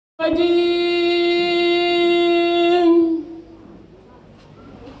بسم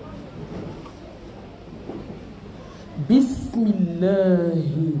الله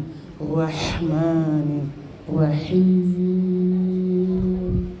الرحمن الرحيم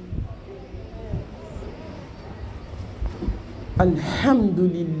الحمد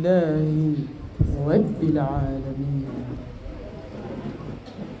لله رب العالمين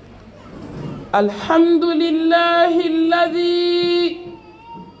الحمد لله الذي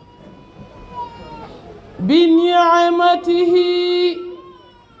بنعمته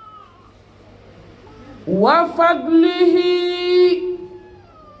وفضله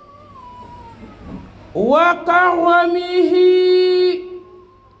وكرمه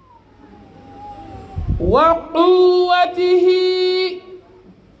وقوته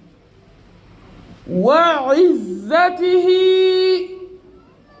وعزته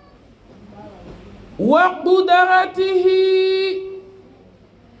وقدرته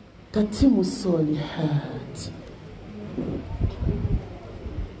تتم الصالحات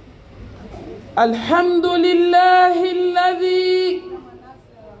الحمد لله الذي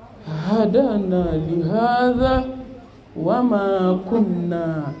هدانا لهذا وما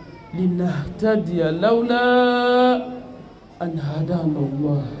كنا لنهتدي لولا أن هدانا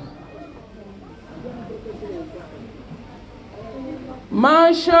الله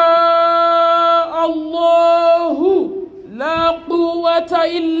ما شاء الله لا قوة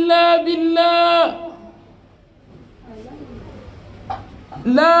إلا بالله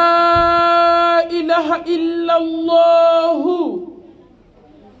لا إله إلا الله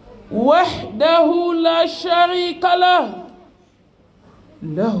وحده لا شريك له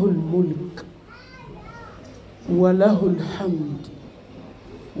له الملك وله الحمد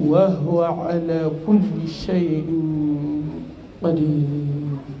وهو على كل شيء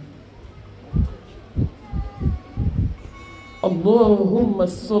قدير اللهم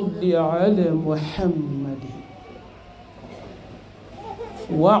صل على محمد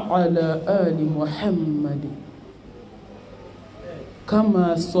وعلى آل محمد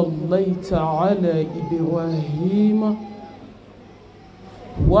كما صليت على إبراهيم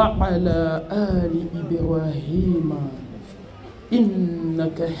وعلى آل إبراهيم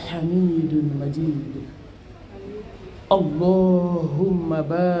إنك حميد مجيد اللهم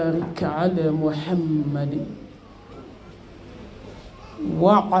بارك على محمد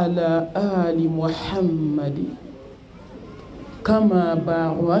وعلى آل محمد كما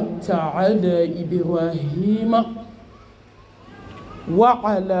باركت على إبراهيم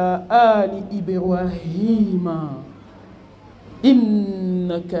وعلى آل إبراهيم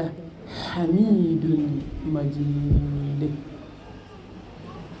إنك حميد مجيد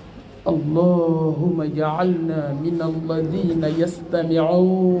اللهم اجعلنا من الذين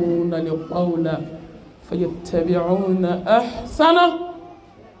يستمعون القول فيتبعون أحسنه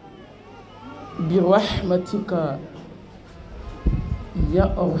برحمتك يا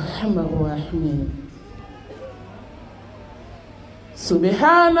أرحم الراحمين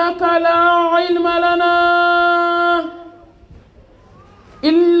سبحانك لا علم لنا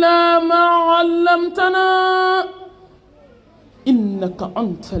إلا ما علمتنا إنك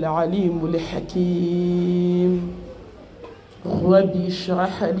أنت العليم الحكيم ربي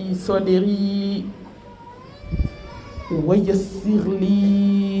اشرح لي صدري ويسر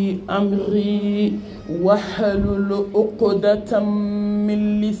لي أمري واحلل عقدة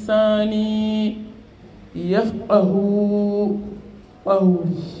من لساني يفقه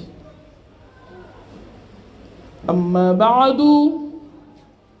قولي أما بعد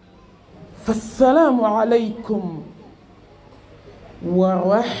فالسلام عليكم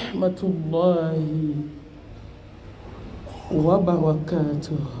ورحمة الله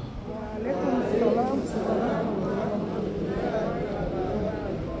وبركاته.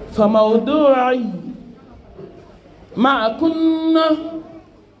 فموضوعي معكن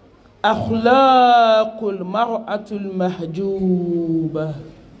أخلاق المرأة المحجوبة.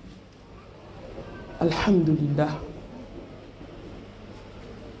 الحمد لله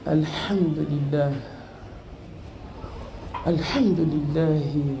الحمد لله الحمد لله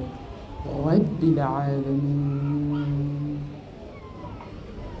رب العالمين.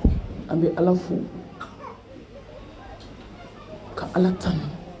 أبي ألفو كألتن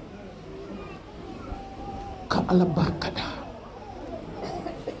كألا بركة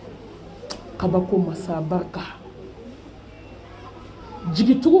كبكو مسا بركة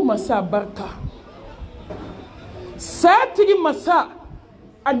جيتو مسا بركة ساتي مسا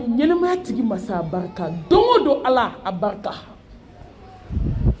ani nyelma tigi masa barka domodo ala abarka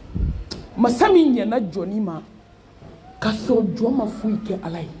masami nyana jonima kaso joma fuike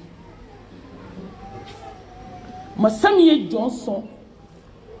alai masami ye Johnson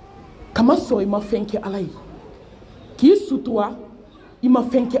kama sɔrɔ i ma fɛn kɛ Ala ye k'i sutura i ma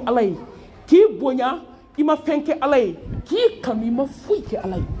fɛn kɛ Ala ye k'i bonya i ma fɛn kɛ Ala ye k'i kanu i ma foyi kɛ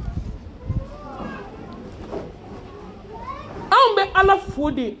Ala ye an bɛ Ala fo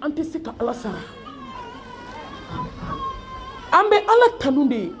de an tɛ se ka Ala sara an bɛ Ala tanu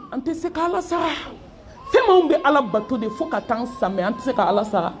de an tɛ se ka Ala sara fɛn minnu bɛ Ala bato de fo ka taa an samɛ an tɛ se ka Ala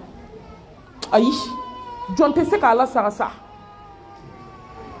sara ayi jɔn tɛ se ka Ala sara sa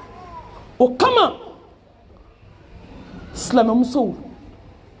o kama silamɛmusow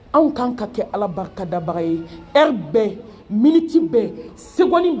anw kan ka kɛ Ala barikadabaga ye heure bɛɛ minute bɛɛ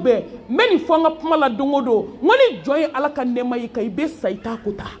seconde bɛɛ n bɛ nin fɔ an ka kuma la don o don n ko ni jɔn ye Ala ka nɛɛma y'i kan i bɛ sa i t'a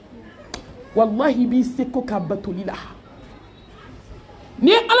ko ta wallahi i b'i seko k'a batoli la n'i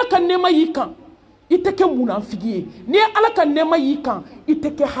ye Ala ka nɛɛma y'i kan i tɛ kɛ munafigi ye n'i ye Ala ka nɛɛma y'i kan i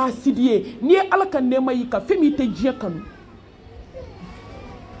tɛ kɛ hasidi ye n'i ye Ala ka nɛɛma y'i kan fɛn min i tɛ diɲɛ kanu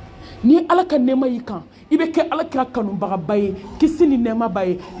n'i ye Ala ka nɛɛma y'i kan i bɛ kɛ Ala kira kanubagaba ye kisi ni nɛɛma ba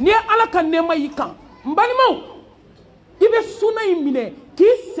ye n'i ye Ala ka nɛɛma y'i kan n balimaw i bɛ suna in minɛ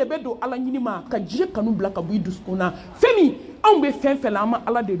k'i sɛbɛ don Ala ɲini ma ka diɲɛ kanu bila ka bɔ i dusukun na fɛn min anw bɛ fɛn fɛn la an ma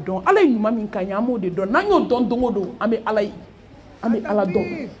Ala de dɔn Ala ye ɲuman min kan ye an b'o de dɔn n'an y'o dɔn don o don an bɛ Ala ye an bɛ Ala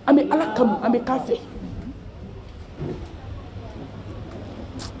dɔn an bɛ Ala kanu an bɛ k'a fɛ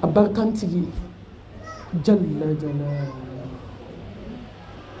a barikantigi jalla jalal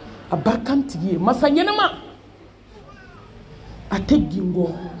a barikantigi ye masa ɲɛnɛma a tɛ gingɔ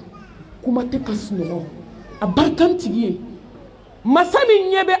kuma tɛ ka sunɔgɔ a barikantigi ye masa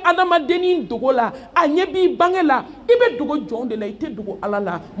min ɲɛ bɛ adamadennin dogo la a ɲɛ b'i bange la i bɛ dogo jɔn de la i tɛ dogo Ala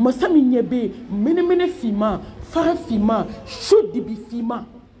la masa min ɲɛ bɛ mɛnɛmɛnɛ finman fara finman su dibi finman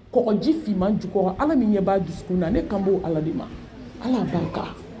kɔgɔji finman jukɔrɔ Ala min ɲɛ b'a dusukun na ne kan b'o Ala de ma Ala barika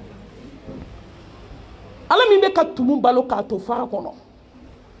Ala min bɛ ka tumu balo k'a to fara kɔnɔ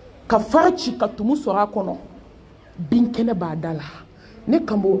ka fara ci ka tumu sɔrɔ a kɔnɔ binkɛnɛ b'a da la ne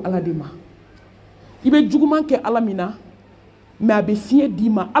kan b'o Ala de ma i bɛ juguman kɛ Ala min na mais a bɛ fiɲɛ d'i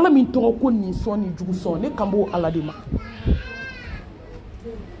ma Ala min tɔgɔ ko nin sɔn ni jugu sɔn ne kan b'o Ala de ma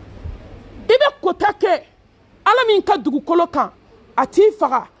i bɛ kota kɛ Ala min ka dugukolo kan a t'i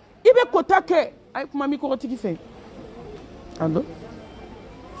faga i bɛ kota kɛ a ye kuma mikɔrɔtigi fɛ allo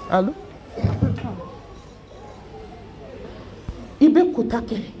allo i bɛ kota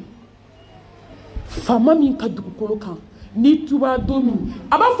kɛ faama min ka dugukolo kan n'i tuba don min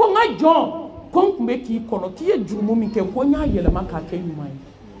a b'a fɔ n ka jɔn ko n tun bɛ k'i kɔnɔ k'i ye jurumu min kɛ ko n y'a yɛlɛma k'a kɛ ɲuman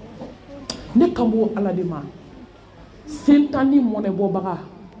ye ne kan b'o Ala de ma sentanni mɔnɛbɔbaga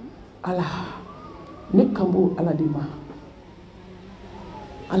Ala ne kan b'o Ala de ma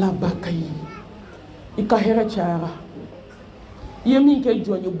Ala barika ye i ka hɛrɛ cayara i ye min kɛ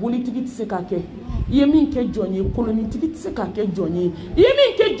jɔn ye bolitigi tɛ se k'a kɛ i ye min kɛ jɔn ye kolonitigi tɛ se k'a kɛ jɔn ye i ye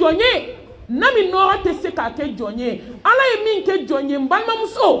min kɛ jɔn ye na min nɔɔrɔ tɛ se k'a kɛ jɔn ye Ala ye min kɛ jɔn ye n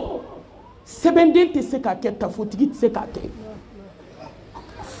balimamuso sɛbɛnden tɛ se k'a kɛ tafotigi tɛ se k'a kɛ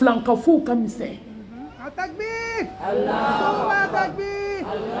filankafow ka misɛn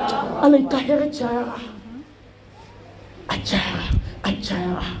Ala i ka hɛrɛ cayara a cayara a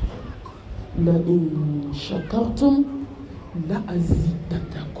cayara la in shakartum la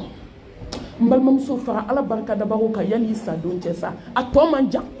azidannakum n balimamuso fara Ala barikadabagaw kan yanni i sa don cɛ sa a tɔ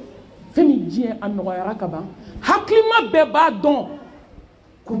man jan fɛn min diɲɛ a nɔgɔyara ka ban hakilima bɛɛ b'a dɔn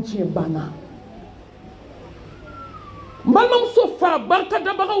ko diɲɛ banna n balimamuso fara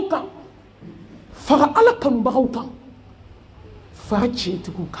barikadabagaw kan fara Ala kanubagaw kan fara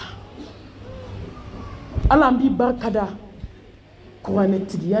tiɲɛtigiw kan Ala an b'i barikada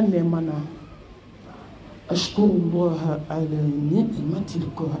kuranɛtigiya nɛɛma na ashkurullaha ala ni'matil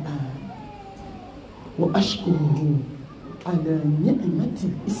Qur'an wa ashkuruhu ala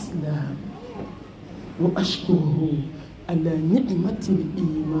ni'matil Islam wa ashkuruhu ala ni'matil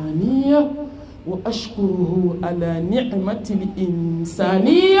imaniyya wa ashkuruhu ala ni'matil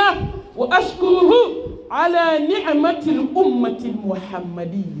insaniyya wa ashkuruhu ala ni'matil ummatil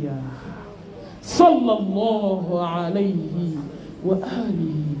muhammadiyya sallallahu alayhi wa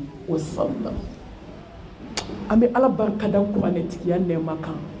alihi wa sallam an bɛ Ala barikada kuranɛtigiya nɛɛma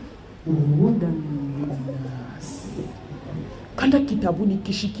kan hudan linnas kanda kitabu ni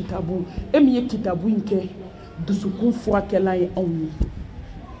kisi kitabu e min ye kitabu in kɛ dusukun furakɛla ye anw ye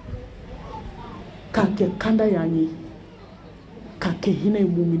k'a kɛ kanda y'an ye k'a kɛ hinɛ ye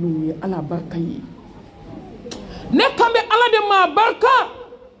muminunw ye Ala barika ye ne kan bɛ Ala de ma barika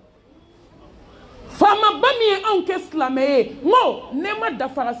faamaba min ye anw kɛ silamɛ ye n ko ne ma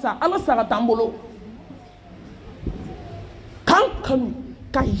dafara sa Ala sara t'an bolo k'an kanu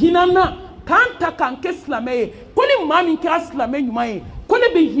ka hinɛ n na k'an ta k'an kɛ silamɛ ye ko ni maa min kɛra silamɛ ɲuman ye kone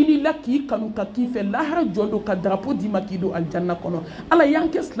be hili la ki kanu ka ki fe lahara jodo ka drapeau di makido aljanna kono ala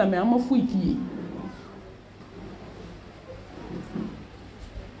yanke islame ama fuyi ki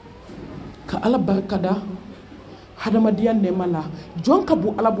ka ala barkada hadamadiya nemala jon ka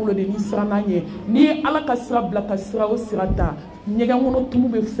bu ala bolo de ni sirana nye ni ala ka sira bla ka sira o sirata nyega ngono tumu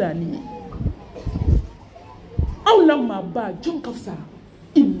be fsani aw lamma ba jon ka fsa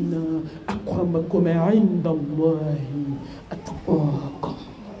inna akramakum inda allahi atqakum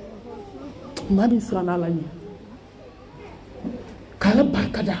Mamy sirana la nye kala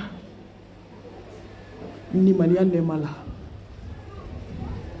barkada ni maniya nemala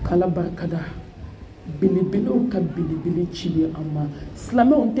kala barkada bilibili ka bilibili chili amma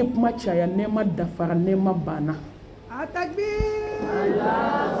slame on te kuma chaya nema dafara nema bana atakbir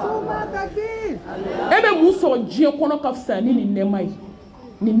Allah suba takbir ebe muso jie kono ka fsani ni nema yi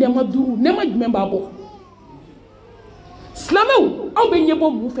ni nema duru nema jumemba bo slame aw be nyebo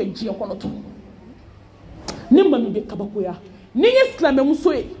mu fe jie kono to ni mami be kabako ya ni ye slame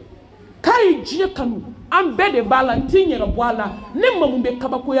muso e kai jie kanu an bɛɛ de b'a la n t'i yɛrɛ bɔ a la ne mamu bɛ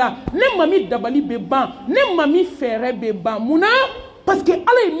kabakoya ne mami dabali bɛ ban ne mami fɛɛrɛ bɛ ban munna parce que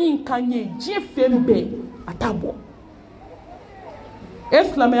ala ye min k'an ye diɲɛ fɛn bɛɛ a t'a bɔ e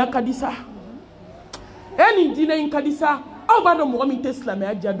silamɛya ka di sa e nin diinɛ in ka di sa aw b'a dɔn mɔgɔ min tɛ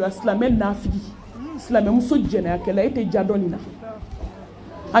silamɛya ja dɔn a silamɛ nafigi silamɛmuso jɛnɛyakɛla e tɛ ja dɔn nin na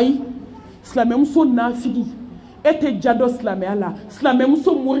ayi silamɛmuso nafigi e tɛ ja dɔn silamɛya la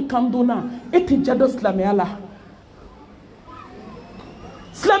silamɛmuso morikandonna e tɛ ja dɔn silamɛya la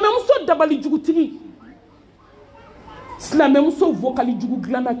silamɛmuso dabali jugutigi silamɛmuso vokali jugu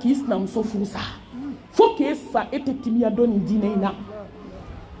dilanna k'i sinamuso furu sa fo k'e sa e tɛ timiya dɔn nin diinɛ in na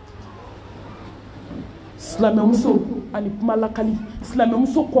silamɛmuso ani kuma lakali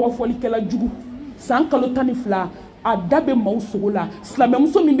silamɛmuso kɔrɔfɔlikɛla jugu san kalo 12 a da bɛ maaw sogo la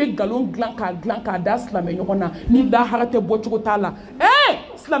silamɛmuso min bɛ galon dilan k'a da silamɛ ɲɔgɔn na ni lahara tɛ bɔcogo t'a la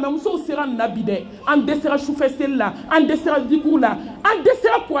silamɛmusow sera nin na bi dɛ an dɛsɛra sufɛ seli la an dɛsɛra zikuru la an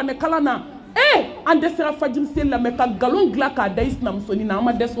dɛsɛra kuranɛ kalan na an dɛsɛra fajiri seli la mɛ ka galon dilan k'a da i sinamusonin na an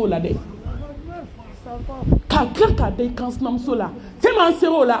ma dɛsɛ o la dɛ k'a dilan k'a da i kan sinamuso la fɛn min an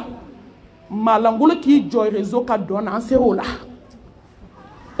sera o la malangolo k'i jɔ réseau ka dɔn na an sera o la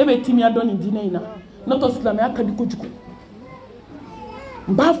e bɛ timiya dɔn nin diinɛ in na n'o tɛ silamɛya ka di kojugu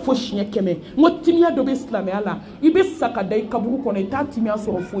n b'a fɔ siɲɛ 100 n ko timiya dɔ bɛ silamɛya la i bɛ sa ka da i kaburu kɔnɔ i t'a timiya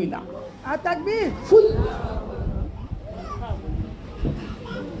sɔrɔ foyi la atakbir foyi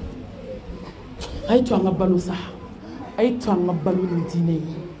a ye to an ka balo sa a ye to an ka balo nin diinɛ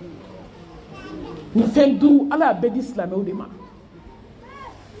ye nin fɛn 5 ala y'a bɛɛ di silamɛw de ma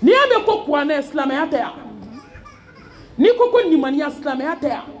n'i y'a mɛn ko kuranɛ silamɛya tɛ yan n'i ko limaniya silamɛya tɛ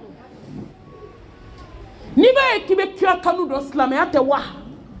yan n'i b'a ye k'i bɛ kira kanu dɔn silamɛya tɛ wa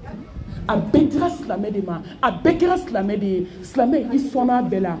a bɛɛ dira silamɛ de ma a bɛɛ kɛra silamɛ de ye silamɛ i sɔnna a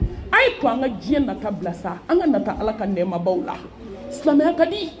bɛɛ la a ye to an ka diɲɛ nata bila sa an ka nata ala ka nɛɛmabaw la silamɛya ka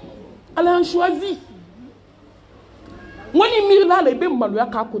di ala y'an choisi n ko n'i miirila a la i bɛ maloya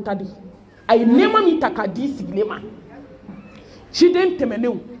k'a kota di a ye nɛɛma min ta k'a di i sigilen ma ciden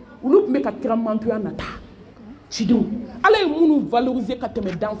tɛmɛnenw olu tun bɛ ka kira mantoya nata cidenw ala ye minnu valoriser ka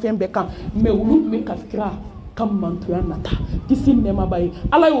tɛmɛ danfɛn bɛɛ kan mais olu tun bɛ ka kira ka mantoya nata kisi nɛɛmaba ye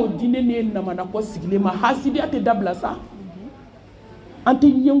ala y'o di ne ni e namana kɔ sigilen ma hasidiya tɛ dabila sa an tɛ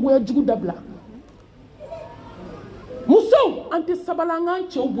ɲɛngoya jugu dabila musow an tɛ sabali an k'an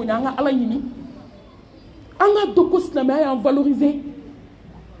cɛw bonya an ka ala ɲini an ka dɔn ko silamɛya y'an valoriser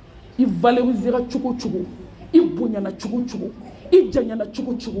i valorisera cogo o cogo i bonyana cogo o cogo i janyana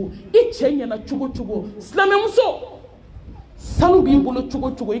cogo o cogo i cɛ ɲɛna cogo o cogo silamɛmuso sanu b'i bolo cogo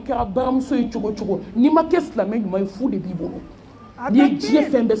o cogo i kɛra baramuso ye cogo o cogo n'i ma kɛ silamɛ ɲuman ye fu de b'i bolo n'i ye diɲɛ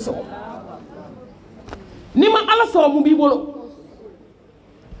fɛn bɛɛ sɔrɔ n'i ma ala sɔrɔ mun b'i bolo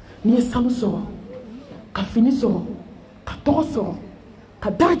n'i ye sanu sɔrɔ ka fini sɔrɔ ka tɔgɔ sɔrɔ ka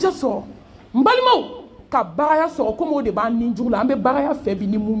daraja sɔrɔ n balimaw ka baaraya sɔrɔ komi o de b'an ni jugu la an bɛ baaraya fɛ bi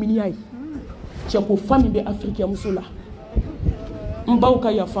ni muminiya ye cɛko fa min bɛ afirikɛn muso la n baw ka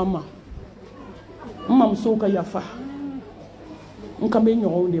yafa n ma n mamusow ka yafa n kan bɛ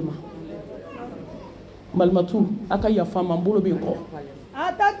ɲɔgɔnw de ma Malmatou a ka yafa n ma n bolo bɛ n kɔ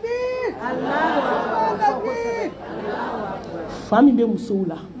fa min bɛ musow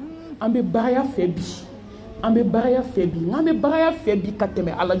la an bɛ baaraya fɛ bi an bɛ baaraya fɛ bi n'an bɛ baaraya fɛ bi ka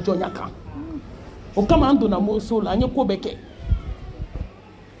tɛmɛ ala jɔnya kan o kama an donna morisow la an ye ko bɛɛ kɛ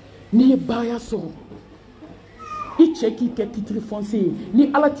n'i ye baaraya sɔrɔ i cɛ k'i kɛ titre foncier ye ni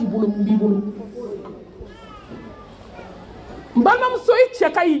ala t'i bolo mun b'i bolo n balimamuso i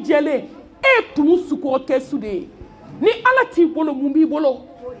cɛ ka y'i jɛlen e ye tumu sukɔrɔ kɛsu de ye ni ala t'i bolo mun b'i bolo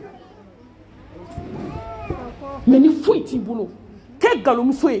mais ni foyi t'i bolo kɛ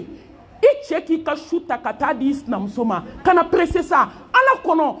galonmuso ye i cɛ k'i ka su ta ka taa di i sinamuso ma ka na presse sa ala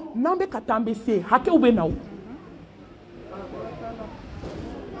kɔnɔ n'an bɛ ka taa an bɛ se hakɛw bɛ na o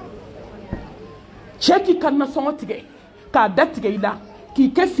cɛ k'i ka nasɔngɔ tigɛ k'a da tigɛ i la k'i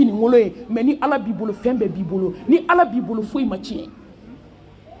kɛ finiŋolo ye mais ni ala b'i bolo fɛn bɛɛ b'i bolo ni ala b'i bolo foyi ma tiɲɛ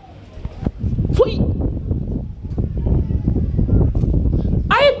foyi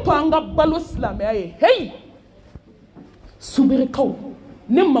a ye to an ka balo silamɛya ye hey Soubrekaw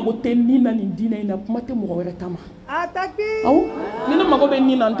ne mago tɛ ni na nin diinɛ in na kuma tɛ mɔgɔ wɛrɛ ta ma awɔ ni ne mago bɛ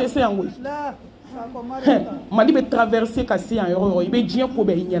ni na n tɛ se yan koyi Mali bɛ traverser ka se yan yɔrɔ yɔrɔ i bɛ diɲɛ ko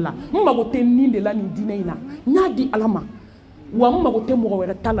bɛɛ i ɲɛ la n mago tɛ ni de la nin diinɛ in na n y'a di ala ma wa n mago tɛ mɔgɔ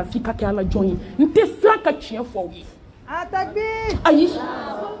wɛrɛ ta la f'i ka kɛ ala jɔn ye n tɛ siran ka tiɲɛ fɔ aw ye ayi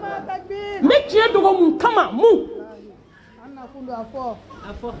n bɛ tiɲɛ dɔgɔ mun kama mun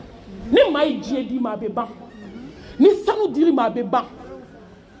ni maa ye diɲɛ d'i ma a bɛ ban ni sanu dir'i ma a bɛ ban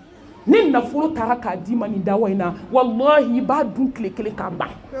ni nafolo taara k'a d'i ma nin dawa in na wallahi i b'a dun tile kelen k'a ban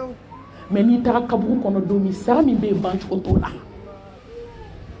mais n'i taara kaburu kɔnɔ don min sara min bɛ yen ban cogo t'o la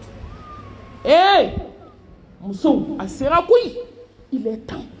musow a sera koyi il est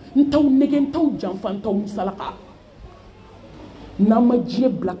temps n t'aw nɛgɛ n t'aw janfa n t'aw misalaka n'an ma diɲɛ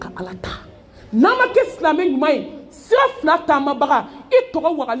bila ka ala ta n'an ma kɛ silamɛ ɲuman ye sira fila taamabaga i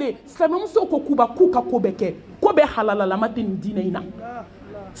tɔgɔ wagale silamɛmuso ko k'u ka ko bɛɛ kɛ ko bɛɛ halalalama tɛ nin diinɛ in na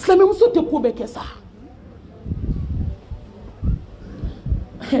silamɛmuso tɛ ko bɛɛ kɛ sa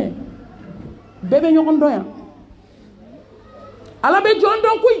bɛɛ bɛ ɲɔgɔn dɔn yan ala bɛ jɔn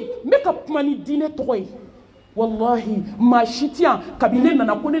dɔn koyi n bɛ ka kuma ni diinɛ tɔgɔ ye wallahi maa si tɛ yan kabini ne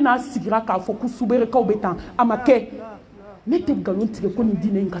nana ko ne n'a sigira k'a fɔ ko Soubrekaw bɛ tan a ma kɛ ne tɛ nkalon tigɛ ko nin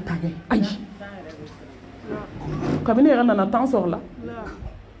diinɛ in ka taa ɲɛ ayi kabini ne yɛrɛ nana tan sɔrɔ la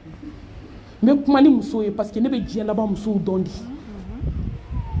n bɛ kuma ni musow ye parce que ne bɛ diɲɛ laban musow dɔn di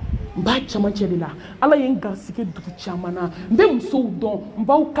n b'a camancɛ de la ala ye n garisɛgɛ dugu caman na n bɛ musow dɔn n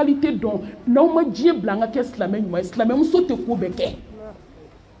b'aw qualité dɔn n'aw ma diɲɛ bila an ka kɛ silamɛ ɲuman ye silamɛmuso tɛ ko bɛɛ kɛ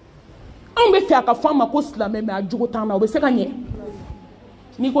anw bɛ fɛ a ka fɔ an ma ko silamɛ mais a jogo t'an na o bɛ se ka ɲɛ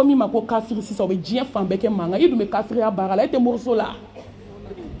n'i ko min ma ko kafiri sisan o bɛ diɲɛ fan bɛɛ kɛ mankan i dun bɛ kafiriya baara la e tɛ moriso la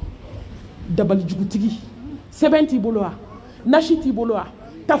dabali jugutigi sɛbɛn t'i bolo wa nasi t'i bolo wa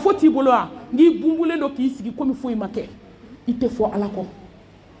tafo t'i bolo wa n'i bunbulen don k'i sigi komi foyi ma kɛ i tɛ fɔ ala kɔ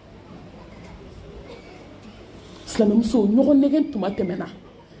silamɛmuso ɲɔgɔn nɛgɛ tuma tɛmɛna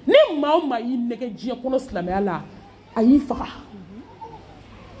ni maa o maa y'i nɛgɛ diɲɛ kɔnɔ silamɛya la a y'i faga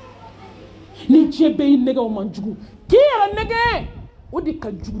ni diɲɛ bɛɛ y'i nɛgɛ o man jugu k'i yɛrɛ nɛgɛ o de ka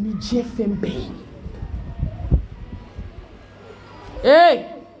jugu ni diɲɛ fɛn bɛɛ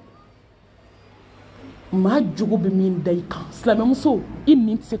ye maa jogo bɛ min da i kan silamɛmuso i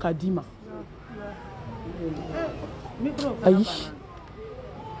nin tɛ se k'a d'i ma ayi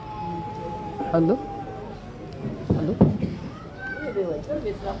allo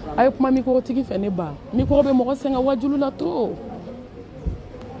a ye kuma mikorotigi fɛ ne ba mikoro bɛ mɔgɔ sɛgɛn wajulu la to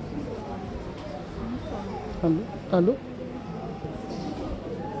allo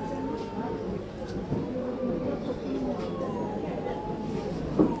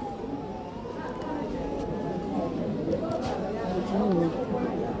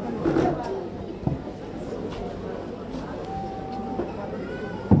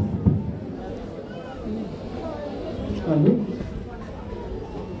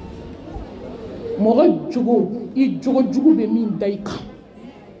mɔgɔ jogo i jogo jugu bɛ min da i kan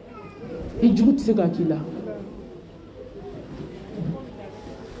i jugu tɛ se k'a k'i la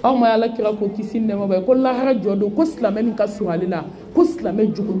aw ma ala kira ko kisi nɛɛma b'a ye ko lahara jɔ don ko silamɛ min ka surun ale la ko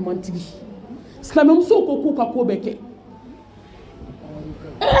silamɛ jogo ɲumantigi silamɛmusow ko k'u ka ko bɛɛ kɛ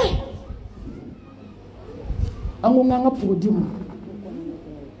an ko k'an ka porodi ma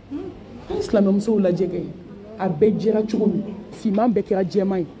an ye silamɛmusow lajɛ kɛ a bɛɛ jɛra cogo min finman bɛɛ kɛra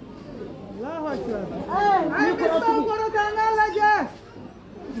jɛman ye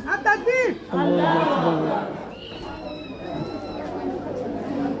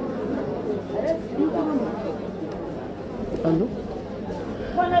allo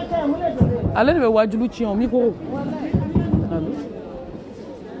ale de bɛ wajulu tiɲɛ o mikoro allo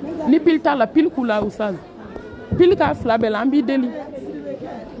ni pile t'a la pile k'u la usaz pile k'a fila bɛɛ la an b'i deli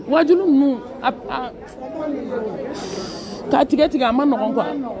wajulu ninnu k'a tigɛ tigɛ a ma nɔgɔn quoi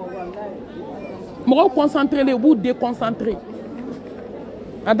mɔgɔw concentré u b'u déconcentré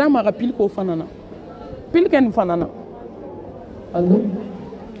a d'a ma a ka pile k'o fana na pile kɛ nin fana na allo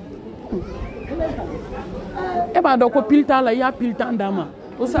e b'a dɔn ko pile t'a la i y'a pile tan d'a ma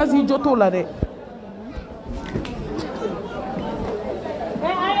usaz i jɔ t'o la dɛ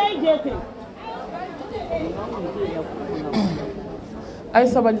ay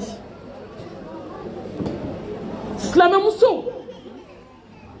sabali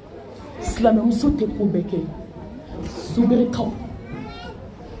Slamé muso te ko beke Soubre kaw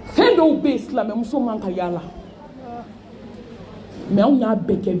fen do be slamé muso man ka yala mais on a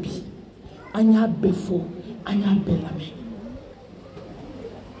beke bi anya befo anya belame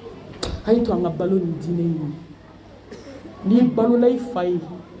ay to anga balo ni dine ni balo lay fay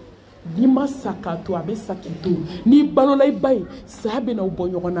ni masaka to abe sakito ni balo lay bay sabe na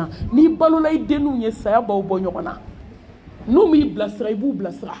ubonyona ni balo lay denu nye sayaba ubonyona no mi blasra ibu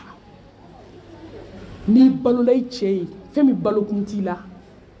blasra ni balo lay che femi balo kuntila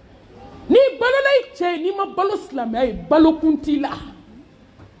ni balo lay che ni ma balo slamé ay balo kuntila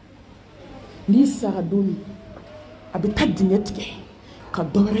ni saradoni abe tadinetke ka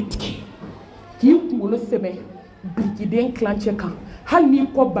doretke ki ngolo seme brikiden clanche kan hal ni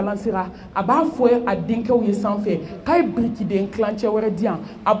ko balancera aba foye a dinkew ye sanfé kay brikiden clanche wara dian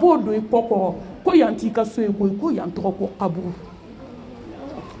abo do ikokoro ko yanti ka soye ko yantoro ko kaburu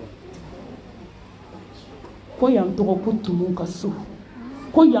ko yantoro ko tumu ka so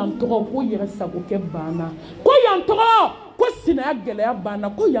ko yantoro ko yere sago ke bana ko yantoro ko sina geleya bana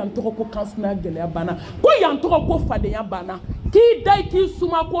ko yantoro ko kansina geleya bana ko yantoro ko fadeya bana ki dai ki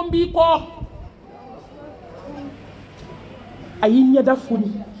suma ko mbi ko ayi nyeda funi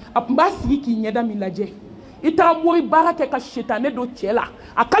apamba sigi ki nyeda milaje ita mori baraka ka shetane do chela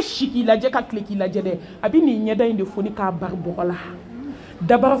aka shiki laje ka kliki laje de abini nyeda inde funi ka barbola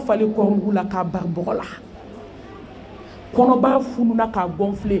dabara fale ko ngula ka barbola kono bara funu na ka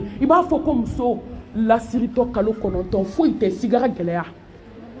gonfler iba fo ko muso la sirito kalo kononton fo ite sigara geleya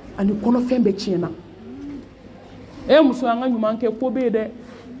ani kono fembe chiena muso anga nyumanke kobe de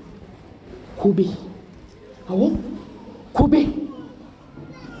kobe awo kobe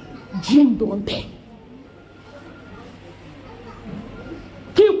jin donte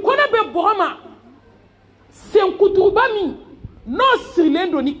ki kona be boma sen kutuba mi no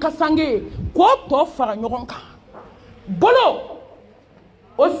silendo ni kasange ko to fara nyoronka bolo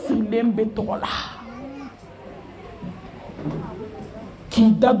o silembe tola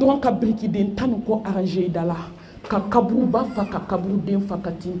ki dadon ka briki den tan ko arranger dala ka kaburu ba fa ka kaburu den fa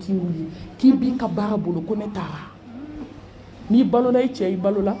ka tinti wuli ki bi ka bara bolo ko netara ni balola iche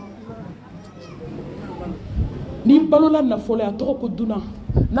balola ni balola na fole a toko duna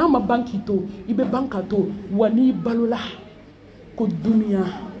na ma bankito ibe bankato wa ni balola ko dunia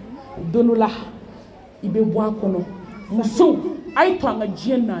donula ibe bwa kono muso ay to anga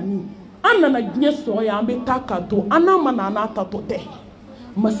jena ni anana gnye so ya ambe takato anama na na tatote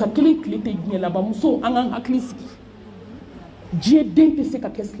masakili klite gnye la ba muso anga haklisiki je dente se ka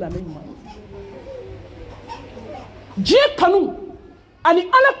kesla menma je kanu ani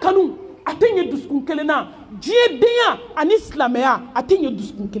ala kanu atenye duskun kelena je denya ani islamaya atenye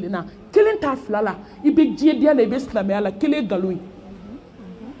duskun kelena kelen ta flala ibe je dia la ibe islamaya la kele galoi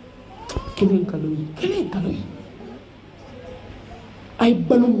ay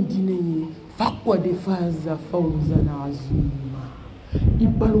balum dine fakwa de faza fawzan azima i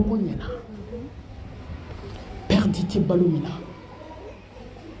balum nyena perditi balumina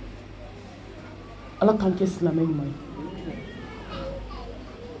ala kan ke islamay may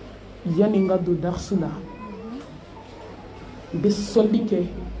yaninga do darsula be solike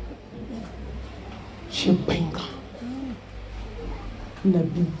chepenga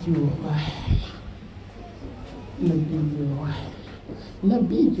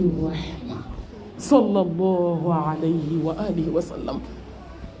نبي الرحمة صلى الله عليه وآله وسلم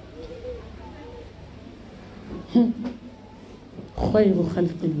خير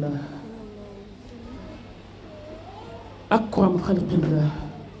خلق الله أكرم خلق الله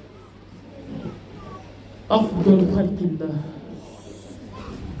أفضل خلق الله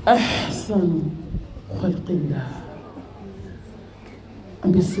أحسن خلق الله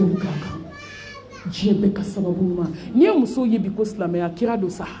أمي سوكاكا jiebe ka sababu ma ni muso yebi ko islam ya kira do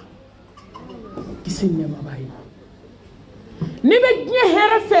sa kisinne mabai ni be nye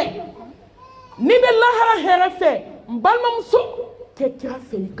herafe ni be lahara herafe mbalma muso ke kira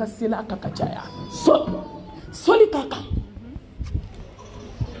fe kasila kakachaya soli kaka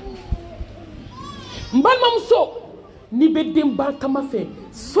mbalma muso ni be demba kama fe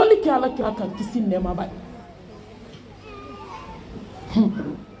soli ke ala kira kan kisinne mabai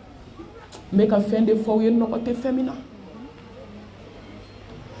Make a fin de foyer no côté féminin.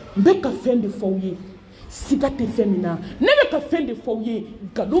 Make a fin de foyer sigate féminin. Make a fin de foyer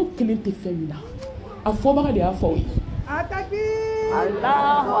galon kelente féminin. A fobara de a foyer. Atakbir!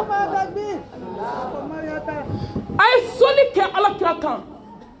 Allahu Akbar! Ay soli ke ala krakan.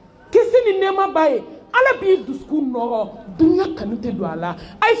 ni nema baye ala bi dusku noro dunya kanute do ala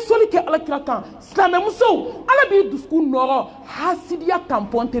ay soli ke ala kira kan slame muso ala bi dusku noro hasidiya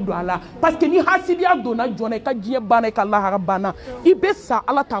tamponte do ala parce que ni hasidiya dona jona ka jiye bana ka Allah rabbana ibessa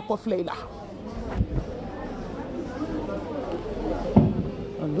ala ta ko fleila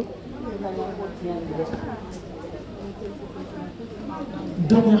allo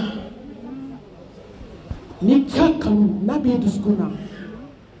dunya ni kakam nabi duskuna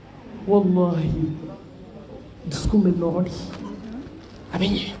wallahi duskume lordi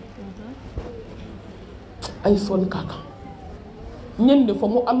abenye ay sol kaka ñende fo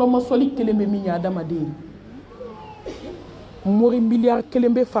mo allo ma soli kelembe mi nya dama de mori milliard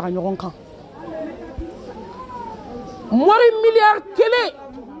kelembe fara ñoron kan mori milliard kele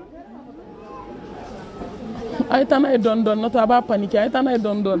ay tana e don don nota ba panique ay tana e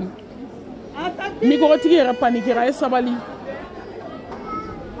don don mi ko tigi era panique ay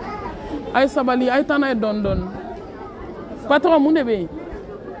sabali ay tana e don don patron mu ne be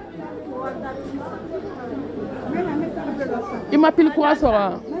il m'appelle quoi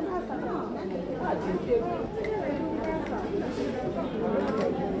sora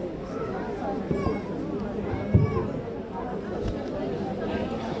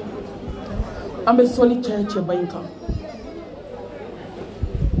ambe soli cheche bayinka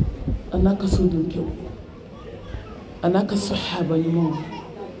anaka sudun kew anaka sahaba yimo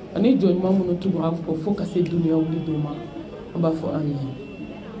ani joy mamu no tubu af ko focus e dunia wuli doma amba fo ami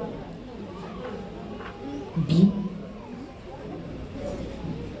bi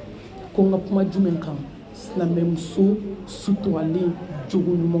ko ngapuma jumen kam na même so suto ale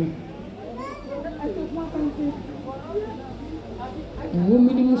jogo nyumo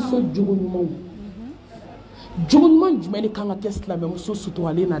mumini muso jogo nyumo jumeni kanga kesla me muso suto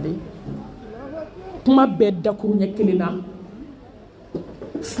ale na de kuma bedda ko nyekelina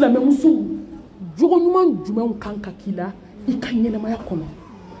slame muso jogo nyuman jumen kanka kila ikanyele maya kono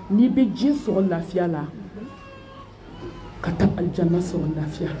ni be je so lafiya la kata aljanna so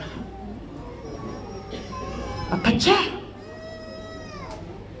lafiya la akacha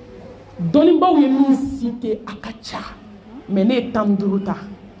dolimba we mi cité akacha mene tanduruta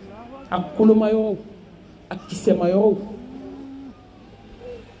akolomayo akisemayo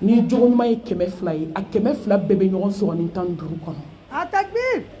ni jogo nyuman keme fly akeme fla bebe nyon so ni tanduru kono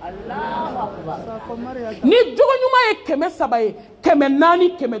Atakbir! Allahu Akbar. Ni jogo nyuma ye keme sabaye, keme nani,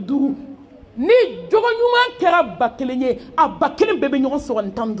 keme duru. Ni jogo nyuma kera bakelenye, a bakelen bebe nyon so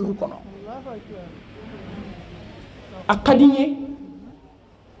ni tanduru kono. Akadinye.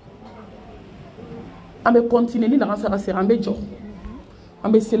 Ambe continue ni la sara sera ambe jo.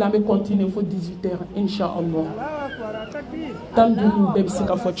 Ambe sela ambe continue fo 18h inshallah. Allahu Akbar. Atakbir. Tanduru bebe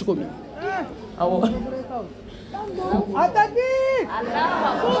sika fo chikomi. Awo. Atakbir!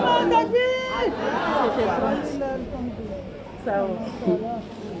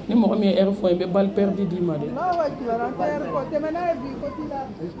 Ni mo mi air fo be bal perdu di ma de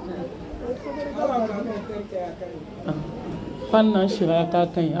panna shira ka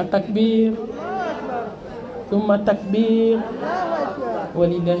kan atakbir thumma takbir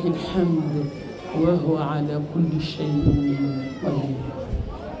walillahi alhamd wa huwa ala kulli shay'in qadir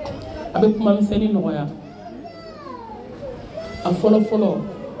abe kuma misali noya a folo folo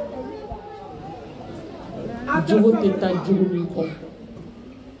jogo teta jogo min ko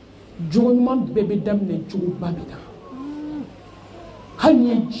jogo man bebe damne jogo babida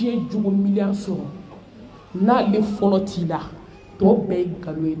hanye je jogo milliard so na le folo tila to be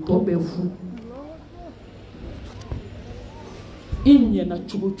galwe to be fu inye na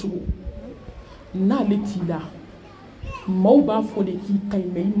jogo jogo na le tila mauba fo de ki kay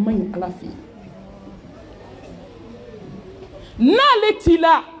may man alafi na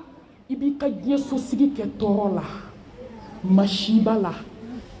letila ibi ka yeso sigi ke torola mashiba la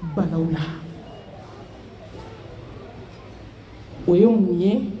balaula oyo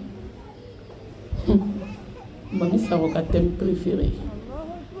munye mami sa ka thème préféré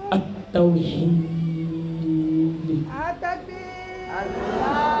at-tawhid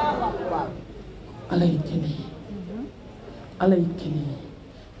Allahu Akbar alaykini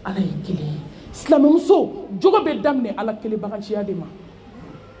Islam muso jogo be damne ala kele baganchiya de ma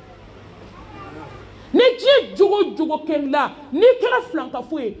ne je jogo kella ni kera flanka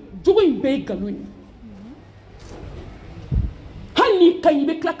foye jogo imbe galui hani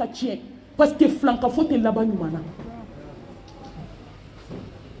kayibe klaka chien parce que flanka fote laba nyumana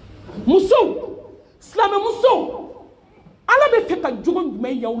muso Islam muso ala be feka jogo me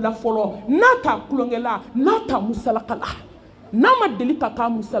yawla folo nata kulongela nata musalakala nama delika ka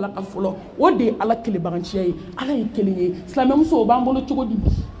musalaka folo o de ala kele baganchiya ala yi kele ye Islam muso bambolo chogo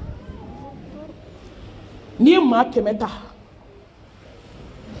dibi Ni ma kemeta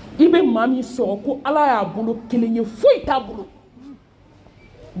ibe mami so ko ala ya bulu kelenye foi tabulu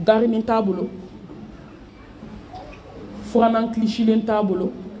gari ni tabulu furanan clichilen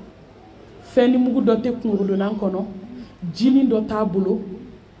tabulu feni mugu dote kungudo nan kono jini do tabulu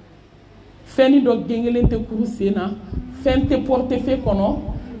feni do gengelen te kuru sena fente porte fe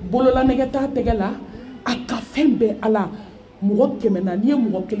kono bolo la negata tegela aka fembe ala mugo kemena ni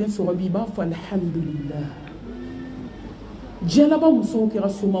mugo kelen so bi ba fa alhamdulillah Jelaba muso kira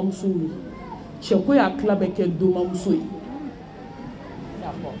suma muso cheko ya klabe ke doma muso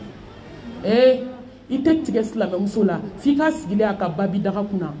ite tige slame muso la fika sigile aka babi daga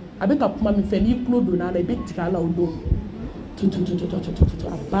kuna abeka kuma mi feli klo dona la be tika la odo tu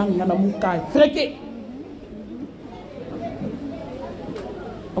abanga na muka freke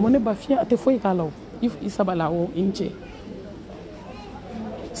amone ba fia ate foi kala if isabala o inche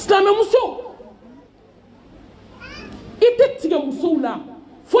slame muso ite tige muso la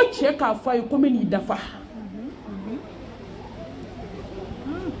fo cheka fa yi comme ni dafa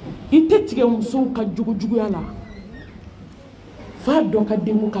ite tige muso ka jugu ya la fa do ka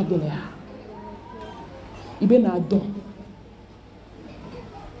demu ka gelea ibe na do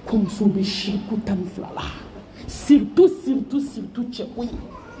comme so be shiku tan flala surtout chekoi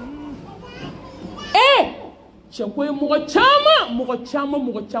chekoi mo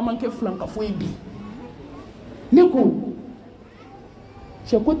chama ke flanka fo bi neko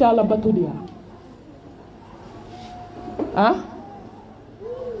Côté à la bateau de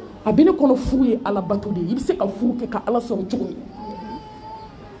abine kono fouye à la bateau de il sait ka fou ke ka ala so tchouyi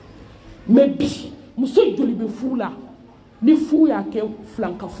mais bi muso joli be fou la ni fou ya ke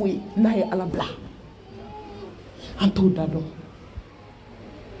flanka fouye na ye ala bla anto dado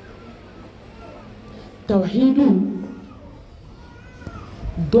tawhidu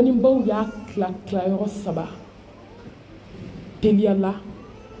doni baw ya kla yo saba teliala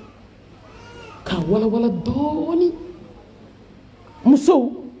ka wala doni muso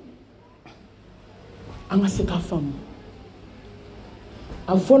anga se ka fam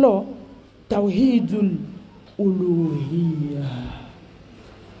avolo tawhidul uluhiyya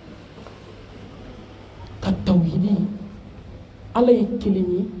ka tawhidi ala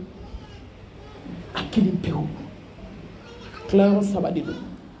yekilini akilin pew claro sabadi do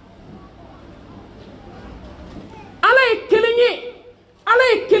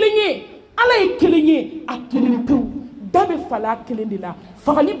ala ye kelenye a kelen pew dabe fala kelen de la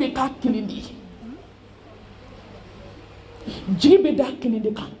fagali be ka kelen de jigi be da kelen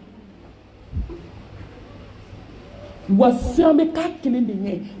de kan wa siran be ka kelen de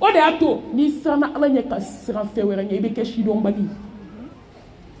nye o de ato ni sana ala nye ka siran fe wera nye ibe ke shidon bali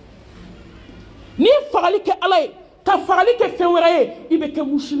ni fagali ke ala ye ka fagali ke fe wera ye ibe ke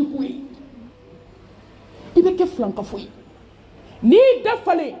mushriku ye ibe ke flanka fo ye ni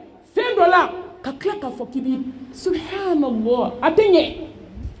dafale sendola ka kla ka fo kibi subhanallah atenye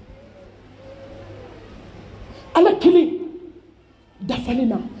ala kili dafale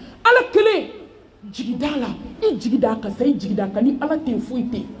na ala kili jigidala I jigida ka sai jigida ka ni ala te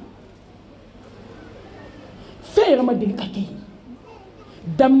fuite fere ma deli ka ke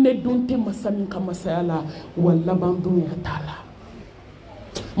damne donte masamin ka masala walla bandon ya tala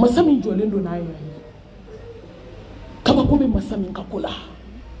masamin jolendo na yi kaba ko be masamin ka kula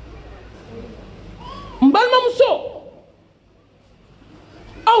mbalma muso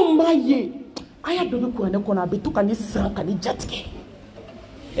aw maye aya do ko ne ko na be to kan ni san kan ni jatike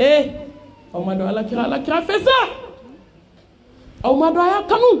aw ma do ala kira fesa aw ma do aya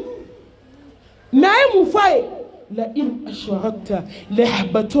kanu nae mu faye la in ashrakta la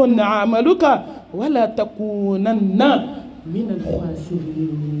habatuna amaluka wala takunanna min al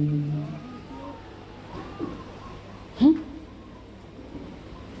khasirin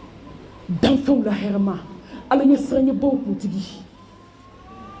dan fawla herma ala ni sanye baw kutigi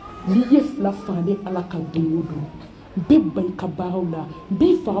li yef la fane ala ka dodo be bay ka barawla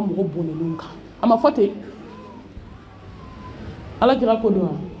bi fara mo bonelunka ama fote ala kira ko do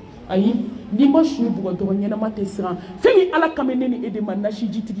ayi ni ma shu bugo do nyena mate sran femi ala kameneni edema na shi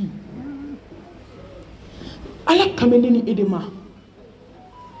jitigi ala kameneni edema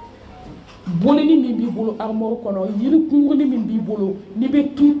boleni mi bi bolo armor kono yiri kungoni mi bi bolo ni be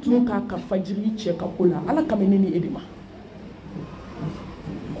tutu ka ka fajiri che ka kula ala kameneni edema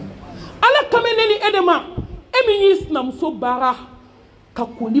ala kameneni edema emi yisna muso bara ka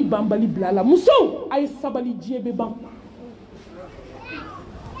koli bambali blala muso ay sabali jebe ban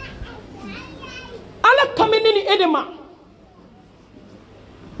ala kameneni edema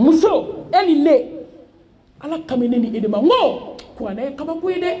muso eli le ala kameneni edema ngo kuranɛ kabako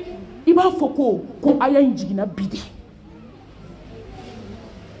ye dɛ i b'a fɔ ko aya in jiginna bi de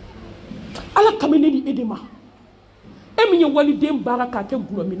ala kami ne ni e de ma e min ye waliden baara k'a kɛ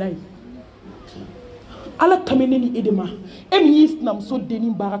gulɔmina ye ala kami ne ni e de ma e min y'i sinamuso denni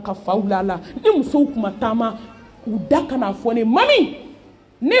baara ka faw la la ni musow kuma taama u da kana fɔ ne mami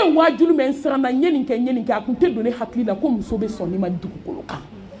ne ye waajulu mɛ n siranna n ye nin kɛ a kun tɛ don ne hakili la ko muso bɛ sɔn ne ma dugukolo kan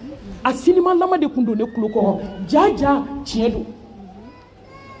a sinima lama de kun don ne kulo kɔrɔ jaja tiɲɛ don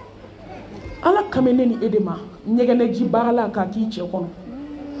ala kami ne ni e de ma ɲɛgɛnɛji baara la k'a k'i cɛ kɔnɔ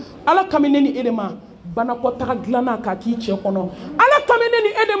ala kami ne ni e de ma banakɔtaga dilanna k'a k'i cɛ kɔnɔ ala kami ne ni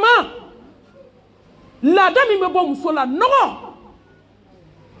e de ma laada min bɛ bɔ muso la nɔgɔ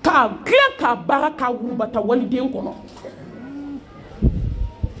k'a dilan k'a baara k'a wurubata waliden kɔnɔ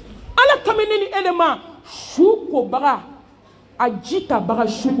ala kami ne ni e de ma su kobaga a ji tabaga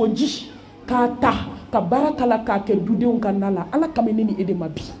suko ji k'a ta ka baara kala k'a kɛ dudenw ka na la ala kami ne ni e de ma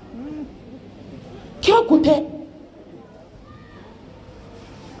bi kira ko tɛ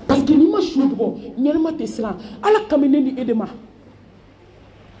parce que n'i ma su bugɔ ɲɛnama tɛ siran ala kami ne ni e de ma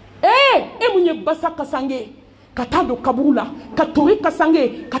e mun ye basa kasange ka taa don kaburu la ka tori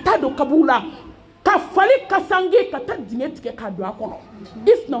kasange ka taa don kaburu la ka fali kasange ka taa dingɛ tigɛ k'a don a kɔnɔ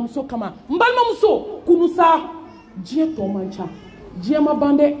i sinamuso kama n balimamuso kunusa diɲɛ tɔ man ca diɲɛ ma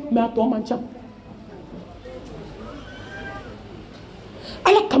ban dɛ mais a tɔ man ca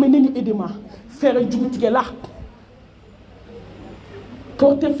ala kami ne ni e de ma fɛɛrɛ jugutigɛla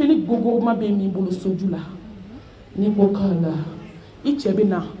k'aw tɛ fini gogoroma bɛ min bolo soju la n'i ko k'a la i cɛ bɛ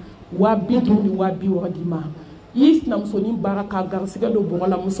na 50 ni 60 d'i ma i y'i sinamusonin baara k'a garisigɛ don bɔgɔ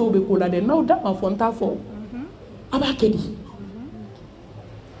la musow bɛ ko la dɛ n'aw da ma fɔ n t'a fɔ a b'a kɛ di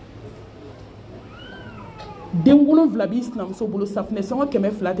den 7 b'i sinamuso bolo safunɛ sɔngɔ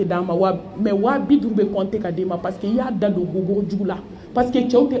 200 tɛ d'a ma mais 50 bɛ compter ka d'e ma parce que i y'a da don gogoro jugu la parce que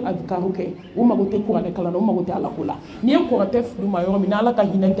cɛw tɛ azikaru kɛ u mago tɛ kuranɛ kalan na u mago tɛ ala ko la n'i ye kɔrɔtɛ fili ma yɔrɔ min na ala ka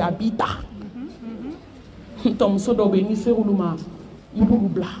hinɛ kɛ a b'i ta ntɔmuso dɔw bɛ yen n'i ser'olu ma i b'olu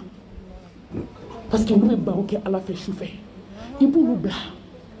bila parce que olu bɛ baro kɛ ala fɛ su fɛ i b'olu bila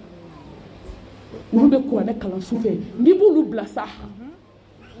olu bɛ kuranɛ kalan su fɛ n'i b'olu bila sa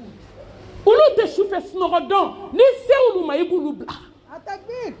olu tɛ su fɛ sunɔgɔ dɔn n'i ser'olu ma i b'olu bila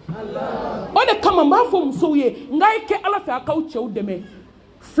o de kama n b'a fɔ musow ye n k'a ye kɛ ala fɛ a k'aw cɛw dɛmɛ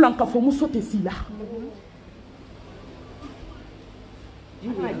filankafɔmuso tɛ s'i la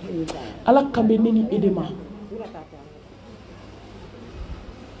ala kan bɛ ne ni e de ma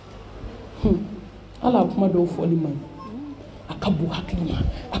ala kuma dɔw fɔli man a ka bon hakili ma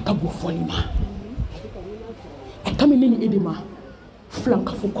a ka bon fɔli ma a kan bɛ ne ni e de ma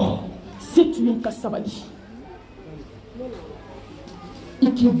filankafo kɔ se tun ye ka sabali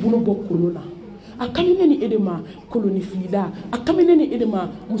i k'i bolo bɔ kolon na a kan bɛ ne ni e de ma kolonifilida a kan bɛ ne ni e de ma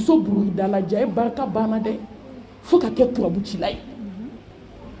muso buruyida la ja ye barika banna dɛ fo ka kɛ turabu cila ye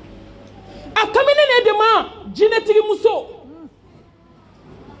a kan bɛ ne ni e de ma jinɛtigi muso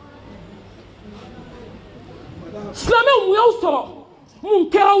silamɛw mun y'aw sɔrɔ mun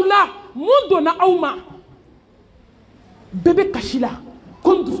kɛra aw la mun donna aw ma bɛɛ bɛ kasi la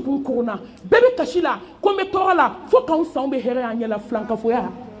ko n dusukun koronna bɛɛ bɛ kasi la ko n bɛ tɔɔrɔ la fo k'anw sanw bɛ hɛrɛ y'an ɲɛ la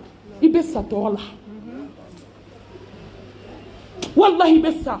filankafoya i bɛ sa tɔɔrɔ la walahi i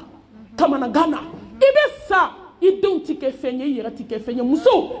bɛ sa kamanagan na i bɛ sa i denw tɛ kɛ fɛn ye i yɛrɛ tɛ kɛ fɛn ye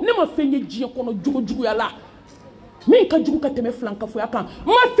muso ne ma fɛn ye diɲɛ kɔnɔ jogojuguya la min ka jugu ka tɛmɛ filankafoya kan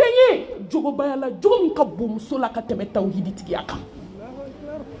ma fɛn ye jogobaya la jogo min ka bon muso la ka tɛmɛ tawhiditigiya kan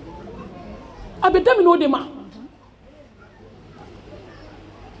a bɛ daminɛ o de ma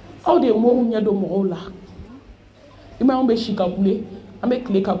aw de ye mɔgɔw ɲɛ don mɔgɔw la i ma anw bɛ si ka kule an bɛ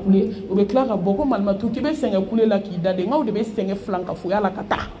tile ka kule o bɛ tila ka bɔ ko Malmatou k'i bɛ sɛgɛn kule la k'i da de nkaw de bɛ sɛgɛn filankafoya la ka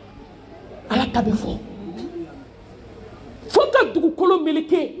taa ala ta bɛ fɔ fo ka dugukolo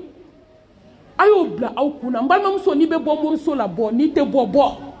meleke a y'o bila aw kunna n balimamuso n'i bɛ bɔ moriso la bɔ n'i tɛ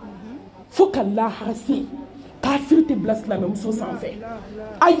bɔ fo ka lahara se kafiri tɛ bila silamɛmuso sanfɛ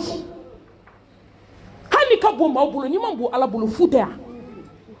ayi hali ka bɔ maaw bolo n'i ma bɔ ala bolo fu tɛ yan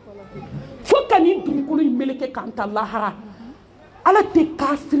fo ka nin dugukolo in meleke k'an ta lahara ala tɛ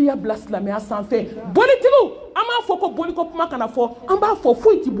kafiriya bila silamɛya sanfɛ bolitigiw an b'a fɔ ko boliko kuma kana fɔ an b'a fɔ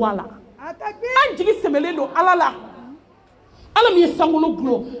foyi tɛ bɔ a la an jigi sɛmɛlen don ala la ala min ye sankolo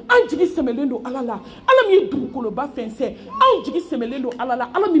gulo an jigi sɛmɛlen don ala la ala min ye dugukoloba fɛnsɛ an jigi sɛmɛlen don ala la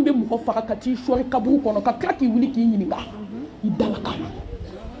ala min bɛ mɔgɔ faga ka t'i sɔri kaburu kɔnɔ ka tila k'i wuli k'i ɲininka i dala kama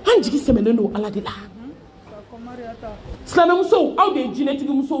an jigi sɛmɛlen don ala de la silamɛmusow aw de ye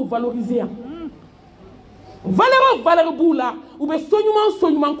jinɛtigi musow valoriser yan valeur o valeur b'u la u bɛ so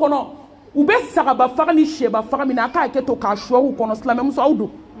ɲuman kɔnɔ u bɛ sagaba faga ni sɛba faga min na a k'a kɛ to k'a sɔ u kɔnɔ silamɛmuso aw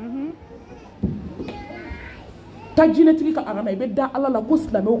don ta jinɛtigi ka arana i bɛ da ala la ko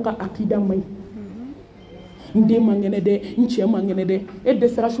silamɛw ka akida man ɲi n den man kɛnɛ dɛ n cɛ man kɛnɛ dɛ e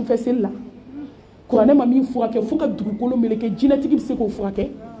dɛsɛra sufɛ seli la kuranɛ ma min furakɛ fo ka dugukolo meleke jinɛtigi bɛ se k'o furakɛ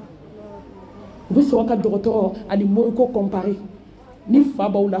u bɛ sɔrɔ ka dɔgɔtɔrɔ ani moriko kɔnpare ni fa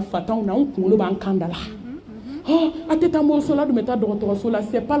b'aw la fatanw na an kunkolo b'an kan da la a tɛ taa moriso la dun bɛ taa dɔgɔtɔrɔso la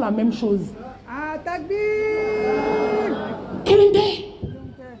c'est pas la même chose kelen tɛ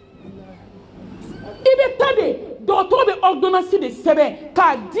i bɛ taa de dɔgɔtɔrɔ bɛ ordonnance de sɛbɛn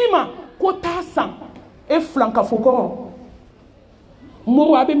k'a d'i ma ko taa san e filankafo kɔrɔ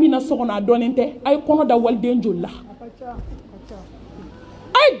moro a bɛ min na so kɔnɔ a dɔnnen tɛ a ye kɔnɔ da waliden joli la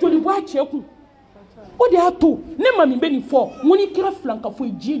a ye joli bɔ a cɛ kun o de y'a to ne ma min bɛ nin fɔ n ko n'i kɛra filankafo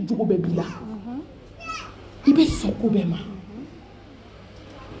ye diɲɛ jogo bɛɛ b'i la i bɛ sɔn ko bɛɛ ma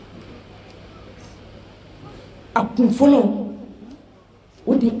a kun fɔlɔ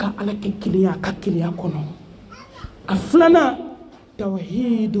o de ka ala kɛ kelenya a ka kelenya kɔnɔ a filanan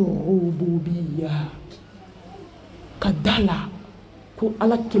tawhidu rububiyya ka da la ko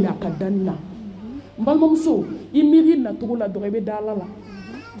ala kelen a ka dani na n balimamuso i miiri nacogo la dɔrɔn i bɛ da ala la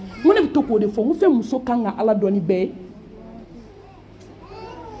n ko ne bɛ to k'o de fɔ n ko fɛn muso kan ka ala dɔn ni bɛɛ ye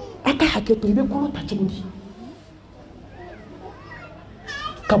a ka hakɛ to i bɛ kɔrɔ ta cogo di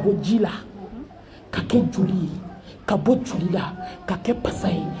ka bɔ ji la ka kɛ joli ye ka bɔ joli la ka kɛ pasa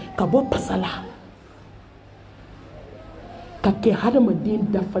ye ka bɔ pasa la ka kɛ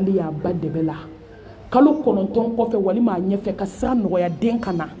hadamaden dafalen y'a ba dɛbɛ la kalo 9 kɔfɛ walima a ɲɛfɛ ka sira nɔgɔya den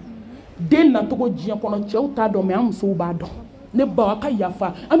ka na den nacogo diɲɛ kɔnɔ cɛw t'a dɔn mɛ an musow b'a dɔn ne baw a ka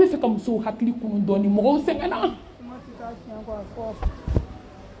yafa an bɛ fɛ ka musow hakili kunu dɔɔni mɔgɔw sɛgɛnna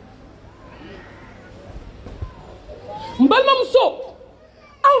n balimamuso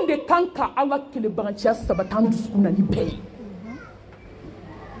anw de kan ka ala kelebaganciya sabati an dusukun na ni bɛɛ ye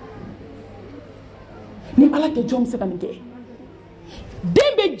ni ala tɛ jɔn bɛ se ka nin kɛ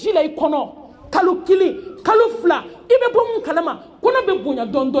den bɛ ji la i kɔnɔ kalo 1 kalo 2 i bɛ bɔ mun kalama kɔnɔ bɛ bonya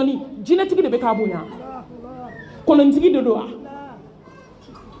dɔɔni dɔɔni jinɛtigi de bɛ k'a bonya kɔnɔntigi de don wa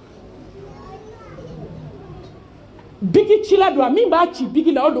bigi cila don wa min b'a ci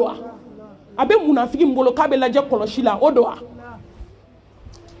bigi la o don wa a bɛ munafigi min bolo k'a bɛ lajɛ kɔlɔsi la o don wa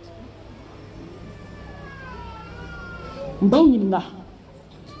n b'aw ɲininka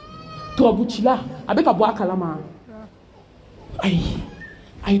turabucila a bɛ ka bɔ a kalama ayi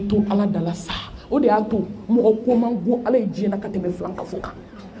a ye to ala dala sa o de y'a to mɔgɔ ko man go ala ye diɲɛ na ka tɛmɛ filankafo kan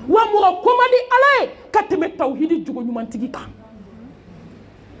wa mɔgɔ ko man di ala ye ka tɛmɛ tawhidi jogo ɲumantigi kan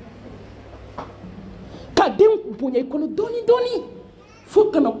ka den bonya i kɔnɔ dɔɔni dɔɔni fo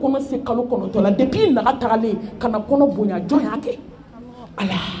kana kɔnɔ se kalo 9 la depuis naga tagalen kana kɔnɔ bonya jɔn y'a kɛ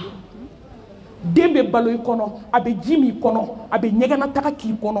ala den bɛ balo i kɔnɔ a bɛ ji min i kɔnɔ a bɛ ɲɛgɛnna taga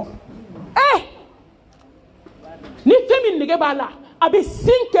k'i kɔnɔ ni fɛn min nege b'a la a bɛ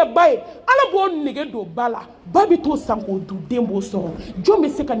sin kɛ ba ye ala b'o nege don ba la ba bɛ t'o san k'o dun den b'o sɔrɔ jɔn bɛ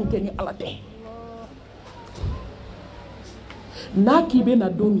se ka nin kɛ ni ala tɛ n'a k'i bɛ na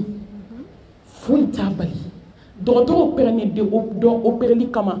don min foyi t'a bali dɔgɔtɔrɔw pɛrɛnnen den dɔ opéreli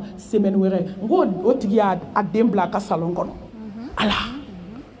kama semaine wɛrɛ n ko o tigi y'a den bila a ka salon kɔnɔ ala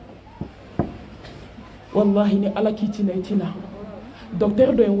wallahi ni ala k'i tina i tina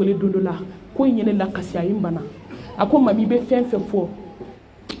docteur dɔ ye n wele don dɔ la ko in ye ne lakasi a ye n bana a ko mami bɛ fɛn fɛn fɔ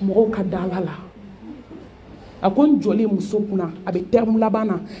mɔgɔw ka da ala la a ko n jɔlen muso kunna a bɛ terme laban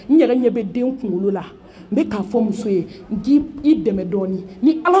na n yɛrɛ ɲɛ bɛ den kunkolo la n bɛ k'a fɔ muso ye n k'i dɛmɛ dɔɔni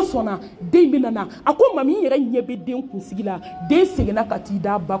ni ala sɔnna den bɛ nana a ko mami n yɛrɛ ɲɛ bɛ den kunsigi la den seginna ka t'i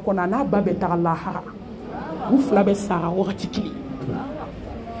da ba kɔnɔ a n'a ba bɛ taga lahara u fila bɛ sara wagati kelen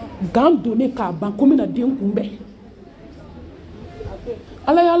gan donnen k'a ban ko n bɛna den kunbɛn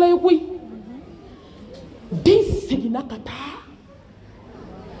ala ye ala ye koyi den seginna ka taa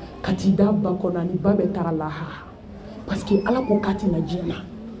ka t'i da ba kɔnɔ ani ba bɛ taga lahara parce que ala ko k'a tɛna diɲɛ na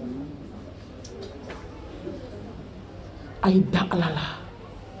a ye da ala la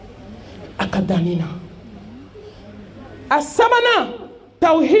a ka danni na a sabanan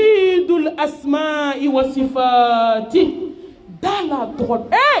tawhidul asma'i wa sifati da la tɔgɔ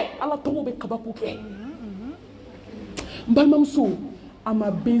ala tɔgɔ bɛ kabako kɛ n balimamuso a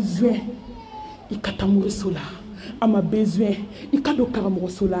ma besoin i ka taa moriso la a ma besoin i ka don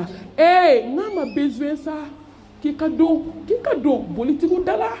karamɔgɔso la n'a ma besoin sa k'i ka don bolitigiw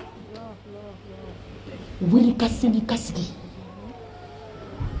da la wuli ka seli ka sigi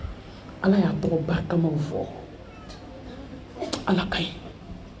ala y'a tɔgɔ barikamaw fɔ ala ka ɲi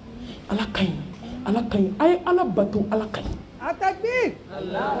ala ka ɲi ala ka ɲi a ye ala bato ala ka ɲi Atakbir!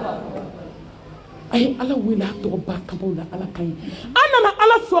 ay ala wila to barkamo la ala kay anana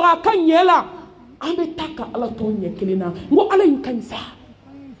ala sora kan yela ambe taka ala to nyekelina ngo ala inkansa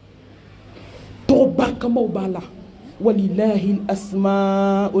to barkamo bala walillahi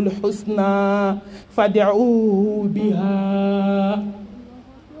al-asmaul husna fad'uhu biha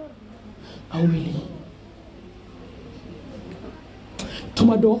awili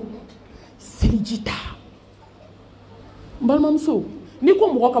tumado selijita balmamso ni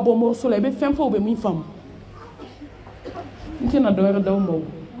ko mo ka bo mo so la be fem fa o be mi fam ntina do era da mo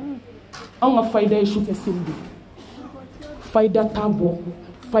on a faida e shufe simbi faida tabo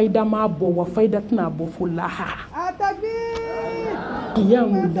faida ma bo wa faida tna bo fulaha Atabi.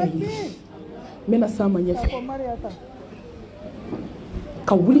 qiyamu layl mena sama nyefe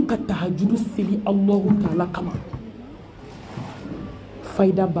ka wuli ka tahajjudu sili Allah ta'ala kama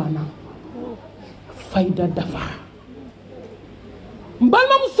faida bana faida dafa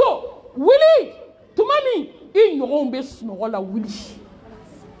mbalma muso wili tumami i nyogon be snogo la wili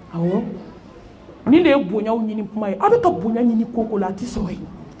awo ni de bonya nyini pumai abe ka bonya nyini koko la ti soyi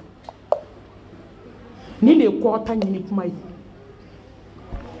ni de kota nyini pumai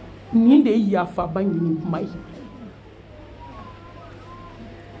ni de yafa ba nyini pumai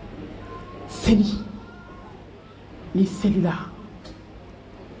seli ni selila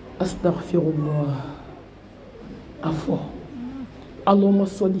astaghfirullah afo Allahumma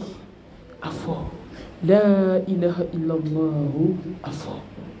salli afo la ilaha illallah afo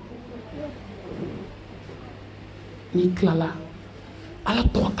ni klala ala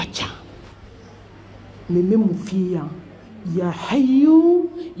to kacha me memu fiya ya hayyu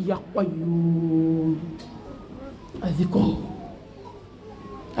ya qayyum aziko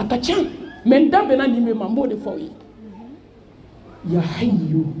akacha menda bena ni me mambo de foyi ya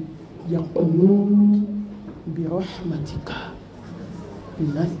hayyu ya qayyum bi rahmatika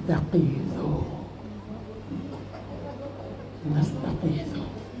نستغيث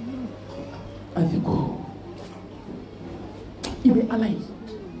أذكر إبي علي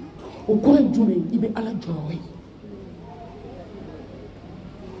وكل جمعة إبي على جوي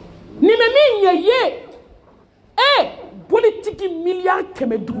نممين يا politique milliard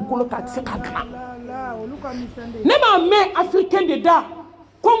keme dugukolo ka se ka kala nema me africain de da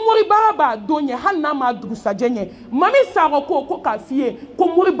ko mori baraba donye hanna ma dugu sajenye mami sago ko ka fiye ko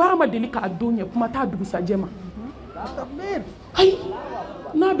mori barama deli ka donye kuma ta dugu sajema ay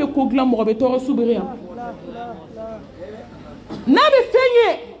na be ko glam mo be to Soubre ya na be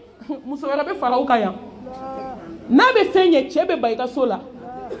fenye muso wala be faraw kaya na be fenye chebe bayka sola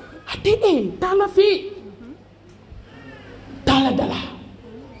ati tala fi tala dala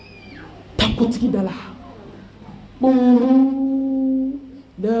takutiki dala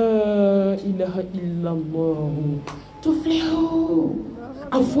la ilaha illallah tuflihu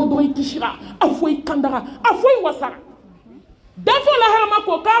afo do ikishira afo ikandara afo iwasara dafo la harama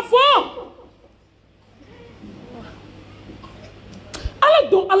ko kafo ala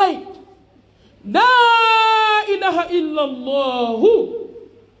do alay la ilaha illallah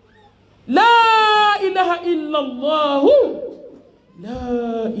la ilaha illallah la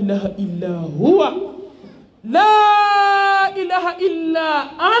ilaha illa huwa la ilaha illa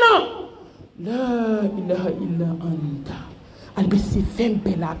ana la ilaha illa anta albisi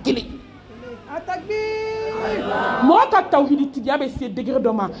fembe la kili mo ka tawhid tiya be se degré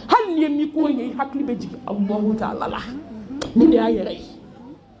do ma hal ni mi ko nyi hakli be jigi Allah ta'ala la ni de ayere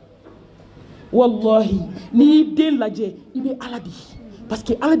wallahi ni de laje ibe aladi parce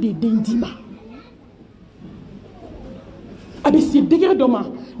que aladi de ndima abe se degré do ma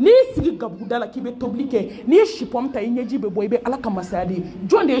ni sigi gabu dala ki be toblike ni shipom ta inyeji be boy be alaka masadi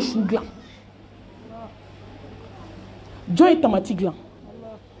jonde shugla joy tamati glan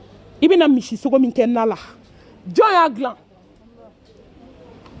ibina mishi sogo min kenala joy aglan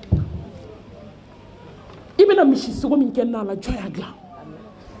ibina mishi sogo min kenala joy aglan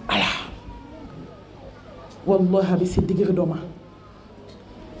ala wallahi abe se degré do ma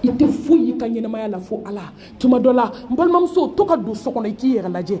ite fuyi kanyene maya la fo ala tuma dola mbal mamso toka do sokono ki yera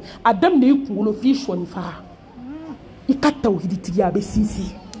laje adam ne kungulo fi shoni fa ikata tawhid tiya be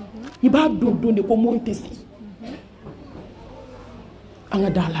sisi iba do ne ko moritesi anga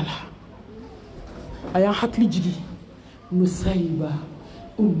dalala aya hakli jigi nusayba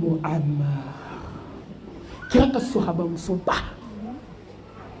ummu amma kiraka sahaba musumba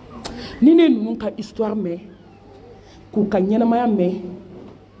nine nunka histoire me ku kanyene maya me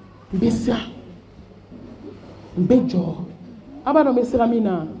Bessa Bejo Abano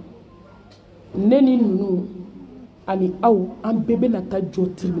Mesramina Neni Nunu Ani Au An bébé nata jo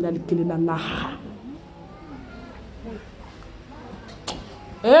tribunal kelena laha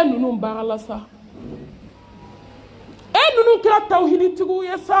Nunu mbarala sa nunu kira tawhidi tigu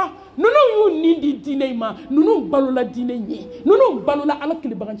yesa nunu yu nindi dine ma nunu balula dine nye nunu balula ala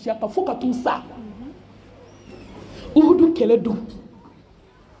kili baganchiya ka foka tunsa uhudu kele du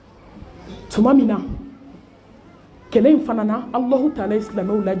tumamina kele infanana Allahu ta'ala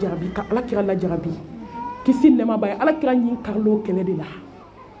islamu la jarabi ka ala kira la jarabi kisi nema bay ala kira nyin karlo kele de la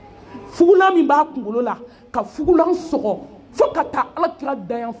fugula mi ba kungolo la ka fugula sogo foka ta ala kira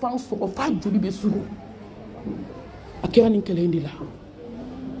dayan fan sogo fa joli be suru akira nin kele ndila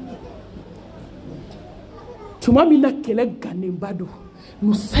tumamina kele ganen badu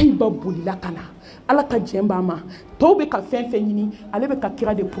musaiba bolila kana ala ka jemba ma to be ka fen nyini ale be ka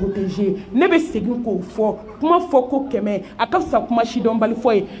kira de protéger ne be segin ko fo kuma fo ko keme akafsa kuma shidon bali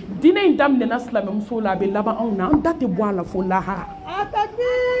foy dina indam ne nasla me muso la be laba on na date bo ala fo la ha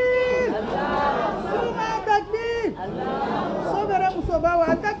takbir Allah takbir Allah sobere muso ba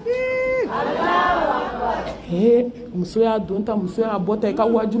wa takbir Allahu akbar muso ya donta muso ya bota ka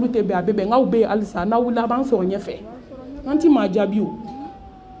wajulu te be abebe ngaw be alisa na wula ban so nyefe anti ma jabiu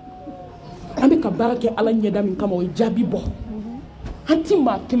ambe ka barake ala nyeda min kama o jabi bo anti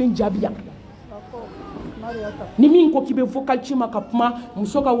ma kelen jabia ni min ko kibe vocal chima ka puma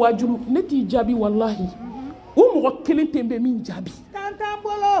muso ka wajulu neti jabi wallahi o mo kelen tembe min jabi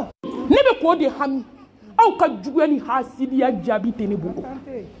tantambolo ne be ko de ham aw ka jugani hasidiya jabi tene bolo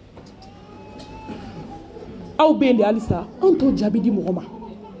aw be ndi alisa anto jabi di mogoma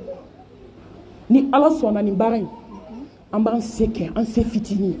ni ala sona ni baran an b'an se kɛ an se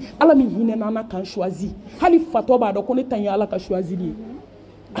fitini ala min hinɛ n'an kan choisi hali fatɔ b'a dɔn ko ne ta ye ala ka choisili ye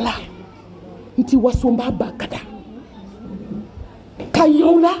ala n ti waso n b'a ba ka da ka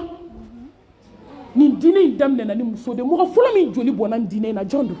yiraw la nin diinɛ in daminɛna ni muso de mɔgɔ fɔlɔ min joli bɔnna nin diinɛ in na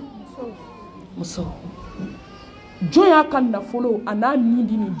jɔn don muso jɔn y'a ka nafolo a n'a nin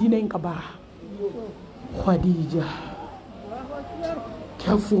di nin diinɛ in ka baara Khadija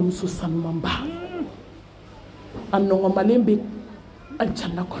k'a fɔ muso sanumanba a nɔgɔmalen bɛ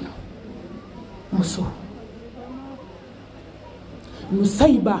aljanna kɔnɔ muso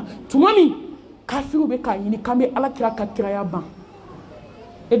musaiba tuma min kafiru bɛ k'a ɲini k'an bɛ ala kira ka kiraya ban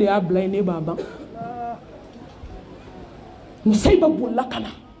e de y'a bila yen ne b'a ban musaiba bolila ka na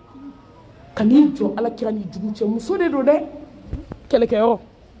ka n'i jɔ ala kira ni jugu cɛ muso de don dɛ kɛlɛkɛyɔrɔ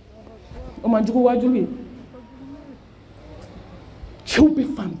o man jugu wajugu ye cɛw bɛ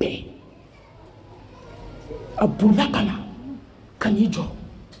fan bɛɛ a bolila ka na ka n'i jɔ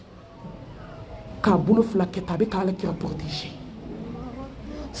k'a bolo fila kɛ ta a bɛ k'ala kira protéger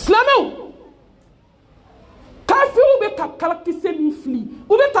silamɛw kafiru bɛ ka kalakisɛ min fili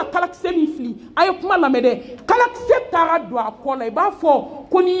u bɛ ka kalakisɛ min fili a ye kuma lamɛn dɛ kalakisɛ taara don a kɔ la i b'a fɔ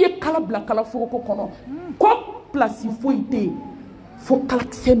ko n'i ye kala bila kalaforoko kɔnɔ ko place foyi tɛ yen fo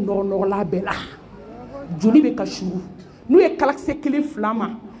kalakisɛ nɔrɔnɔrɔla bɛɛ la joli bɛ ka suru n'u ye kalakisɛ kelen fila ma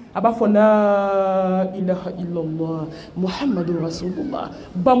a b'a fɔ la ilaha illallah muhammadu rasulullah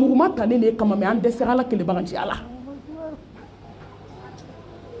bamuruma tanen de kama mɛ an dɛsɛra ala kelebaganci ala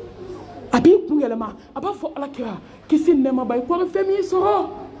a b'i kun yɛlɛma a b'a fɔ ala kira kisi nɛɛma ba ye ko a bɛ fɛn min sɔrɔ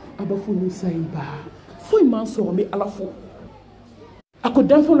a b'a fɔ nusayiba foyi m'an sɔrɔ n bɛ ala fo a ko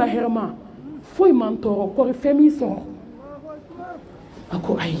danfɛnw la hɛrɛma foyi m'an tɔɔrɔ ko a bɛ fɛn min sɔrɔ a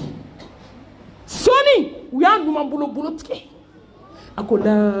ko ayi sɔɔni u y'a ɲuman bolo tigɛ a ko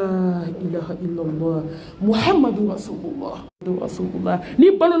la ilaha illallah muhammadu rasulullah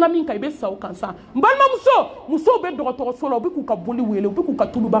ni balola min kan i bɛ sa o kan sa n balimamuso musow bɛ dɔgɔtɔrɔso la u bɛ k'u ka boli wele u bɛ k'u ka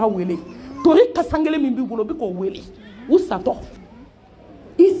tulubaga wele tori kasangelen min b'i bolo u bɛ k'o wele u satɔ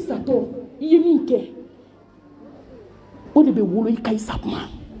i satɔ i ye min kɛ o de bɛ wolo i ka i sakuma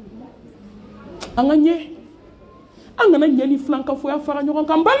an ka ɲɛ an kana ɲɛ ni filankafoya fara ɲɔgɔn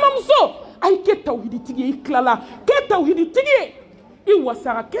kan n balimamuso a ye kɛ tawhiditigi ye i tilala kɛ tawhiditigi ye i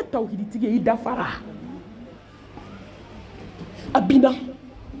wasara kɛ tawhiditigi ye i dafara a bina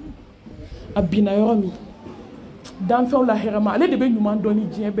yɔrɔ min danfɛnw la hɛrɛma ale de bɛ ɲuman dɔn ni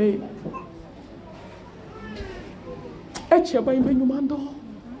diɲɛ bɛɛ ye e cɛba in bɛ ɲuman dɔn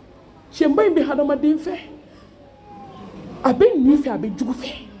cɛba in bɛ hadamaden fɛ a bɛ nin fɛ a bɛ jugu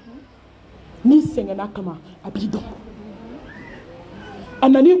fɛ n'i sɛgɛnna kama a b'i dɔn a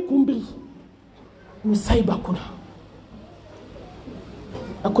nan'i kunbiri musayiba kunna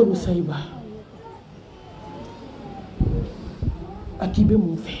a ko musayiba a k'i bɛ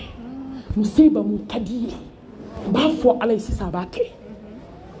mun fɛ musayiba mun ka di ye n b'a fɔ ala ye sisan a b'a kɛ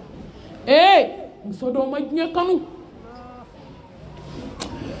muso dɔw ma diɲɛ kanu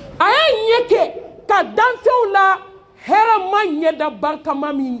a y'a ɲɛ kɛ ka danfɛnw la hɛrɛ ma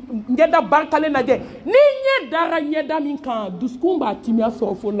ɲɛda barikalen lajɛ ni ɲɛ dara ɲɛda min kan dusukun b'a timiya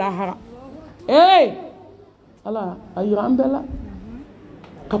sɔrɔ fo lahara ala ayira an bɛɛ la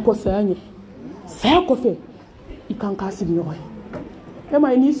ka kɔ saya ɲɛ saya kɔfɛ i kan k'a sigi ɲɔgɔn ye e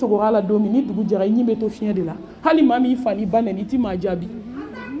ma ye n'i sogora la don min ni dugu jɛra i ɲi bɛ to fiɲɛ de la hali maa min fa ni ba nɛni i ti maa jaabi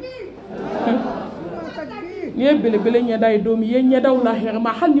n'i ye belebele ɲɛda ye don min i ye ɲɛdaw la hɛrɛma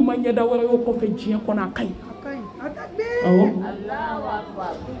hali ni ma ɲɛda wɛrɛ y'o kɔfɛ diɲɛ kɔnɔ a ka ɲi awɔ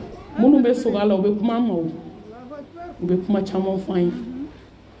minnu bɛ sogo a la u bɛ kuma an ma u bɛ kuma caman fɔ an ye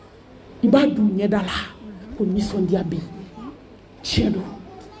i b'a dun ɲɛda la ko nisɔndiya bɛ yen tiɲɛ don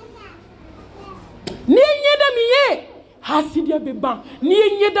n'i ye ɲɛda min ye hasidiya bɛ ban n'i ye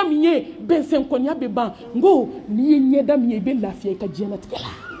ɲɛda min ye bɛnsɛnkɔniya bɛ ban n ko n'i ye ɲɛda min ye i bɛ lafiya i ka diɲɛlatigɛ la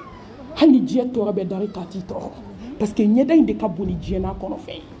hali ni diɲɛ tɔɔrɔ bɛ dari k'a t'i tɔɔrɔ parce que ɲɛda in de ka bon ni diɲɛ n'a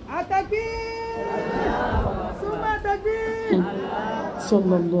kɔnɔfɛn ye.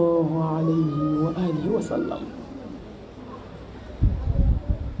 sallallahu alayhi wa alihi wa sallam.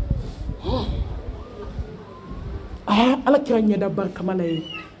 Ala kira ɲɛda barikama la ye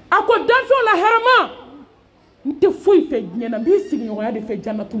a ko danfɛnw la hɛrɛma n tɛ foyi fɛ diɲɛ na n b'i sigiɲɔgɔnya de fɛ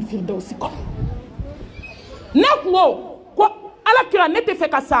jannatul firdausi kɔnɔ ne kun ko ala kira ne tɛ fɛ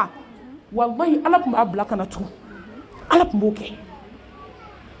ka sa wallahi ala tun b'a bila ka na tugun ala tun b'o kɛ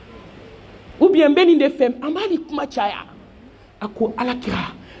ou bien n bɛ nin de fɛ an b'a ni kuma caya a ko ala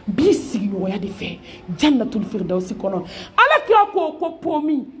kira n b'i sigiɲɔgɔnya de fɛ jannatul firdausi kɔnɔ ala kira ko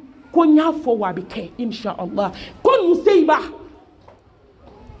pomi ko n y'a fɔ wa a bɛ kɛ inshallah ko nuseiba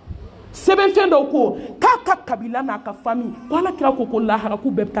sɛbɛnfɛn dɔw ko k'a ka kabila n'a ka famille ko ala kira ko lahara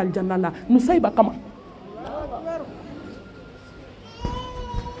k'u bɛɛ bɛ taa aljanna la nuseiba kama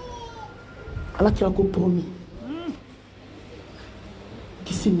ala kira ko promis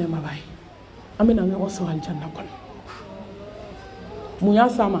kisi nɛɛma b'a ye an bɛna ɲɔgɔn sɔrɔ aljanna kɔnɔ mun y'a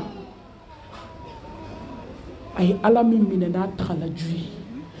s'a ma a ye ala min minɛ n'a tagalaju ye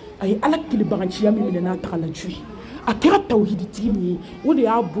a ye ala kilibaganciya min minɛ n'a tagalaju ye a kɛra tawhiditigi min ye o de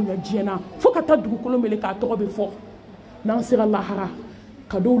y'a bonya diɲɛ na fo ka taa dugukolo mele k'a tɔgɔ bɛ fɔ n'an sera lahara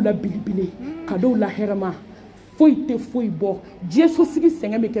kadow la bilibile kadow la hɛrɛma foyi tɛ foyi bɔ diɲɛ sosigi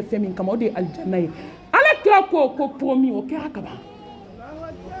sɛgɛn bɛ kɛ fɛn min kama o de ye aljanna ye ala kira ko promis o kɛra kaban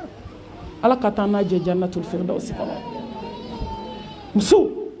ala ka taa n'a jɛ jannatul firdausi kɔnɔ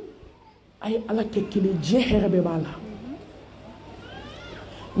muso a ye ala kɛ kelen diɲɛ hɛrɛ bɛɛ b'a la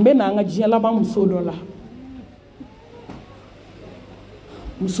n bɛ na an ka diɲɛ laban muso dɔ la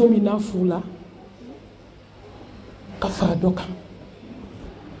muso min n'a furula ka fara dɔ kan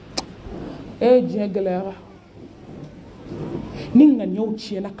diɲɛ gɛlɛyara ni ŋaniyaw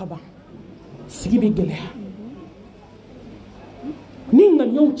tiɲɛna ka ban sigi bɛ gɛlɛya ni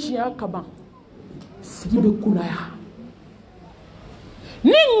ŋaniyaw tiɲɛna ka ban sigi bɛ kunnaya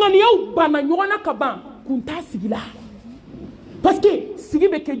ni ŋaniyaw banna ɲɔgɔn na ka ban kun t'a sigi la parce que sigi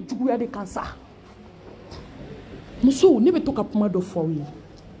bɛ kɛ juguya de kan sa musow ne bɛ to ka kuma dɔ fɔ aw ye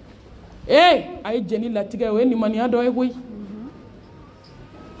a ye jɛni latigɛ o ye nimaniya dɔ ye koyi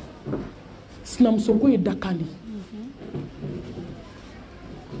sinamusoko ye dakan de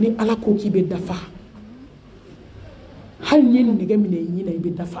ni ala ko k'i bɛ dafa hali ni ye nɛgɛ minɛ i ɲin na i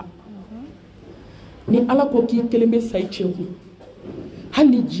bɛ dafa ni ala ko k'i kelen bɛ sa i cɛ kun hali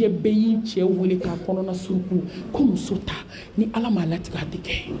ni diɲɛ bɛɛ y'i cɛ wele k'a kɔnɔna suruku ko muso ta ni ala m'a latigɛ a tɛ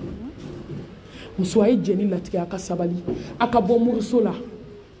kɛ muso a ye jɛni latigɛ a ka sabali a ka bɔ muruso la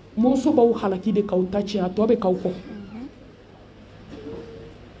muruso b'aw halaki de k'aw ta tiɲɛ a tɔ bɛ k'aw kɔ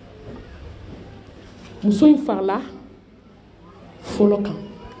muso in farala fɔlɔ kan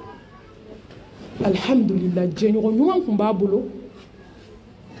alhamdulillah jɛɲɔgɔn ɲuman tun b'a bolo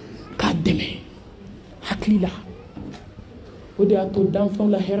k'a dɛmɛ hakili la o de y'a to danfɛnw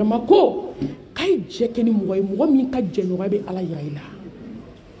la hɛrɛma ko k'a ye jɛ kɛ ni mɔgɔ ye mɔgɔ min ka jɛɲɔgɔnya bɛ ala yira i la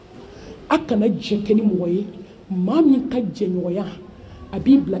a kana jɛ kɛ ni mɔgɔ ye maa min ka jɛɲɔgɔnya a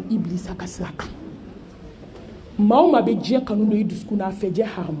b'i bila ibilisa ka sira kan maa o maa bɛ diɲɛ kanu don i dusukun na a fɛ jɛ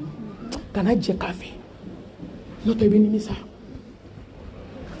haramu kana jɛ k'a fɛ n'o tɛ i bɛ nimisa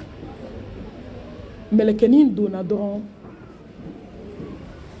mɛlɛkɛnin donna dɔrɔn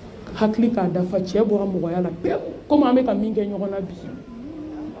hakili k'a dafa cɛ bɔra mɔgɔya la pewu komi an bɛ ka min kɛ ɲɔgɔn na bi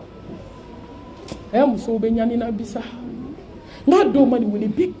musow bɛ ɲani na bi sa n'a dɔw ma nin wele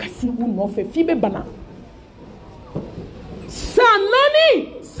bɛ kasi u nɔfɛ f'i bɛ bana san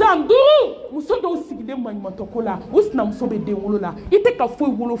 4 san 5 muso dɔw sigilen maɲumantɔ ko la u sinamuso bɛ den wolo la i tɛ ka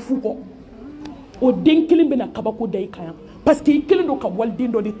foyi wolo fu kɔ o den kelen bɛ na kabako da i kan yan parce que i kelen don ka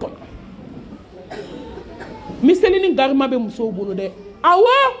waliden dɔ de tɔɲɔ miseli ni garima bɛ musow bolo dɛ awɔ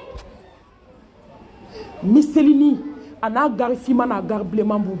miseli a n'a gari finman n'a gari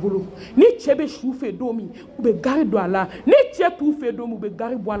bilenman b'u bolo ni cɛ bɛ su fɛ don min u bɛ gari don a la ni cɛ t'u fɛ don min u bɛ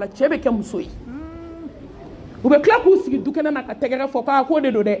gari bɔ a la cɛ bɛ kɛ muso ye u bɛ tila k'u sigi du kɛnɛ na ka tɛgɛrɛ fɔ k'o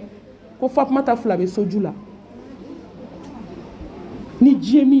de don dɛ ko Fatumata fila bɛ soju la ni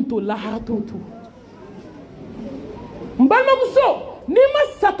diɲɛ min to lahara t'o to n balimamuso n'i ma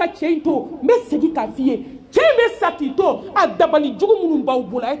sa ka cɛ in to n bɛ segin k'a f'i ye cɛ in bɛ sa k'i to a dabali jugu minnu b'aw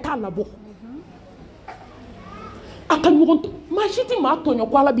bolo a ye t'a labɔ a ka ɲɔgɔn to maa si tɛ maa tɔɲɔ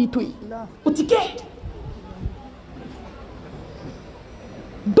ko Ala b'i to yen o tɛ kɛ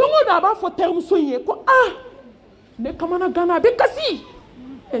don o don a b'a fɔ terimuso in ye ko ne kamana gana a bɛ kasi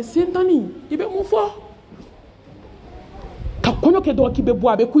sentani i bɛ mun fɔ ka kɔɲɔ kɛ dɔrɔn k'i bɛ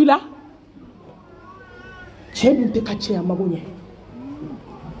bɔ a bɛ ku i la cɛ dun tɛ ka cɛya mago ɲɛ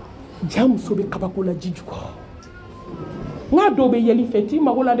ja muso bɛ kabako la ji jukɔrɔ n k'a dɔw bɛ yɛlɛ fɛ t'i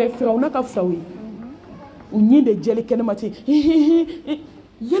mago la dɛ fɛrɛw n'a ka fisa o ye u ɲin de jɛli kɛnɛma ten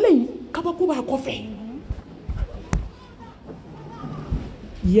yɛlɛ in kabako b'a kɔfɛ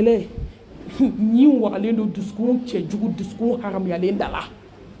yɛlɛ ɲin wagalen don dusukun cɛjugu dusukun haramuyalen da la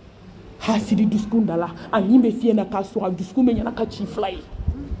hasidi dusukun da la a ɲin bɛ fiyɛ na k'a sɔrɔ a dusukun bɛ ɲɛna ka ci fila ye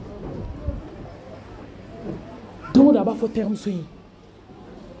don o don a b'a fɔ terimuso ye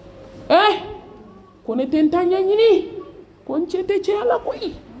ko ne tɛ n ta ɲɛɲini ko n cɛ tɛ cɛya la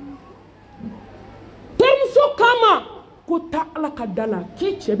koyi terimuso kama ko taa Ala ka da la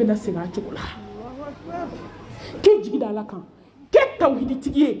k'i cɛ bɛna segin a cogo la k'i jigi da Ala kan k'e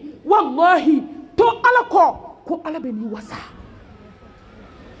tawhiditigi ye wallahi to Ala kɔ ko Ala bɛ n'i wasa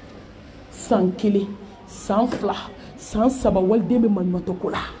san 1 san 2 san 3 waliden bɛ maɲumatɔ ko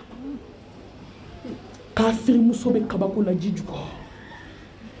la kafirimuso bɛ kabako la ji jukɔrɔ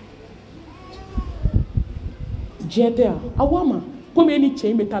diɲɛ tɛ yan awa ma komi e ni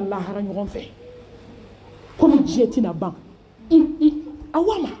cɛ in bɛ taa lahara ɲɔgɔn fɛ komi diɲɛ tɛna ban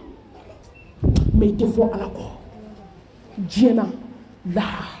awa ma mɛ i tɛ fɔ Ala kɔ diɲɛ na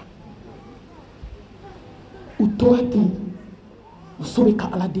lahara u tora ten muso bɛ ka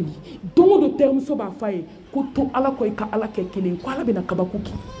Ala deli don o don terimuso b'a fɔ a ye ko to Ala kɔ i ka Ala kɛ kelen ko Ala bɛna kabako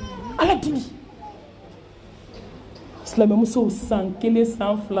kɛ Ala deli silamɛmusow san 1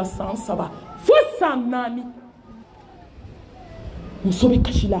 san 2 san 3 fo san 4 muso bɛ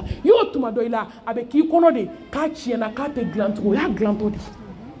kasi la y'o tuma dɔ i la a bɛ k'i kɔnɔ de k'a tiɲɛna k'a tɛ dilan tugun o y'a dilantɔ de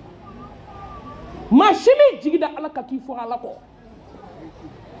maa si min jigi da Ala ka k'i fɔ Ala kɔ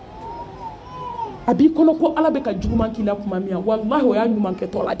a b'i kɔnɔ ko Ala bɛ ka juguman k'i la tuma min wallahi o y'a ɲuman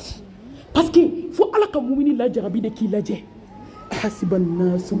kɛtɔ la de parce que fo Ala ka mumini lajarabi de k'i lajɛ hasiba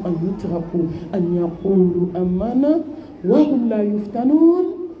nasu an yutraku an yaqulu amana wa hum la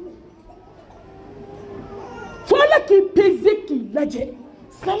yuftanun fo Ala k'i peze k'i lajɛ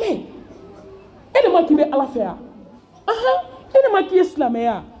silamɛ e de ma k'i bɛ Ala fɛ yan e de ma k'i ye silamɛ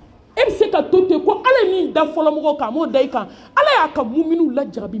ya e bɛ se ka to ten ko Ala ye min da fɔlɔ mɔgɔw kan a m'o da i kan Ala y'a ka muminiw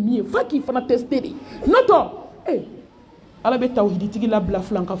lajarabi min ye f'a k'i fana tester de n'o tɛ Ala bɛ tawhiditigi labila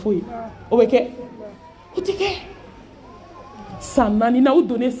filankafo ye o bɛ kɛ o tɛ kɛ san 4 na u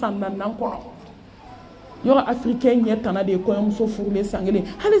donnen san 4 kɔnɔ yɔrɔ africain ɲɛ tana de ye kɔɲɔmuso furulen san 1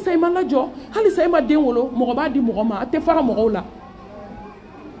 halisa i ma lajɔ halisa i ma den wolo mɔgɔ b'a di mɔgɔ ma a tɛ fara mɔgɔw la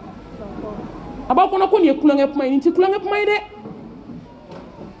a b'a kɔnɔ ko nin ye kulonkɛ kuma ye nin tɛ kulonkɛ kuma ye dɛ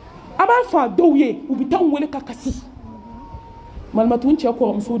a b'a fɔ a dɔw ye u bɛ taa n wele ka kasi Malmatou n cɛ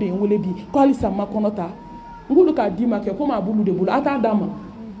kɔrɔmuso de ye n wele bi ko halisa n ma kɔnɔ ta n k'olu k'a d'i ma kɛ komi a b'olu de bolo a t'a d'a ma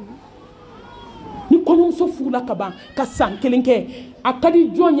ni kɔɲɔmuso furula ka ban ka san 1 kɛ a ka di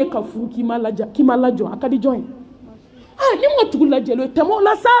jɔn ye ka furu k'i ma lajɔ a ka di jɔn ye ni mɔgɔ tugu lajɛlen tɛmɛ o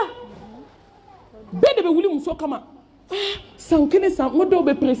la sa bɛɛ de bɛ wuli muso kama san 1 san n ko dɔw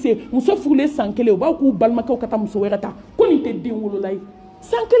bɛ pressé muso furulen san 1 u b'a k'u balimakɛw ka taa muso wɛrɛ ta ko nin tɛ den wolola ye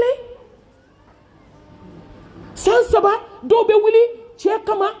san 1 san 3 dɔw bɛ wuli cɛ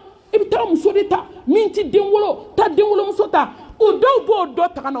kama i bɛ taa muso de ta min tɛ den wolo taa den wolomuso ta o dɔw b'o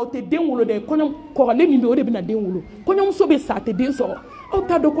dɔ ta ka na o tɛ den wolo dɛ kɔrɔlen min bɛ o de bɛ na den wolo kɔɲɔmuso bɛ sa a tɛ den sɔrɔ aw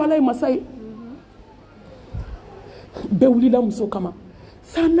t'a dɔn ko Ala ye masa ye bɛɛ wulila muso kama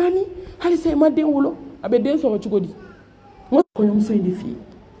san 4 halisa i ma den wolo a bɛ den sɔrɔ cogo di n ko kɔɲɔmuso in de f'i ye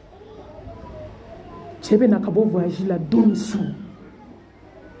cɛ bɛ na ka bɔ voyage la don min su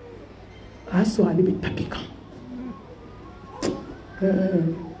a y'a sɔrɔ ale bɛ tapi kan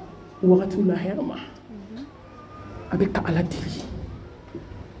wagatiw la hɛrɛ ma a bɛ ka Ala deli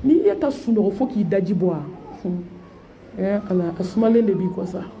ni i ye ka sunɔgɔ fo k'i daji bɔ Ala a sumalen de b'i kɔ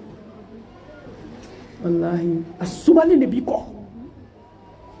sa wallahi a sumalen de b'i kɔ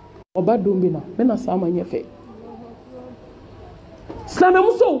ɔba don bɛ na n bɛna s'a ma ɲɛfɛ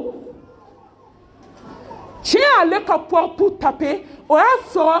silamɛmusow cɛ y'ale ka porte taper o y'a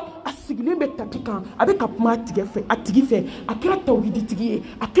sɔrɔ a sigilen bɛ tapi kan a bɛ ka kuma a tigi fɛ a kɛra tawhiditigi ye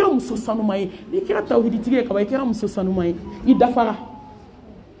a kɛra muso sanuma ye n'i kɛra tawhiditigi ye kaban i kɛra muso sanuma ye i dafara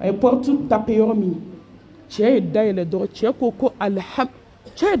a ye porte tape yɔrɔ min cɛ ye dayɛlɛ dɔrɔn cɛ ko alham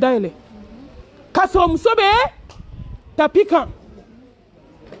cɛ ye dayɛlɛ k'a sɔrɔ muso bɛ tapi kan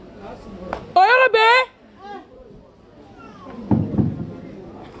o yɔrɔ bɛ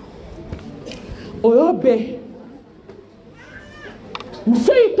o yɔrɔ bɛ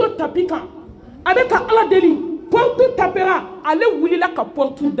muso y'i to tapi kan a bɛ ka ala deli porte tapera ale wulila ka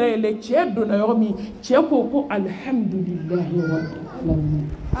porte dayɛlɛ cɛ donna yɔrɔ min cɛ ko alhamdulilahi rabbil alamin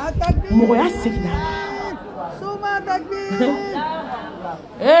mɔgɔya seginna Suma takbir.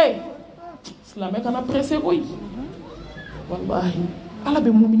 hey silamɛ kana presse koyi wallahi ala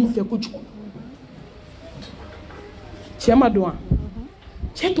bɛ mumini fɛ kojugu cɛ ma dɔn wa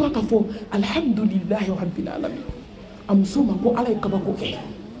cɛ tora ka fɔ alhamdulilahi rabbil alamin a muso ma ko ala ye kabako kɛ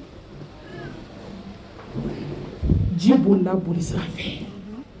ji bolila boli sira fɛ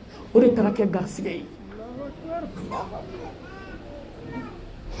o de taara kɛ garisigɛ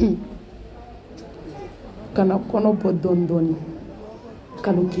ye kana kɔnɔ bɔ dɔɔni dɔɔni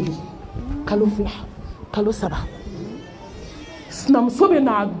kalo 1 kalo 2 kalo 3 sinamuso bɛ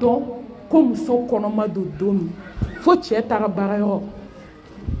n'a dɔn ko muso kɔnɔma don don min fo cɛ taara baarayɔrɔ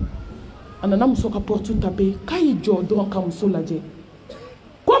a nana muso ka porte tape k'a y'i jɔ dɔrɔn ka muso lajɛ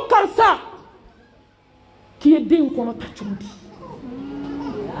ko karisa k'i ye den kɔnɔ ta cogo di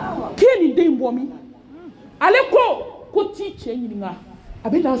k'i ye nin den bɔ min ale ko t'i cɛ ɲininka a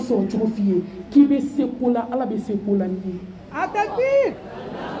bɛ n'a sɔrɔ cogo f'i ye k'i bɛ se ko la ala bɛ se ko la n'i ye Takbir.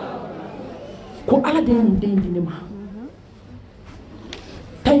 ko ala de ye nin den di ne ma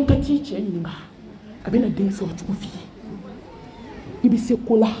taa i ka t'i cɛ ɲininka a bɛ na den sɔrɔ cogo f'i ye i bɛ se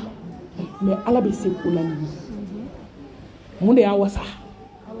ko la mais ala bɛ se ko la n'i ye mun de y'a wasa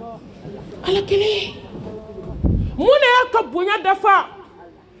ala kelen mun de y'a ka bonya dafa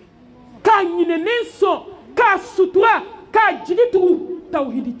k'a ɲinɛnen sɔn k'a sutura k'a jigi tugu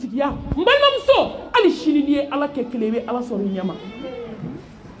tawhiditigiya n balimamuso hali sini n'i ye ala kɛ kelen i bɛ ala sɔrɔ i ɲɛma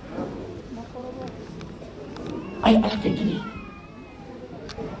a ye ala kɛ kelen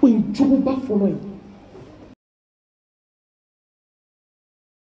o ye juguba fɔlɔ ye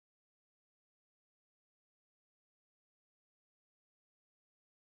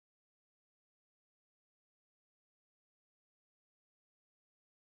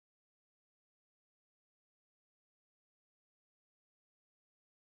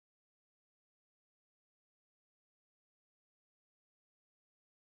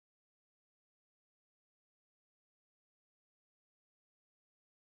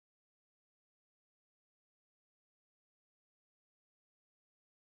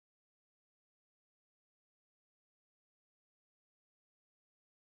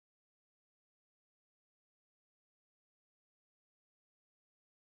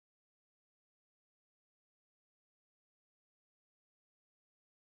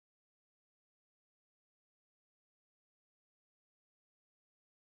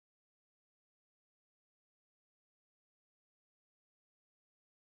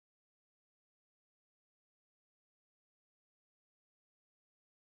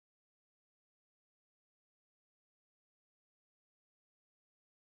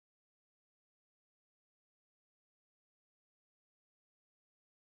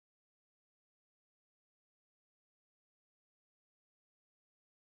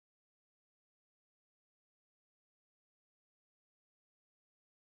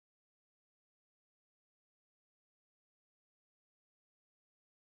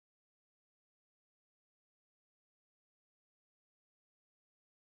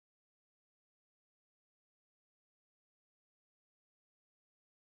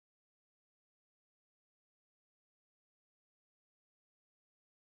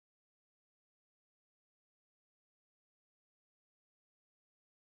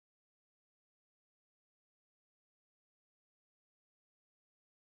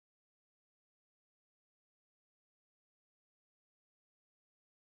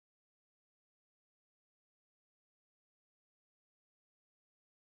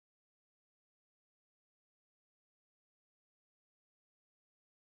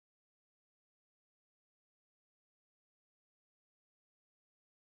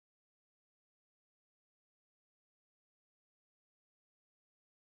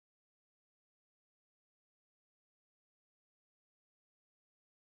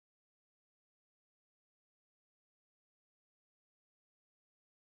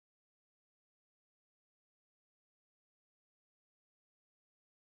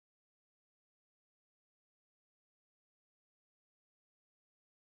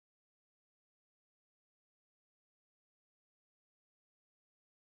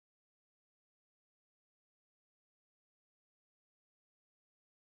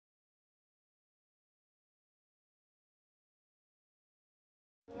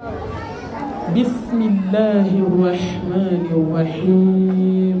بسم الله الرحمن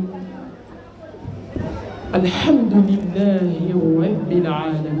الرحيم الحمد لله رب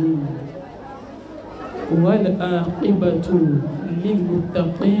العالمين والعاقبة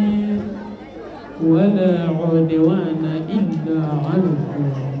للمتقين ولا عدوان إلا على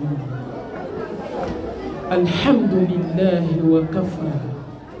الظالمين الحمد لله وكفى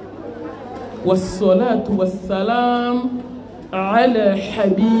والصلاة والسلام على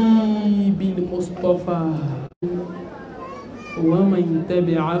حبيب المصطفى ومن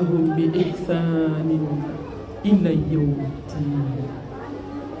تبعهم بإحسان إلى يوم الدين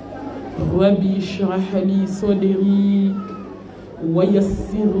ربي اشرح لي صدري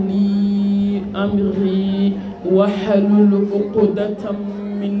ويسر لي أمري واحلل عقدة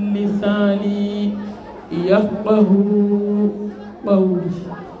من لساني يفقه قولي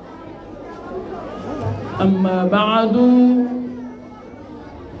أما بعد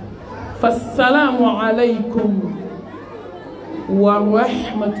فالسلام عليكم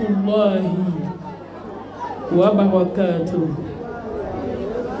ورحمة الله وبركاته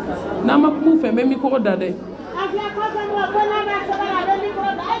نعم كوفة ميمي كودادي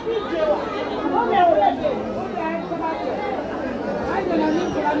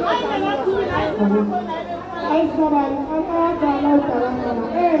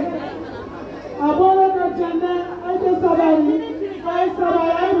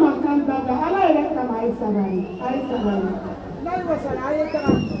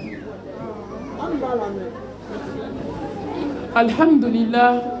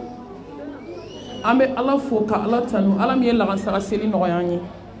alhamdulillah ame ala foka ala tanu ala mi la sara seli no yanyi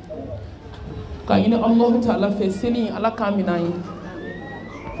ka ina allah ta'ala fe seli ala kaminayi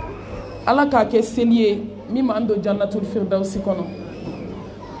ala ka ke seliye mi ma ando jannatul firdausi kono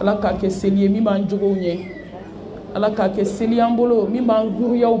ala ka ke seliye mi ma njogo nye ala ka ke seliye ambolo mi ma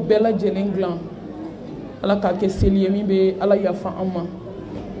nguru yaw bela jelenglan ala ka ke seliye mi be ala yafa amma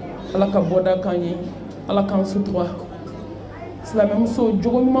ala ka boda kanye ala kan sutura Islam muso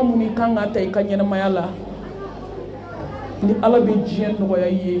jogo nyuma muni kanga tay kanyena mayala ni ala be jien no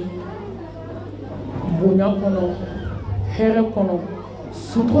yaye bonya kono here kono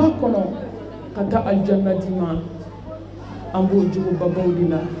sutura kono kata aljanna dima ambo jogo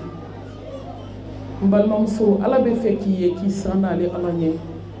babawdina mbal mamso ala be feki ki sana le ala nye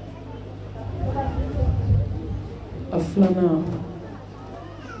aflana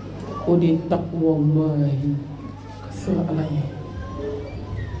odi taqwa wallahi kasra ala nye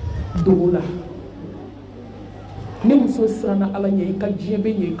dola ni muso sana ala nye ka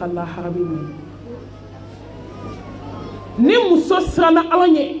jebe nye ka la harabe ni muso sana ala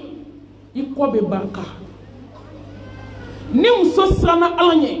nye iko be barka ni muso sana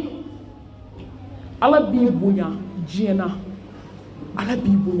ala nye ala bi bonya jena ala bi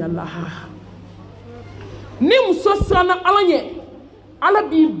bonya lahara ni muso sana ala nye ala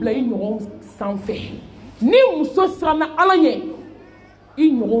bi blay ñogon sanfé ni muso sana ala nye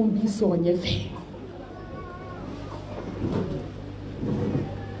i ñogon bi so ñefe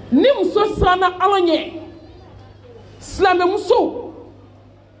ni muso sana ala nye slame muso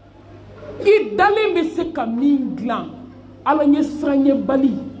i dalen be se ka min glan ala nye sanye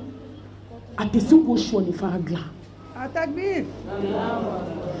bali ate se ko shoni fa glan Takbir.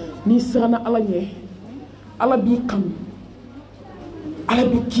 ni sana ala nye ala bi kam ala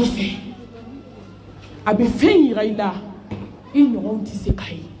bi kife abe fen yiraila i ñogon ti se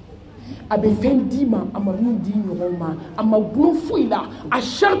kai abe fen dima ama min di ñogon ma ama gno fuila a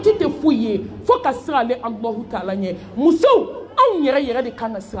sharti te fuye fo ka sira le allah taala nye muso on yere de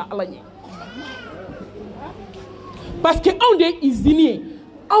kan sira ala nye parce que on de izini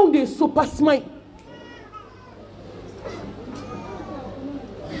on de sopassement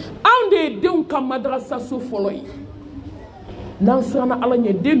on de deun ka madrasa so foloy nan sana ala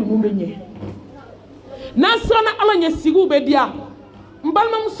nye de nu be nye nan sana ala nye sigu be dia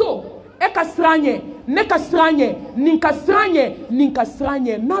mbalma muso e ka sranye ne ka sranye nin ka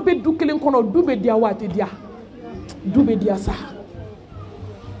sranye na be dukelen kono dube dia wate dia dube dia sa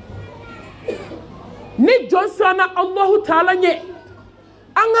ni jon sana allah taala nye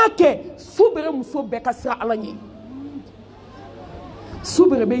angake subere muso be ka sra ala nye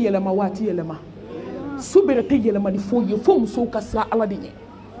subere be yelema wati yelema subere te yelema di foye fo muso ka sra ala di nye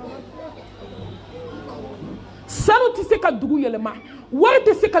sanu ti se ka dugu yelema wari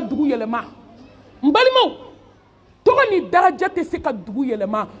te se ka dugu yelema mbalimaw togo ni daraja te se ka dugu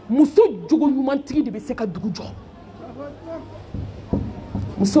yelema muso jogo ɲuman tigi de be se ka dugu jɔ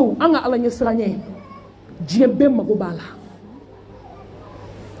muso an ka ala ɲɛ siranye diɲɛ bɛɛ mago b'a la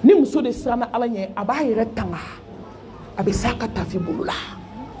ni muso de siranna ala ɲɛ a b'a yɛrɛ tanga a be s'a ka tafi bolo la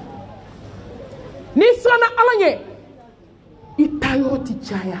sana ala ɲɛ i taa yɔrɔ ti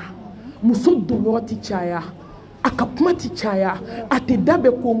caya muso don yɔrɔ ti caya a ka kuma ti caya a tɛ da bɛ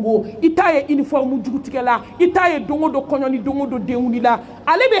kongo i t'a ye uniforme jugutigɛla i t'a ye don o don kɔɲɔ ni don o don den wulila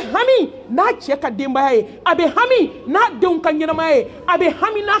ale bɛ hami n'a cɛ ka denbaya ye a bɛ hami n'a denw ka ɲɛnamaya ye a bɛ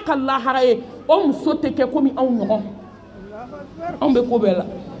hami n'a ka lahara ye o muso tɛ kɛ komi anw ɲɔgɔn anw bɛ ko bɛɛ la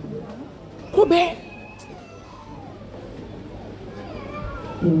ko bɛɛ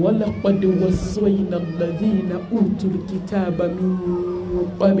ولقد وصينا الذين أوتوا الكتاب من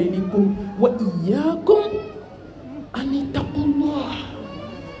قبلكم وإياكم أن اتقوا الله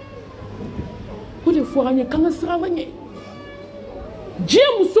ودي فوراني كان سرالاني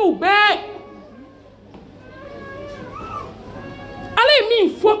جيمسو بي علي مين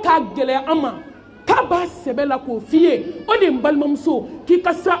فوكا جلي أما kaba sebela ko fiye o de balmamso ki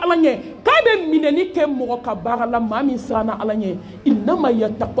ka sa alanye kabe mineni ke mo ka barala mami sana alanye inma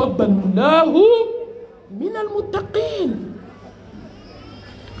yataqabbalu lahu min almuttaqin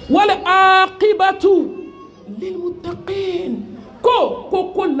wal aqibatu lilmuttaqin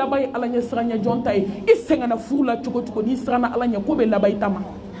ko labay alanye sranya jontay isengana furula chuko ni srana alanye ko be labay tama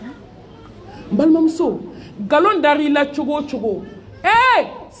balmamso galon dari la chugo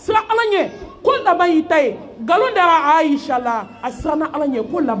sra alanye ko labay tay galon dara Aisha la asrana alanye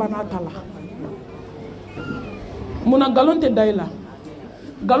ko labana tala muna galon te dayla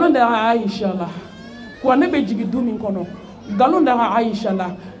galon dara Aisha la ko ne be jigi dumi kono galon dara Aisha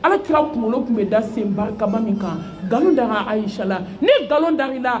la ala kira kumulo kumbe da sembarka maminka galon dara Aisha la ne galon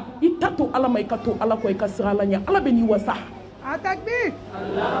dari la itato ala mai kato ala ko ikasra alanye ala be ni wasa Atakbir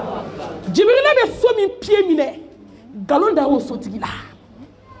Allahu akbar Jibril be so min pied mine galon dara o sotigila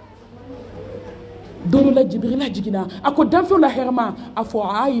dolo la Jibril jigina ako danfo la herma afo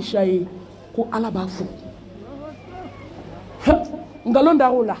Aisha yi ko ala ba fu galon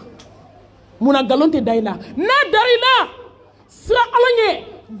daro la muna galon te dayla na darila sra alanye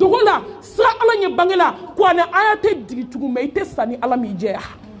dogola sra alanye bangela ko ana ayate digitugu meite sani ala mi jeya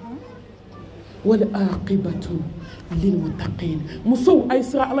wal aqibatu lil muttaqin muso ay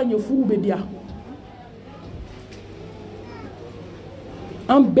sra alanye fu be dia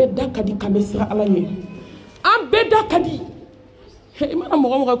an beda kadi kambe sra alanye an beda kadi imana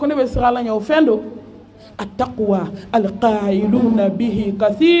mo ko ne be sra alanye o fendo التقوى القائلون به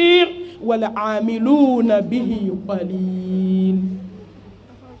كثير والعاملون به قليل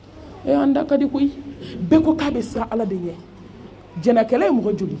عندك دي كوي بكو كابسا على دنيا جنا كلام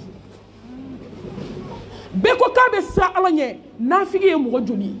رجلي بكو كابسا على ني نافيي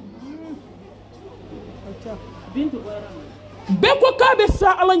رجلي بكو كابسا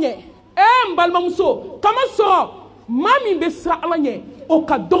على ني مبالمامسو كما سو مامي بسا على ني o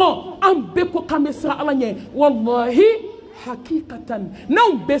ka dɔn an bɛɛ ko k'an bɛ siran ala ɲɛ wallahi hakikatan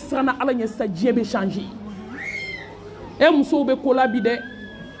n'anw bɛɛ siranna ala ɲɛ sisan diɲɛ bɛ changer musow bɛ ko la bi dɛ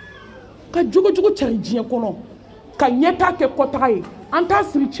ka jogojugu cari diɲɛ kɔnɔ ka ɲɛta kɛ kɔtaga ye an t'a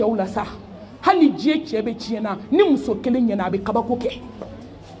siri cɛw la sa hali diɲɛ cɛ bɛ tiɲɛna ni muso kelen ɲɛna a bɛ kabako kɛ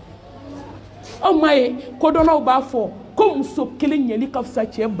aw m'a ye kodɔnnaw b'a fɔ ko muso kelen ɲɛli ka fisa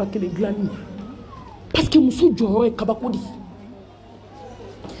cɛ ba kelen dilanni parce que muso jɔyɔrɔ ye kabako de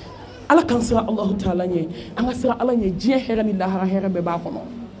ala kan sira Allahu ta'ala nye anga sira ala nye diɲɛ hɛrɛ ni lahara hɛrɛ bɛɛ b'a kɔnɔ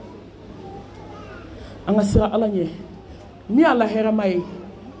anga sira ala nye ni ala hɛrɛ ma ye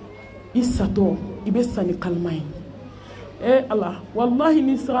i satɔ i bɛ sa ni kalima ye ala wallahi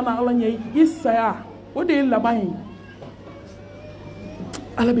ni sira na ala nye i saya o de ye laban ye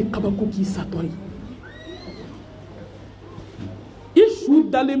ala bɛ kabako k'i satɔ ye i su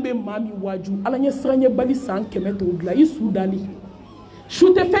dalen bɛ maa min waaju ala ɲɛ sira ɲɛ bali san 100 t'o dilan i su dali su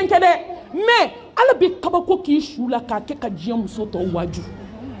tɛ fɛn kɛ dɛ mais ala bɛ kabako k'i su la k'a kɛ ka diɲɛ muso tɔw waaju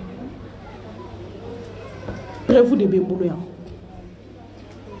preuve de bɛ n bolo yan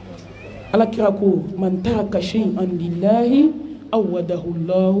ala kira ko man taraka shay'an lillahi awadahu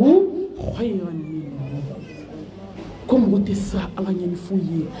Allahu khayran minhu ko mɔgɔ tɛ siran ala ɲɛ ni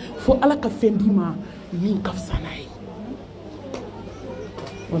foyi ye fo ala ka fɛn d'i ma min ka fisa n'a ye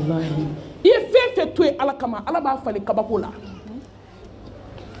wallahi i ye fɛn fɛn to ye ala kama ala b'a falen kabako la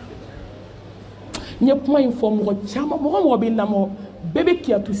nye kuma in fɔ mɔgɔ caman mɔgɔ bɛ lamɔ bɛɛ bɛ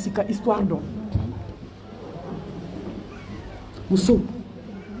kiyatu si ka histoire dɔn muso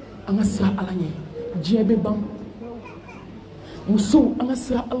an ka siran ala ɲɛ diɲɛ bɛ ban muso an ka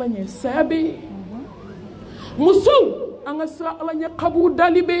siran ala ɲɛ saya bɛ yen muso an ka siran ala ɲɛ kaburu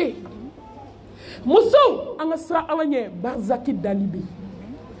dali bɛ yen muso an ka siran ala ɲɛ barzaki dali bɛ yen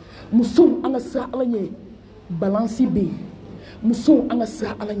muso an ka siran ala ɲɛ balansi bɛ yen muso an ka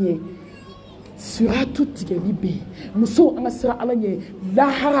siran ala ɲɛ sira tu tigɛli bɛ yen muso an ka sira ala ɲɛ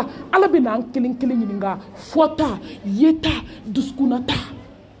lahara ala bɛ n'an kelen kelen ɲininka fɔta yeta dusukunnata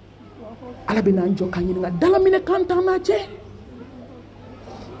ala bɛ n'an jɔ k'an ɲininka dalaminɛ kan t'an n'a cɛ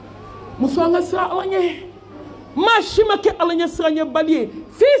muso an ka sira ala ɲɛ maa si ma kɛ ala ɲɛ sira ɲɛbali ye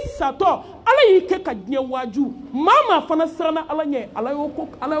f'i satɔ ala y'i kɛ ka diɲɛ waaju maa fana siranna ala ɲɛ ala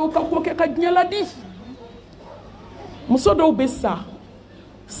y'o ka ko kɛ ka diɲɛ ladi muso dɔw bɛ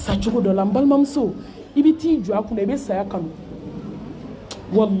sa cogo dɔ la n balimamuso i bɛ t'i jɔ a kunna i bɛ saya kanu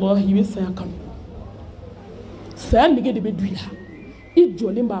wallahi i bɛ saya kanu saya nege de bɛ don i la i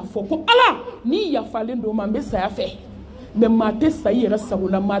jɔlen b'a fɔ ko ala n'i yafalen don ma n bɛ saya fɛ mɛ maa tɛ sa i yɛrɛ sago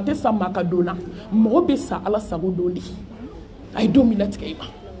la maa tɛ sa maa ka don na mɔgɔ bɛ sa ala sago don de a ye don min latigɛ i ma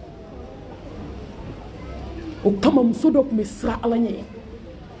o kama muso dɔ tun bɛ siran ala ɲɛ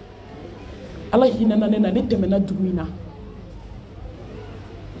ala hinɛna ne na ne tɛmɛna dugu in na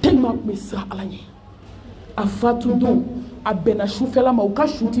tellement tun bɛ siran ala ɲɛ a fatu don a bɛnna sufɛla ma u ka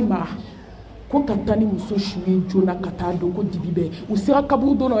su ti mara ko ka taa ni muso su ye joona ka taa don ko dibi bɛ u sera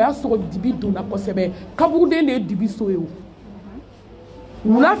kaburu don na o y'a sɔrɔ dibi donna kosɛbɛ kaburuden de ye dibi so ye o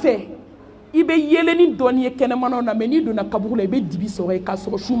wula fɛ i bɛ yɛlɛni dɔɔni ye kɛnɛmanaw na mɛ n'i donna kaburu la i bɛ dibi sɔrɔ yen k'a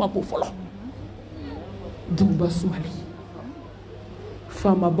sɔrɔ su ma ko fɔlɔ duguba sumali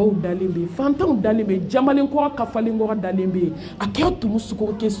faamabaw dalen bɛ yen fantanw dalen bɛ yen jamalenkɔrɔ kafalenkɔrɔ dalen bɛ yen a kɛra tumu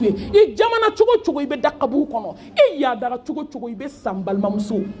sukoro kesu ye i jamana cogo cogo i bɛ da kaburu kɔnɔ i yaadara cogo cogo i bɛ san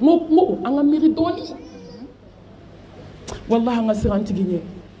balimamuso n ko an ka miiri dɔɔni walahi an ka siran an tigi ɲɛ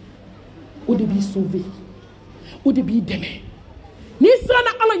o de b'i sauver o de b'i dɛmɛ n'i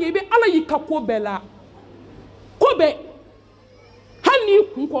siranna ala ɲɛ i bɛ ala y'i ka ko bɛɛ la ko bɛɛ hali n'i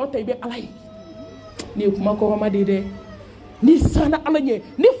kun kɔrɔta i bɛ ala ye nin ye kuma kɔrɔma de ye dɛ n'i siranna ala ɲɛ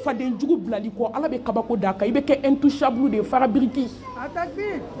ni faden jugu bilali kɔ ala bɛ kabako d'a kan i bɛ kɛ intouchable de ye fara biriki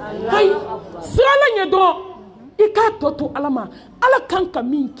ayi siran ala ɲɛ dɔrɔn i k'a tɔ to ala ma ala kan ka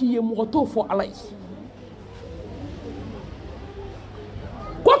min k'i ye mɔgɔ t'o fɔ ala ye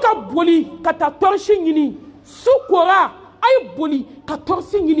ko ka boli ka taa tɔrɔsi ɲini su kora a ye boli ka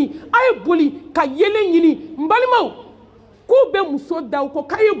tɔrɔsi ɲini a ye boli ka yelen ɲini n balimaw k'u bɛ muso da u kɔ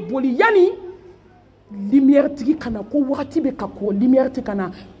k'a ye boli yanni lumière tigi kana ko wagati bɛ ka ko lumière tigi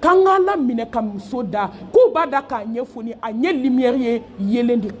kana k'an k'a laminɛ ka muso da k'u b'a da k'a ɲɛfɔ ni a ɲɛ lumière ye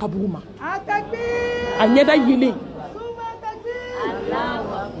yelen di kaburu ma a ɲɛda yelen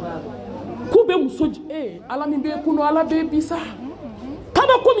k'u bɛ muso ala min bɛ kunun ala bɛ bi sa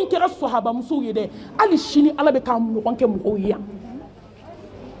kabako min kɛra sahaba musow ye dɛ hali sini ala bɛ k'a ɲɔgɔn kɛ mɔgɔw ye yan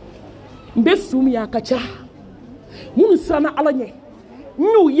n bɛ su min a ka ca minnu siranna ala ɲɛ n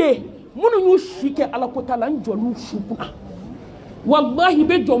y'u ye minnu y'u si kɛ ala ko ta la n jɔn'u su kunna wallahi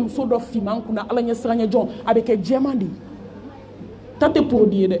bɛ jɔ muso dɔ finman kunna ala ɲɛ siran ɲɛ jɔn a bɛ kɛ jɛman de ye ta tɛ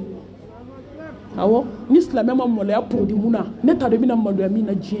produit ye dɛ awɔ ni silamɛ ma maloya produit mun na ne t'a dɔn i bɛna maloya min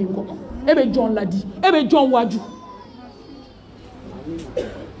na diɲɛ in kɔnɔ e bɛ jɔn ladi e bɛ jɔn waaju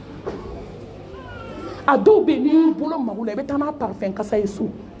a dɔw bɛ yen n'i bolo mago la i bɛ taa n'a parfum kasa ye so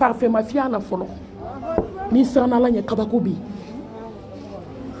parfum ma fiyɛ a la fɔlɔ n'i siranna ala ɲɛ kabako bɛ yen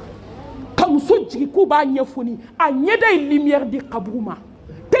ka muso jigi k'u b'a ɲɛfɔni a ɲɛda ye lumière di kaburu ma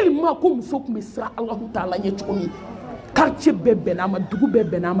tellement ko muso tun bɛ siran alahu taala ɲɛ cogo min quartier bɛɛ bɛnn'a ma dugu bɛɛ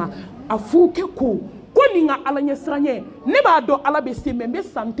bɛnn'a ma a furukɛ ko nin ka ala ɲɛ siran ɲɛ ne b'a dɔn ala bɛ se mɛ n bɛ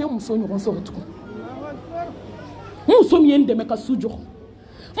san tɛ muso ɲɔgɔn sɔrɔ tugun muso min ye n dɛmɛ ka su jɔ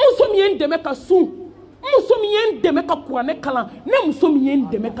muso min ye n dɛmɛ ka sun muso min ye n dɛmɛ ka kuranɛ kalan ne muso min ye n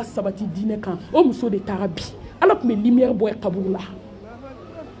dɛmɛ ka sabati diinɛ kan o muso de taara bi ala tun bɛ lumière bɔ kaburu la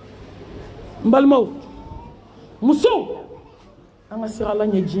n balimaw musow an ka siran ala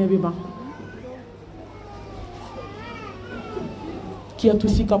ɲɛ diɲɛ bɛ ban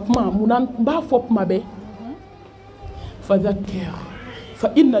kiyatusi ka kuma munna n b'a fɔ kuma bɛɛ fadhakkir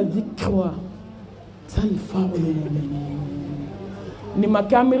fa inna dhikra tanfa'ul mu'minin ni ma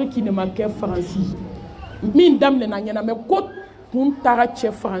kɛ Amérique ni ma kɛ Faransi min daminɛna ɲɛna mɛ ko kun taara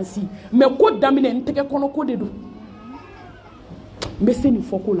cɛ Faransi mɛ ko daminɛ n tɛgɛ kɔnɔ ko de don n bɛ se nin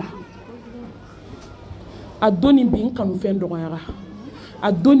fɔ ko la a don nin bi n kanufɛn dɔgɔyara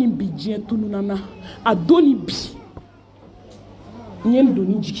a don nin bi diɲɛ tununana a don nin bi n ye n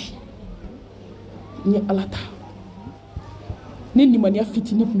doni jigi n ye ala ta ni limaniya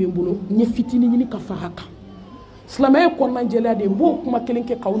fitini tun bɛ n bolo n ye fitini ɲini ka fara kan silamɛya kɔnɔnajɛlenya de n b'o kuma kelen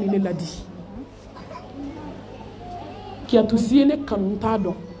kɛ k'aw ni ne ladi kiyatusi ye ne kanu n t'a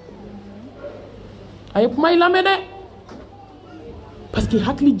dɔn a ye kuma i lamɛn dɛ parce que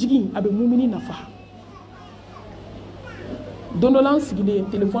hakili jigin a bɛ mumini nafa don dɔ la n sigilen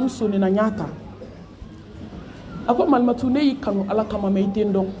téléphone sonnena n y'a ta a ko Malmatou ne y'i kanu ala kama mɛ i tɛ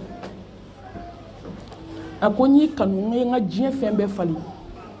n dɔn a ko n'i kanu n ka diɲɛ fɛn bɛɛ fali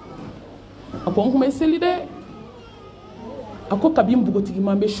a ko n kun bɛ seli dɛ a ko kabi n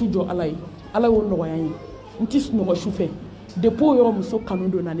npogotigiman bɛ su jɔ ala ye ala y'o nɔgɔya n ye n tɛ sunɔgɔ su fɛ depuis o yɔrɔ muso kanu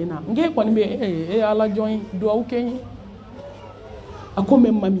donna ne na n k'e kɔni bɛ ala jɔn ye duwawu kɛ n ye a ko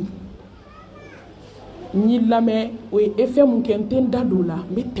mɛ mami n y'i lamɛn o ye effet mun kɛ n tɛ n da don o la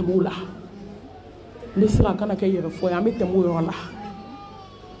n bɛ tɛmɛ o la n bɛ se ka kana kɛ yɛrɛfɔ ye an bɛ tɛmɛ o yɔrɔ la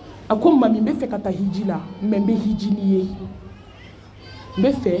a ko mami n bɛ fɛ ka taa hiji la mɛ n bɛ hiji n'i ye n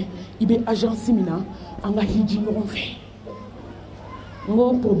bɛ fɛ i bɛ agence min na an ka hiji ɲɔgɔn fɛ n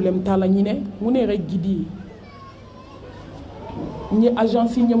ko problème t'a la ɲinɛ n ko ne yɛrɛ guide ye n ye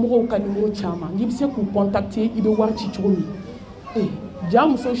agence ɲɛmɔgɔw ka numéro caman n'i bɛ se k'u contacter i bɛ wari ci cogo min ja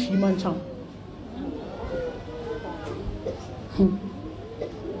muso si man ca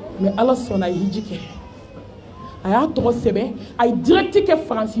mais ala sɔnna a ye hiji kɛ a y'a tɔgɔ sɛbɛn a ye direct kɛ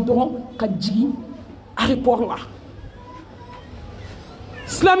faransi dɔrɔn ka jigin aéroport la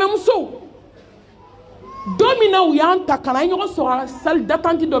silamɛmusow don min na u y'an ta ka na a ye ɲɔgɔn sɔrɔ salle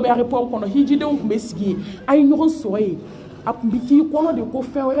d'attente dɔ bɛ aéroport kɔnɔ hijidenw tun bɛ sigi yen a ye ɲɔgɔn sɔrɔ yen a tun bɛ k'i kɔnɔ de ko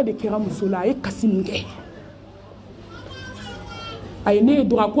fɛn wɛrɛ de kɛra muso la a ye kasi min kɛ a ye ne ye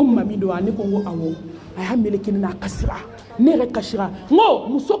dɔrɔn a ko mami don a ne ko n ko awɔ a y'a meleke ne na a kasira ne yɛrɛ kasira n ko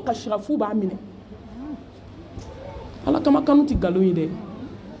muso kasira f'u b'a minɛ ala kama kanu tɛ nkalon ye dɛ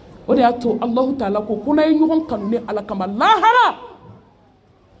o de y'a to alahu taala ko n'a ye ɲɔgɔn kanu ne ala kama lahara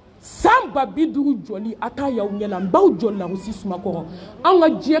san 50 jɔli a t'a y'aw ɲɛ la n b'aw jɔli la o si suma kɔrɔ anw ka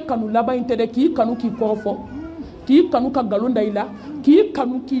diɲɛ kanu laban in tɛ dɛ k'i kanu k'i kɔrɔfɔ k'i kanu ka nkalon da i la k'i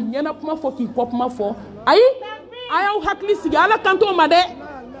kanu k'i ɲɛna kuma fɔ k'i kɔ kuma fɔ ayi a y'aw hakili sigi ala kan t'o ma dɛ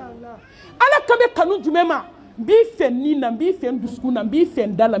ala kan bɛ kanu jumɛn ma n b'i fɛ nin na n b'i fɛ n dusukun na n b'i fɛ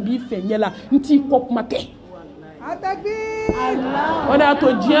n da la n b'i fɛ ɲɛ la n t'i kɔ kuma kɛ o de y'a to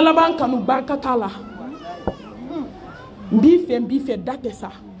diɲɛ laban kanu barika t'a la n b'i fɛ da tɛ sa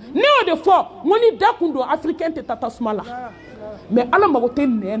ne y'o de fɔ n ko ni da kun don africain tɛ taa tasuma la mais ala mago tɛ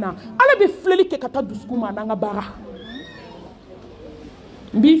nɛn na ala bɛ filɛli kɛ ka taa dusukun ma n'an ka baara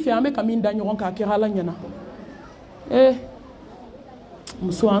n b'i fɛ an bɛ ka min da ɲɔgɔn kan a kɛra ala ɲɛna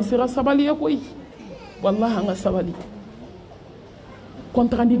muso an sera sabali ye koyi wallahi an ka sabali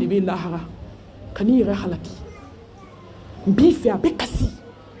kɔntarandi de bɛ lahara ka n'i yɛrɛ halaki n b'i fɛ a bɛ kasi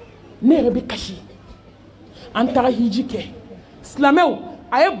ne yɛrɛ bɛ kasi an taara hiji kɛ silamɛw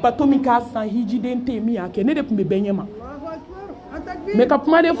a ye bato min k'a san hijiden tɛ yen min y'a kɛ ne de tun bɛ bɛn ɲɛ ma mɛ ka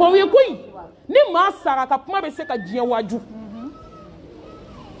kuma de fɔ aw ye koyi ni maa sara ka kuma bɛ se ka diɲɛ waaju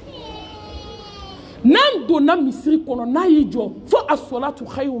n'an donna misiri kɔnɔ n'a y'i jɔ fo a solatu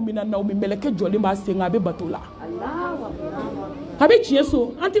khayru minan nawm mɛlɛkɛ jɔlen b'a sen kan a bɛ bato la a bɛ tiɲɛ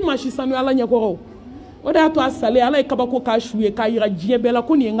so an tɛ maa si sanu ala ɲɛkɔrɔ o de y'a to a salen ala ye kabako k'a su ye k'a yira diɲɛ bɛɛ la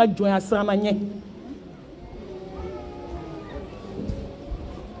ko nin ye n ka jɔnya siranna ɲɛ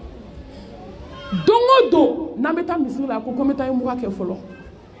don o don n'an bɛ taa misiri la a ko n bɛ taa n mura kɛ fɔlɔ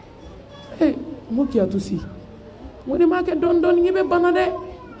n ko k'i to si n ko ni m'a kɛ dɔɔni dɔɔni i bɛ bana dɛ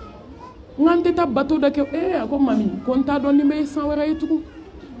n k'an tɛ taa bato dɔ kɛ a ko mami ko n t'a dɔn ni n bɛ san wɛrɛ ye tugun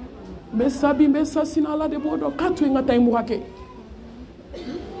n bɛ sa bi n bɛ sa sini ala de b'o dɔn k'a to yen n ka taa n mura kɛ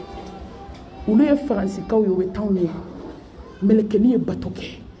olu ye faransikaw ye o bɛ taa anw ye mɛlɛkɛni ye bato kɛ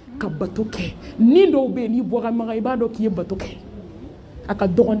ka bato kɛ ni dɔw bɛ yen n'i bɔra maga i b'a dɔn k'i ye bato kɛ a ka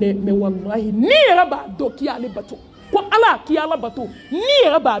dɔgɔn dɛ mais wallahi n'i yɛrɛ b'a dɔn k'i y'ale bato ko ala k'i y'ala bato n'i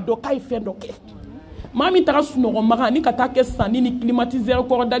yɛrɛ b'a dɔn k'a ye fɛn dɔ kɛ maa min taara sunɔgɔ maga ani ka taa kɛ sanni ni climatiseur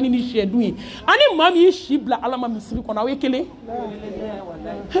kɔrɔdani ni sɛdun ye ani maa min y'i si bila ala ma misiri kɔnɔ aw ye kelen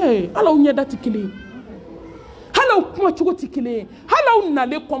halaw ɲɛda tɛ kelen ye halaw kumacogo tɛ kelen ye halaw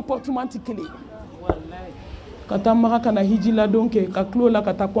nalen comportement tɛ kelen ye ka taa maga ka na hiji ladon kɛ ka tulo la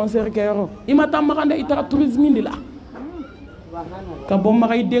ka taa concert kɛ yɔrɔ i ma taa maga dɛ i taara tourisme de la ka bɔ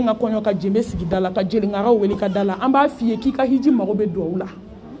maga i den ka kɔɲɔ ka jembe sigi da la ka jeliŋaraw wele ka da la an b'a f'i ye k'i ka hiji mago bɛ duwawu la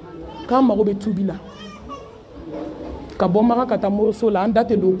k'an mago bɛ tubi la ka bɔ maga ka taa moriso la an da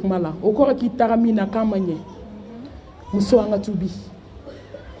tɛ don kuma la o kɔrɔ k'i taara min na k'an ma ɲɛ muso an ka tubi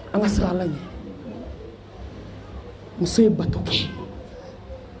an ka siran ala ɲɛ muso ye bato kɛ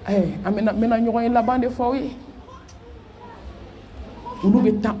an bɛna ɲɔgɔn ye laban de fɔ aw ye olu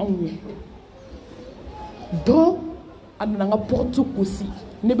bɛ taa anw ye dɔn a nana an ka porte gosi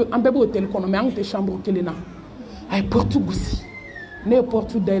an bɛɛ bɛ hôtel kɔnɔ mais an tun tɛ chambre kelen na a ye porte gosi ne ye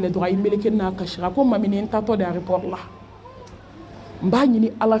porte dayɛlɛ dɔrɔn a ye meleke n'a kasira a ko mami ni n tatɔ de aéroport la n b'a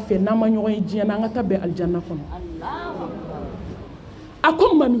ɲini ala fɛ n'an ma ɲɔgɔn ye diɲɛ na an ka taa bɛn alijanna kɔnɔ a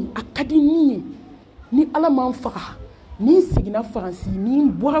ko mami a ka di ni ye ni ala m'an faga ni n seginna faransi ni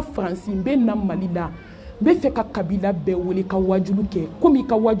n bɔra faransi n bɛ na mali la be fe ka kabila be wele ka wajulu ke komi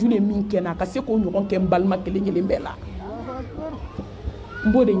ka wajule min ke na ka se ko nyogon ke mbalma kelen yelen bela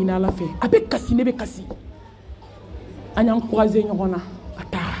mbode nyina la fe abe kasi ne be kasi anya encourager nyogona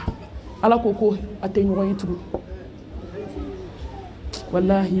ata ala koko ate nyogon yitu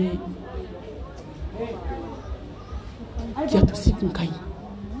wallahi kiatu sikun kai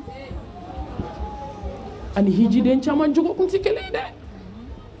ani hiji den chama jogo kunti kele de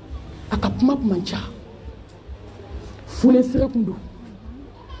akapuma mancha fule sere kundu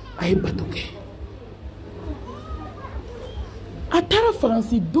ay batoke atara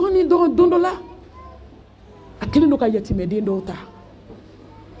faransi doni dondola akele no ka yatime den dota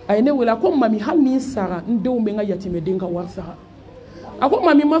ay ne wala ko mami hal ni sara ndew me nga yatime den ka war sara ako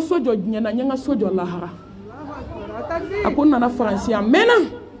mami ma sojo nyana nyanga sojo lahara ako nana faransi amena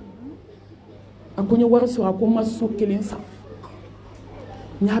ako nyo war so ako ma so kelensa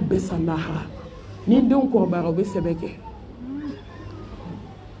nya besa lahara ni ndew ko bara be sebeke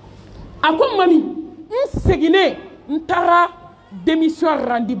ako mami nsegine ntara démission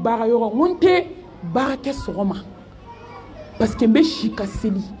randi bara yoro monte bara ke sogoma parce que mbe shika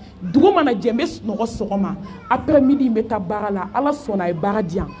seli dugo mana jembe no sogoma après midi meta bara la ala sona e bara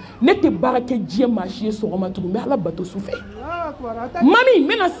dian nete bara ke die marché sogoma tu me ala bato souffé mami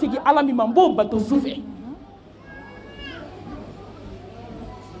mena segi ala mi mambo bato souffé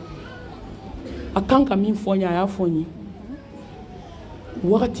akanka min fonya ya fonyi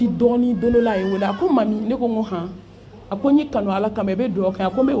wakati doni dolola e wala ko mami ne ko ngo ha akonyi kanu ala kamebe do kan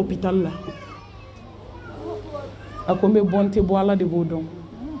akombe hôpital la akombe bonte bo ala de bodon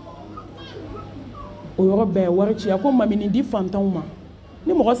o yoro be warchi akom mami ni di fantauma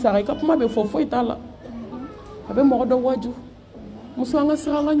ni mo sare ka kuma be fofo itala abe mo do waju muso anga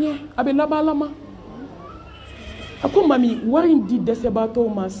sala nye abe labalama akom mami warin di desebato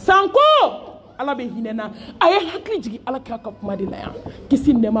ma sanko ala be hinena aye hakli jigi ala ka kuma de la ya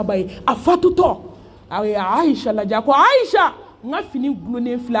kisi nema bay afatu to aye Aisha la jako Aisha nga fini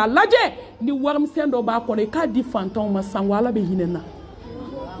glone fla laje ni waram sendo ba ko ne ka di fantom ma san wala be hinena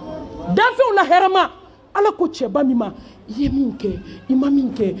dafe la herma ala ko cheba mima ye minke ima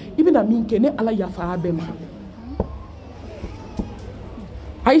minke ibina minke ne ala ya fa abema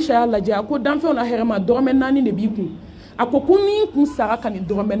Aisha la jako dafe la herma dorme nani ne biku akoko min kun sara kan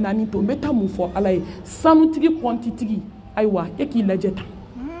dorme nani to meta mu fo ala e sanu tigi quantity aywa eki lajeta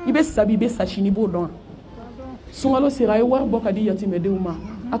ibe sabi be sashini bo don sungalo sira e war boka di yatime de uma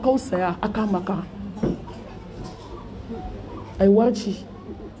akaw saya akamaka ay warchi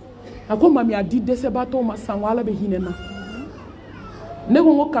ako mami adi dese bato ma sanwala be hinena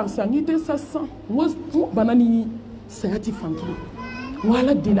nego ngo karsa ngite sasa ngo banani sayati fanki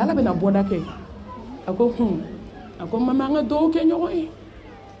wala dilala be na bonda ke ako mama nga do ke nyogo e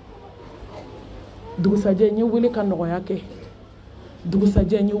dugu saje nyi wele kan no yake dugu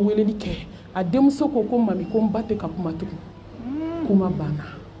saje nyi wele like adem soko ko mami ko mbate kapuma tu kuma bana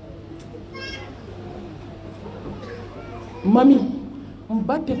mami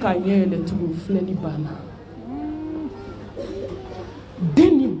mbate ka yele tu fleni bana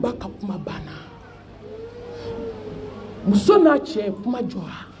deni baka kuma bana musona che kuma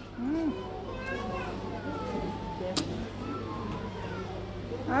joa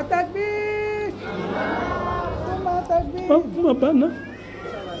Atakbir kuma takbir kuma bana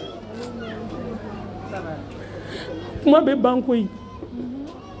kuma be banko yi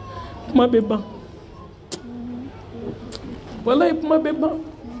kuma be ban wallahi kuma be ban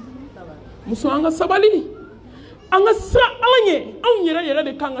muso anga sabali anga sa alanye an yere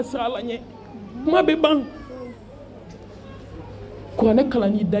de kanga sa alanye kuma be ban ko ne kala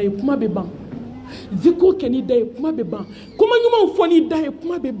ni dai kuma be ban ziko ke ni dai kuma be ban kuma nyuma fo ni dai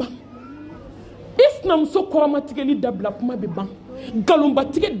kuma be ban isnam so ko matigeli dabla kuma be ban galumba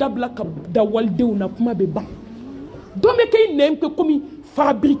tige dabla ka da waldew na kuma be ban dome kay nem ko komi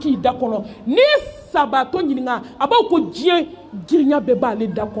fabrique dakono ni sabato nyinga aba ko dien girnya be ba le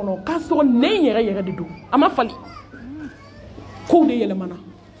dakono ka so ne yere de do ama fali ko de yele mana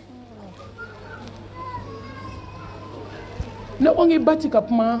ne ongi bati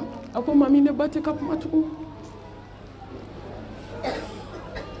kapma ako mami ne bati kapma tu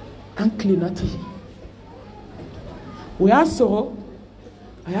anklinati oya so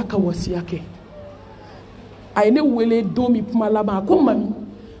ayaka wasi yake ayene wele domi puma laba ako mami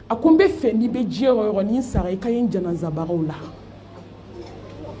akombe feni be jero ni sare kayen jana zabarola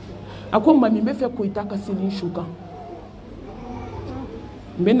ako mami be fe ko itaka selin shuka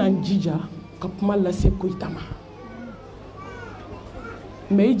mbe na njija kapuma la se ko itama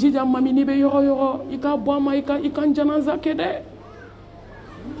me jija mami ni be yoro ika boama ika jana zakede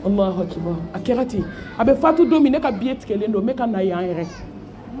Allahu akbar. Akerati. Abe fatu domi ne ka biet kelendo me ka na yanre.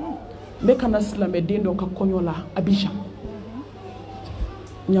 Me ka na slame dendo ka konyola abisha.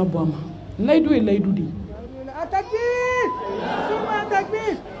 Nyabwama. Laidu e laidu di. Atakbir. Suma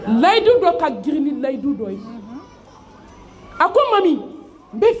takbir. Laidu do ka girini laidu do. Ako mami,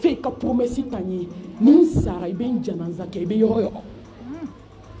 be fe ka promesi tanye. Ni sara ibe njananza ke ibe yoyo.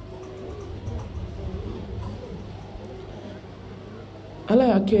 Allah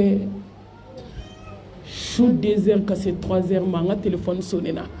y'a que shoot 2 heures que c'est 3 heures mon téléphone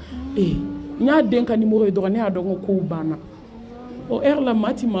sonné na et n'y a d'un cas numéro de donné à donc ko bana au heure la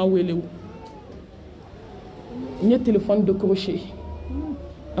mati ma wele n'y téléphone de crochet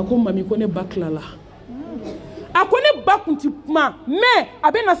ako mami connaît bac là a connaît bac un petit ma mais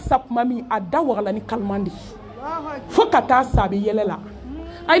abena sap mami a dawar la ni kalmandi faut kata sabe yele la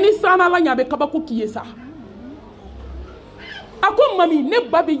ay ni sana la nyabe kabako kiyesa. Ako mami ne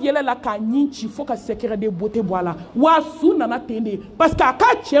babi yele la ka nyinchi fo ka secret de beauté boala wa su nana tende parce que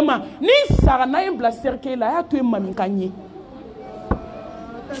aka chema ni sara na embla cercle la ya to mami kanyi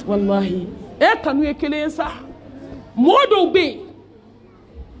wallahi e kanu ekele sa modo be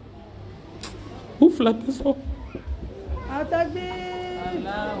ouf la personne Atakbir.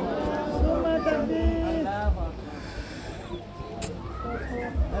 Suma takbir.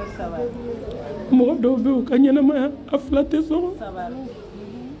 Modo be o kanyana ma aflate so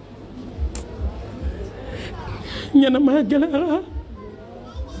nyana ma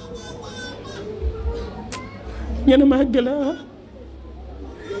gala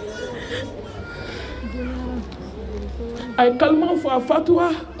ay kalman fo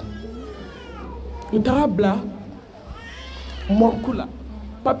fatwa utarabla morkula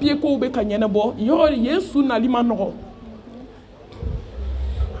papier ko be kanyana bo yo yesu na lima no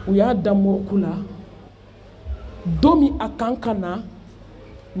u y'a da morkula domi akankana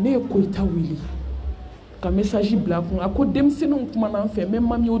ne koita wili ka message bila kun ako demsenu kuma na fe même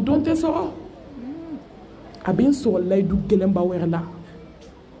mami o don te so abin so laidu gelemba werla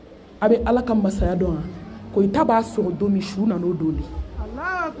abe ala ka masaya don koita ba so domi shuna no doli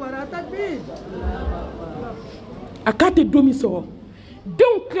Allahu akbar. Atakbir. akate domi so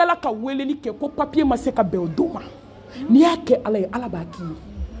donc kala ka weleli ke ko papier ma se ka be o doma ni yake ala baki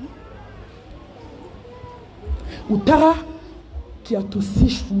utara qui a tosi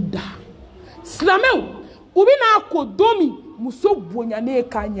shuda slameu ubina ko domi muso bonyane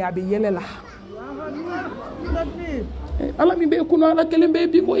ka nya be yelela ala mi be kuno ala kelembe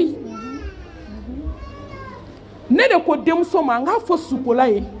bi koy ne de ko demso ma nga fo sukola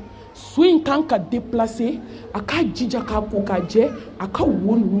e swing kan ka déplacer aka jija ka ko ka je aka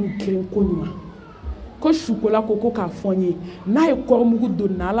wonu kiren ko nyuma ko sukola ko ka fonye na e kormugu do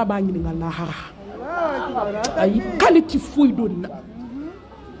na ala ba nyi nga lahara ay qualité fouille donna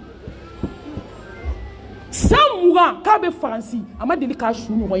samura ka be franci ama deli ka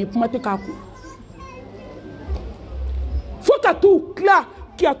shu no yi pumate ka ko foka tout là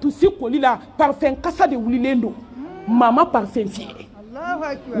qui a tout sikoli la parfum kasa de wulilendo mama parfum fié Allahu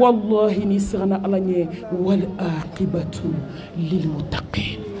akbar. wallahi ni sirana alanye wal aqibatu lil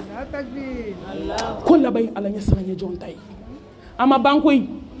muttaqin Atakbir. ko labay alanye siranye jontay ama bankoy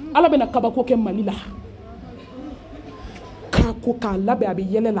ala bena kabako ke malila ka ko ka labe abi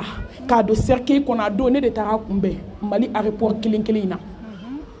yelela ka do cercle qu'on a donné de tara kumbe mali aéroport kilinkelina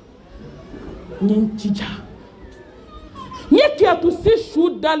nyintija nyeki atu si chou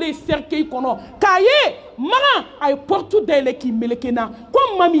dans les cercueils kono kaye mara ay portu dele ki melekena ko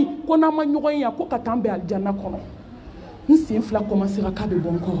mami ko na ma nyogon ya ko katambe aljanna kono nsi infla commencer ka be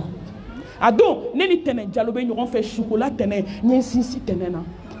bon ko ado neni tene jalobe nyogon fait chocolat tene nyensinsi tene na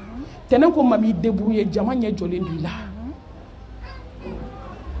tene ko mami débrouiller jama nye jolendu la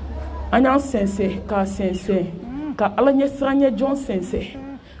anya sense ka sense ka ala nye sranye jon sense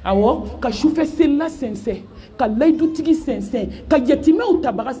awo ka choufe sella sense ka laidu tigi sense ka yetime ou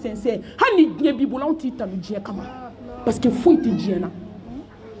tabara sense hani nye bibulan ti talu dje kama parce que fou ti dje na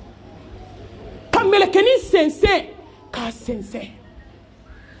ka melekeni sense ka sense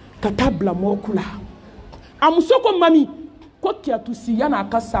ka tabla mokula amusoko mami ko kia tusi yana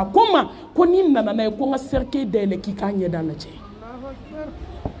akasa koma ko ni nana na ko nga cercle dele ki ka nyeda la je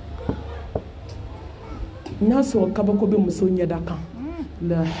naso kabako be muso nyeda kan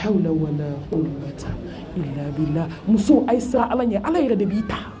la hawla wala quwwata illa billah muso aisra alanye ala yere de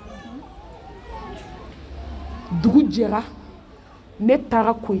bita dugu jera ne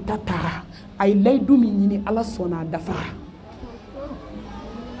tara ko ita tara ay lay dumi nyini ala sona dafa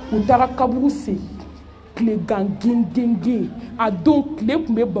utara kaburu se kle gangengenge a donc kle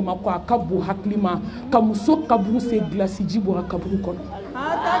kumbe bamako akabu haklima kamuso kaburu se glasi jibo akabu kono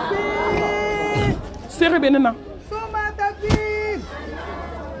sere benena Soma takbir.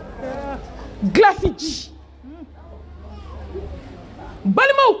 glace ji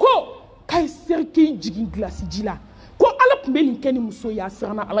balima ko kay sere ki jigin glace ji la ko ala tun bɛ nin kɛ ni muso y'a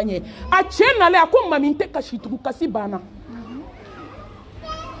siranna ala ɲɛ a cɛ nalen a ko mami n tɛ kasi tugu kasi banna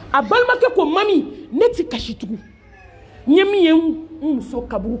a balimakɛ ko mami ne ti kasi tugu n ye min ye n muso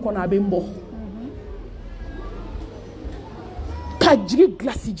kaburu kɔnɔ a bɛ n bɔ ka jigi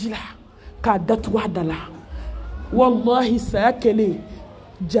glace ji la k'a datugu a da la wallahi saya kɛlen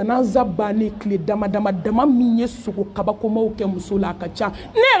janaza bannen tile dama dama min ye sogo kabakomaw kɛ muso la a ka ca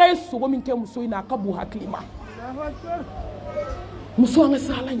ne yɛrɛ ye sogo min kɛ muso in na a ka bon hakili ma muso an ka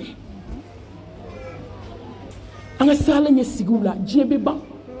se ala ɲɛ an ka se ala ɲɛ sigiw la diɲɛ bɛ ban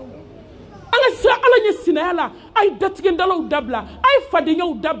an ka se ala ɲɛ sinaya la a ye datigɛndalaw dabila a ye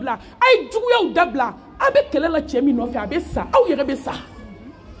fadenyaw dabila a ye juguyaw dabila a bɛ kɛlɛ la cɛ min nɔfɛ a bɛ sa aw yɛrɛ bɛ sa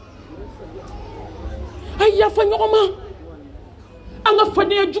a ye yafa ɲɔgɔn ma an ka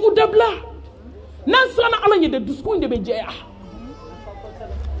fadenya jugu dabila n'an siranna ala ɲɛ de dusukun de bɛ jɛya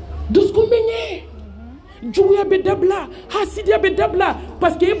dusukun bɛ ɲɛ juguya bɛ dabila hasidiya bɛ dabila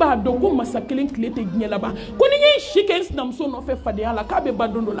parce que e b'a dɔn ko masa kelen tile tɛ diɲɛ laban ko ni n ye si kɛ n sinamuso nɔfɛ fadenya la k'a bɛ ban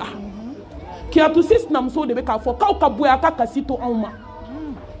don dɔ la k'i to se sinamuso de bɛ k'a fɔ k'aw ka bɔ yan a ka kasi to anw ma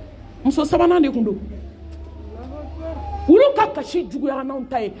muso sabanan de tun don olu ka kasi juguyara n'anw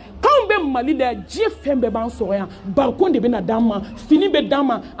ta ye k'anw bɛ mali la yan diɲɛ fɛn bɛɛ b'an sɔrɔ yan barikon de bɛ na d'an ma fini bɛ d'an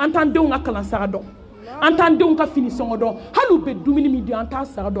ma an t'an denw ka kalansara dɔn an t'an denw ka fini sɔngɔ dɔn hali u bɛ dumuni min di an t'a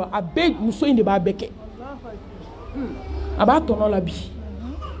sara dɔn a bɛɛ muso in de b'a bɛɛ kɛ a b'a tɔnɔ la bi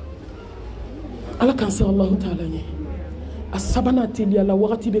ala k'an se alahu taala ɲɛ a sabanan teliya la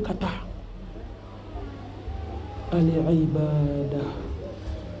wagati bɛ ka taa al-ibada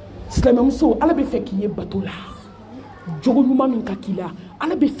silamɛmuso ala bɛ fɛ k'i ye bato la jogo ɲuman min ka k'i la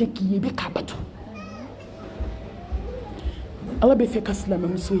ala bɛ fɛ k'i ye i bɛ k'a bato ala bɛ fɛ ka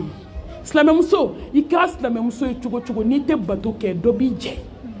silamɛmuso ye silamɛmuso i kɛra silamɛmuso ye cogo cogo n'i tɛ bato kɛ dɔ b'i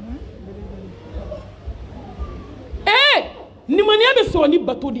jɛ nimaniya bɛ sɔrɔ ni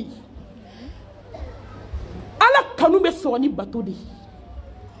bato de ye ala kanu bɛ sɔrɔ ni bato de ye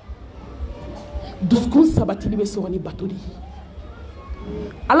dusukun sabatili bɛ sɔrɔ ni bato de ye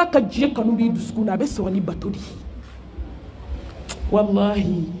ala ka diɲɛ kanu b'i dusukun na a bɛ sɔrɔ ni bato de ye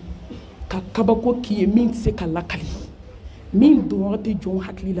wallahi ka kabako k'i ye min tɛ se ka lakali min dɔnyɔrɔ tɛ jɔn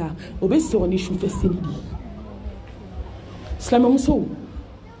hakili la o bɛ sɔrɔ ni sufɛ seli de ye silamɛmusow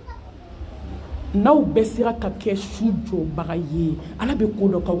n'aw bɛɛ sera ka kɛ su jɔbaga ye ala bɛ ko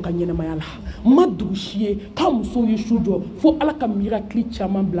dɔ k'aw ka ɲɛnamaya la ma dugu si ye k'aw musow ye su jɔ fo ala ka mirakili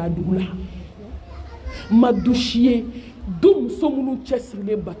caman bila a dugu la ma du si ye du muso minnu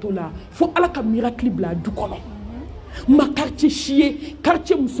cɛsirilen bato la fo ala ka mirakili bila a du kɔnɔ ma quartier si ye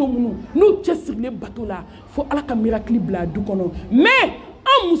quartier muso minnu n'u cɛsirilen bato la fo ala ka mirakili bila a du kɔnɔ mais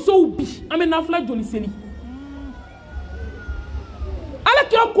an musow bi an bɛ nafila joli seli ala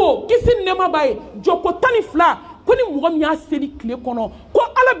kira ko kisi nɛma b'a ye jɔko 12 ko ni mɔgɔ min y'a seli tile kɔnɔ ko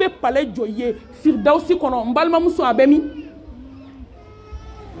ala bɛ palais jɔ ye firdausi kɔnɔ n balimamuso a bɛ min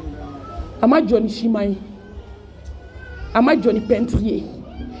a ma jɔ ni siman ye a ma jɔ ni pɛntiri ye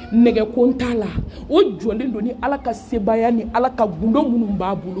nɛgɛkon t'a la o jɔlen don ni ala ka sebaya ni ala ka gundo minnu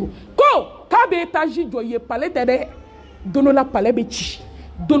b'a bolo ko k'a bɛ étage jɔ ye palais tɛ dɛ don dɔ la palais bɛ ci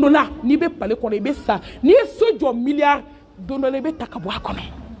don dɔ la n'i bɛ palais kɔnɔ i bɛ sa n'i ye so jɔ miliyari don dɔ la i bɛ ta ka bɔ a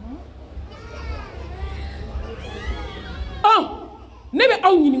kɔnɔ ne bɛ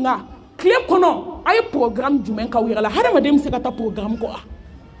aw ɲininka tile kɔnɔ a ye programme jumɛn k'aw yɛrɛ la hadamaden bɛ se ka taa programme kɔ wa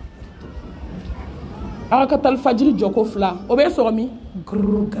aw ka taa fajiri jɔko 2 o bɛ sɔrɔ min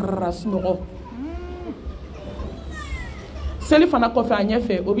gurugara sunɔgɔ seli fana kɔfɛ a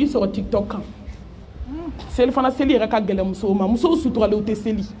ɲɛfɛ o b'i sɔrɔ tiktok kan seli fana seli yɛrɛ ka gɛlɛn musow ma musow suturalen u tɛ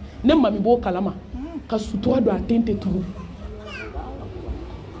seli ne mami b'o kalama ka sutura don a den tɛ turu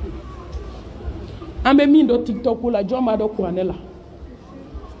an bɛ min dɔn tiktok la jɔn b'a dɔn kuranɛ la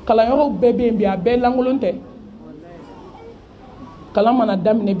kalanyɔrɔw bɛɛ bɛ yen bi a bɛɛ lankolon tɛ kalan mana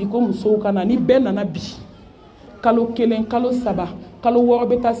daminɛ bi ko musow ka na ni bɛɛ nana bi kalo 1 kalo 3 kalo 6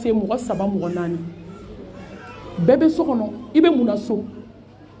 bɛ taa se mɔgɔ 3 mɔgɔ 4 bɛɛ bɛ so kɔnɔ i bɛ mun na so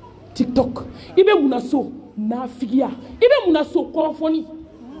tiktok i bɛ mun na so nafigiya i bɛ mun na so kɔrɔfɔni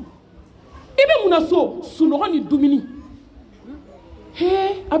i bɛ mun na so sunɔgɔ ni dumuni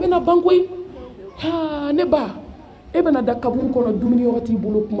a bɛ na ban koyi ne ba e bɛ na da kaburu kɔnɔ dumuni yɔrɔ t'i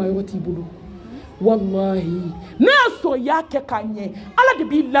bolo kuma yɔrɔ t'i bolo wallahi ne y'a sɔrɔ i y'a kɛ k'a ɲɛ ala de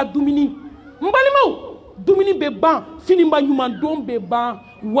b'i la dumuni n balimaw dumuni bɛ ban finiba ɲuman don bɛ ban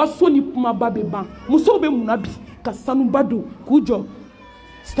waso ni kumaba bɛ ban musow bɛ mun na bi ka sanuba don k'u jɔ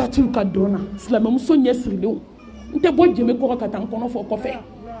statue ka donna silamɛmuso ɲɛ sirilen n tɛ bɔ jɛmɛ kɔrɔ ka taa n kɔnɔ fɔ kɔfɛ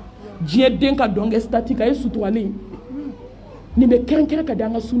diɲɛ den ka dɔn kɛ statue ka ye suturalen nin bɛ kɛrɛnkɛrɛn ka di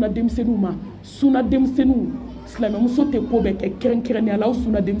an ka suna denmisɛnninw ma suna denmisɛnninw silamɛmuso tɛ ko bɛɛ kɛ kɛrɛnkɛrɛnnen ala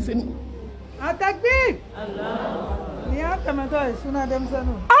suna denmisɛnninw a takbir ni y'a tɛmɛtɔ ye suna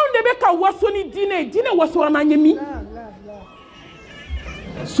denmisɛnninw anw de bɛ ka waso ni diinɛ ye diinɛ wasora n'an ye min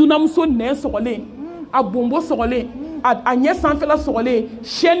sunamuso nɛn sɔgɔlen a bombo sɔgɔlen a ɲɛ sanfɛla sɔgɔlen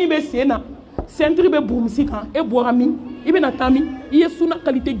chaîne bɛ sen na ceinture bɛ burumisi kan e bɔra min i bɛna taa min i ye suna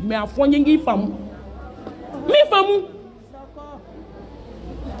qualité jumɛn a fɔ n ye n k'i faamu min faamu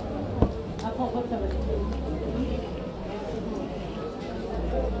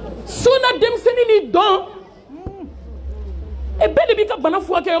suna denmisɛnnin ni dɔn e bɛɛ de b'i ka bana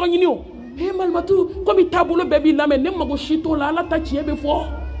furakɛ yɔrɔ ɲini o Malmatou komi taabolo bɛɛ b'i lamɛn ne mago si t'o la ala ta tiɲɛ bɛ fɔ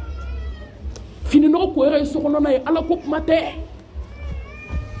fini nɔgɔ ko yɛrɛ ye sokɔnɔna ye ala ko kuma tɛ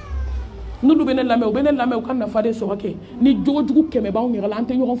n'olu bɛ ne lamɛn u bɛ ne lamɛn u ka nafa de sɔrɔ kɛ ni jogojugu 100 b'anw yɛrɛ la an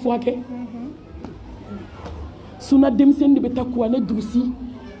tɛ ɲɔgɔn furakɛ suna denmisɛnnin de bɛ taa kuranɛ durusi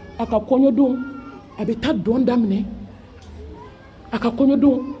a ka kɔɲɔdon a bɛ taa dɔn daminɛ a ka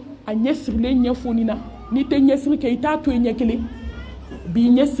kɔɲɔdon a ɲɛ sirilen ɲɛ foni na n'i tɛ ɲɛsiri kɛ i t'a to yen ɲɛ kelen bi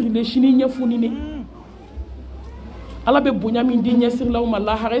ɲɛ sirilen sini ɲɛ foni ne ala bɛ bonya min di ɲɛsirilaw ma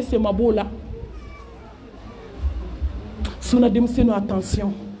lahara e sema b'o la suna denmisɛnninw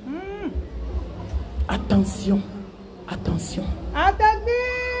attention attention attention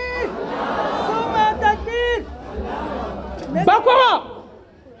takbir suma takbir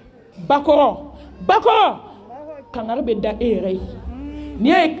bakɔrɔ kangari bɛ da e yɛrɛ ye n'i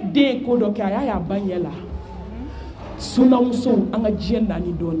y'a ye den ye ko dɔ kɛ a y'a ba ɲɛ la sunamuso an ka diɲɛ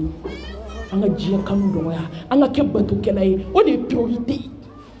naani dɔɔni an ka diɲɛ kanu dɔgɔya an ka kɛ batokɛla ye o de ye priorité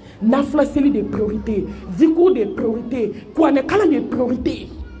nafila seli de ye priorité zikuru de ye priorité kuranɛ kalan de ye priorité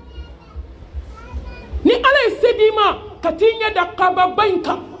ni ala ye se d'i ma ka t'i ɲɛ da kababa in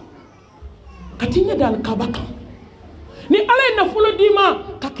kan ka t'i ɲɛ da alikaba kan ni ala ye nafolo d'i ma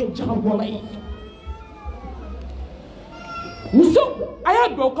ka kɛ jagabɔla ye muso a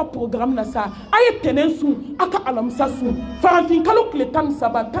y'a dɔn aw ka programme na sa a ye tɛnɛn sun a ka alamisa sun farafin kalo tile 13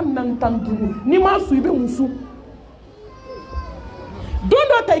 14 15 n'i m'a sun i bɛ mun sun don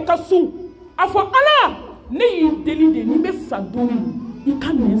dɔ ta i ka sun a fɔ ala ne y'i deli de n'i bɛ sa don min i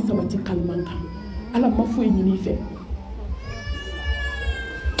ka nɛn sabati kaliman kan ala ma foyi ɲini i fɛ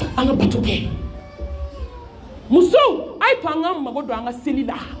an ka bato kɛ musow a ye to an ka mago don an ka seli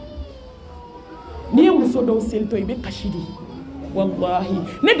la n'i ye muso dɔw selitɔ i bɛ kasi de wallahi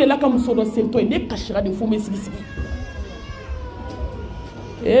ne de la ka muso dɔ selitɔ ye ne kasira de fo n bɛ sigi sigi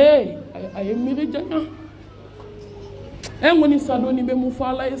a ye miiri janya n kɔni sa don ni bɛ mun fɔ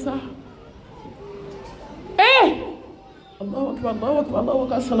ala ye sa Allahu akbar Allahu akbar Allahu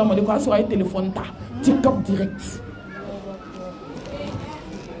akbar assalamu alaikum a sɔrɔ a ye téléphone ta TikTok direct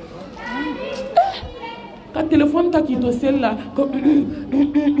ka téléphone ta k'i to seli la ko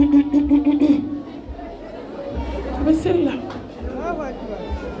a bɛ seli la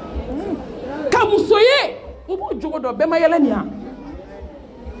ka muso ye u b'o jogo dɔn bɛɛ ma yɛlɛ nin yan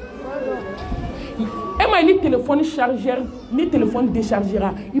e ma ye ni téléphone chargeur ni téléphone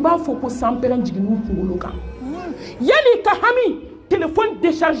déchargera i b'a fɔ ko sanpɛrɛn jiginn'u kunkolo kan yanni ka hami téléphone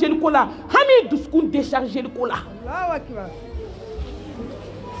décharger ko la hami dusukun décharger ko la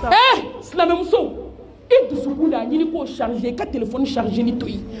silamɛmuso i dusukun da ɲini k'o charger ka téléphone charger ni to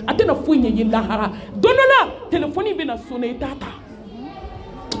yen a tɛna foyi ɲɛ ye lahara don dɔ la téléphone bɛna sonner i t'a ta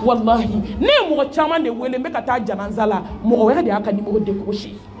wallahi ne ye mɔgɔ caman de wele n bɛ ka taa janaza la mɔgɔ wɛrɛ de y'a ka numéro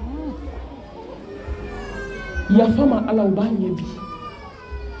décroché yafa ma ala o b'a ɲɛ bi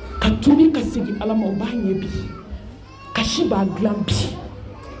ka tubi ka segin ala ma o b'a ɲɛ bi kasi b'a dilan bi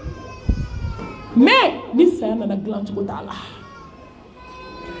mais ni saya nana dilan cogo t'a la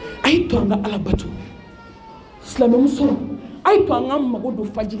a ye to an ka ala bato silamɛmuso a ye to an ka mago don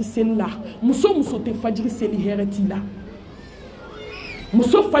fajiri seli la muso tɛ fajiri seli hɛrɛ t'i la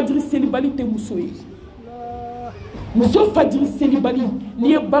muso fajiri selibali tɛ muso ye muso fajiri selibali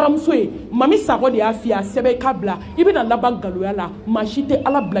n'i ye baramuso ye Mamy Sacko de y'a f'i ye a sɛbɛn i k'a bila i bɛna laban galoya la maa si tɛ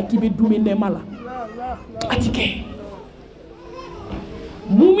ala bila k'i bɛ dumi nɛɛma la a ti kɛ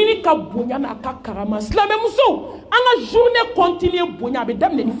mumini ka bonya n'a ka karama silamɛmuso an ka journée continue bonya a bɛ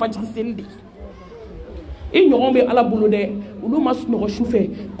daminɛ ni fajiri seli de i ɲɔgɔn bɛ ala bolo dɛ olu ma sunɔgɔ su fɛ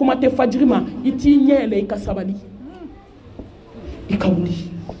kuma tɛ fajiri ma i t'i ɲɛ yɛlɛ i ka sabali i ka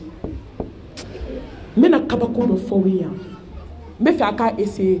wuli n bɛna kabako dɔ fɔ aw ye yan n bɛ fɛ a k'a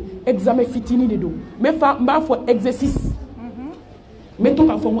essayer examen fitinin de don n b'a fɔ exercice n bɛ to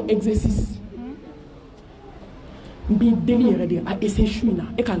k'a fɔ n ko exercice Bi deli yɛrɛ de a ese su in na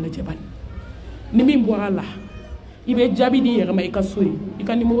e k'a lajɛ bani ni min bɔra la i bɛ jaabi di yɛrɛ ma i ka so ye i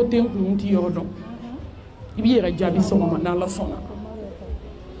ka numéro tɛ n kun t'i yɔrɔ dɔn i b'i yɛrɛ jaabi sɔgɔma n'Ala sɔnna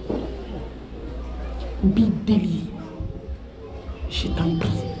n b'i deli je t'en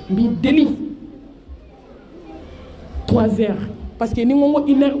prie n b'i deli 3 heures parce que ni n ko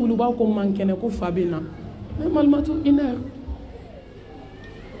 1 heure olu b'a ko man kɛnɛ ko fa bɛ na Malmatou 1 heure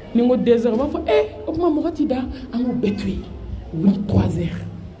ni n ko 2 heures u b'a fɔ o kuma mɔgɔ t'i da an k'o bɛɛ to yen wuli 3 heures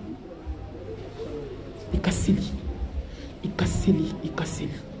i ka seli i ka seli i ka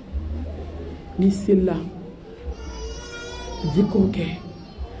seli n'i selila zikuru kɛ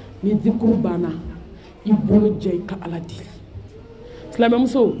ni zikuru banna i bolo jɛ i ka Ala deli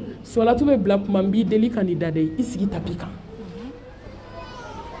silamɛmuso salatu bɛ bila kuma n b'i deli ka n'i da dɛ i sigi tapi kan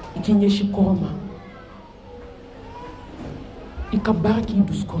i k'i ɲɛsin kɔrɔ ma i ka baara k'i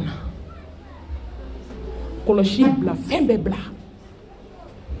dusukun na kɔlɔsi bila fɛn bɛɛ bila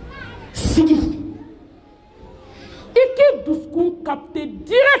sigi i k'i dusukun capter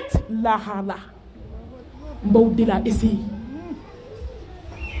direct lahala n b'aw deli a essayer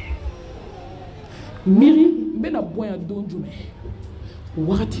miiri n bɛna bɔ yan don jumɛn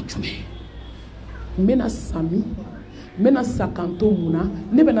wagati jumɛn n bɛna sa min n bɛna sa kan to mun na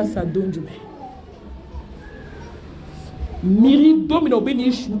ne bɛna sa don jumɛn miiri don min na u bɛ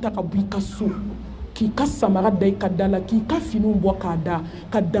n'i su ta ka bɔ i ka so k'i ka samara da i ka da la k'i ka finiw bɔ k'a da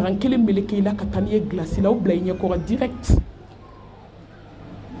ka dagan kelen meleke i la ka taa n'i ye gilasi la o bila i ɲɛkɔrɔ direct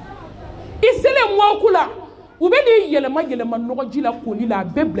i selen mɔɔku la u bɛ n'i yɛlɛma yɛlɛma nɔgɔji la koli la a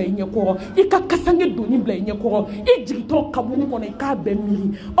bɛɛ bila i ɲɛkɔrɔ i ka kasange doni bila i ɲɛkɔrɔ i jigitɔ kaburu kɔnɔ i k'a bɛɛ miiri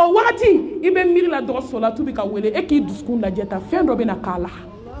o wagati i bɛ miiri la dɔrɔn salatu bɛ ka wele e k'i dusukun lajɛ ta fɛn dɔ bɛ na k'a la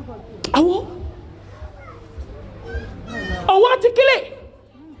awɔ o wagati kelen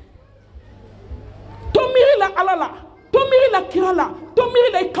to miiri la Ala la to miiri la kira la to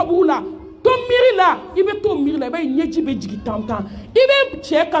miiri la i kaburu la to miiri la i bɛ to miiri la i b'a ye ɲɛji bɛ jigin tan tan i bɛ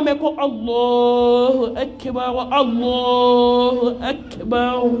cɛ kan mɛn ko Allahu akbar Allahu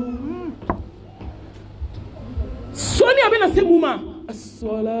akbar sɔɔni a bɛna se mun ma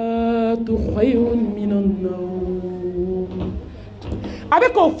as-salatu khayrun minan nawm a bɛ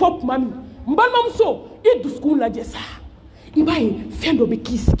k'o fɔ tuma min n balimamuso i dusukun lajɛ sa i b'a ye fɛn dɔ bɛ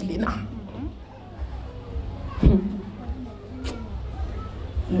k'i sigilen na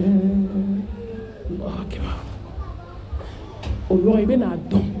o yɔrɔ i bɛna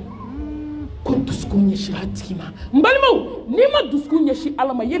dɔn ko dusukun ɲɛsira a tigi ma n balimaw n'i ma dusukun ɲɛsin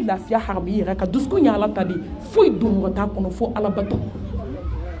Ala ma i ye lafiya haramu i yɛrɛ kan dusukun ye Ala ta de foyi don mɔgɔ t'a kɔnɔ fo Ala bato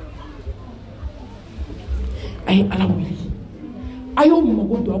a ye Ala wele a y'aw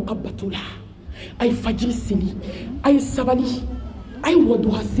mago don aw ka bato la a ye fajiri seli a ye sabali a ye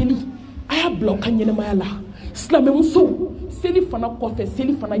waduha seli a y'a bila aw ka ɲɛnɛmaya la silamɛmuso seli fana kɔfɛ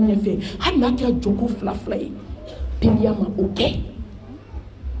seli fana ɲɛfɛ hali n'a kɛra joko 2 ye teliya ma o kɛ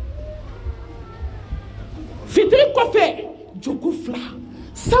fitiri kɔfɛ joko 2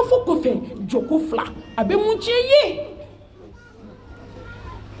 safo kɔfɛ joko 2 a bɛ mun tiɲɛ ye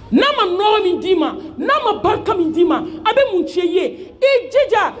n'a ma nɔgɔ min d'i ma n'a ma barika min d'i ma a bɛ mun tiɲɛ ye i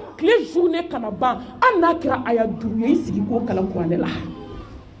jija tile journée kana ban hali n'a kɛra aya 5 ye i sigi k'o kalan kuranɛ la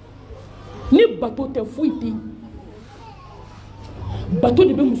ni bato tɛ foyi tɛ bato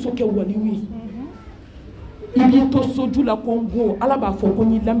de bɛ muso kɛ waliyu ye i b'i to soju la ko n go Ala b'a fɔ ko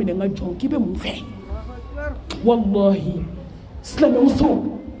n y'i laminɛ n ka jɔn k'i bɛ mun fɛ wallahi silamɛmuso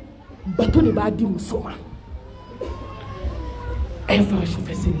bato de b'a di muso ma a ye fara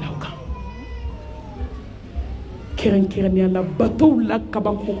sufɛ seli la o kan kɛrɛnkɛrɛnnenya la batow la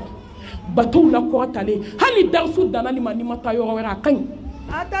kabako batow la kɔrɔtalen hali darisu danna nin ma n'i ma taa yɔrɔ wɛrɛ a ka ɲi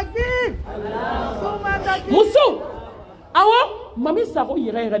muso awɔ Mamy Sacko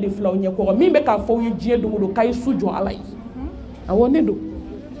yɛrɛ yɛrɛ de filɛ aw ɲɛkɔrɔ min bɛ k'a fɔ aw ye diɲɛ dogo don k'a ye su jɔ Ala ye awɔ ne don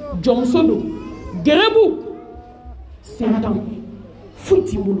jɔnmuso don gɛrɛbu sentan foyi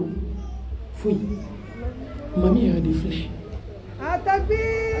t'i bolo foyi Mamy yɛrɛ de filɛ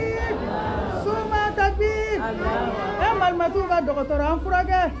Malmatou ka dɔgɔtɔrɔ an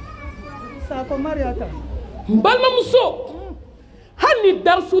furakɛ Sacko Mariata n balimamuso hali ni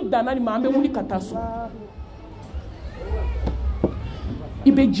darisu danna nin ma an bɛ wuli ka taa so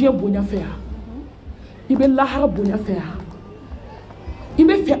i bɛ diɲɛ bonya fɛ yan i bɛ lahara bonya fɛ yan i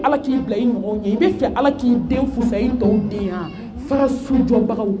bɛ fɛ Ala k'i bila i ɲɔgɔn ɲɛ i bɛ fɛ Ala k'i den fusa i tɔw den yan fara su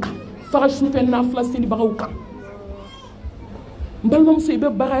jɔbagaw kan fara sufɛ nafila selibagaw kan n balimamuso i bɛ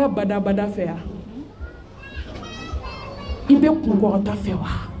bagaya badabada fɛ yan i bɛ kunkɔrɔta fɛ wa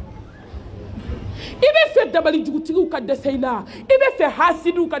i bɛ fɛ fɛ dabali jugutigiw ka dɛsɛ i la i bɛ fɛ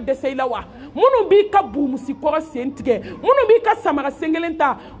hasidiw ka dɛsɛ i la wa minnu b'i ka buumusi kɔrɔ sen tigɛ minnu b'i ka samara sen kelen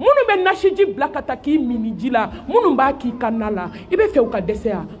ta minnu bɛ nasiji bila ka taa k'i mini ji la minnu b'a k'i ka na la i bɛ fɛ u ka dɛsɛ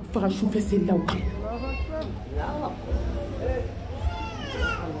ya faga sufɛ selilaw kan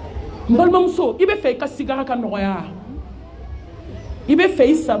n balimamuso i bɛ fɛ i ka sigara ka nɔgɔya i bɛ fɛ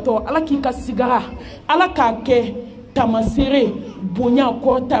i satɔ ala k'i ka sigara ala k'a kɛ tamasere bonya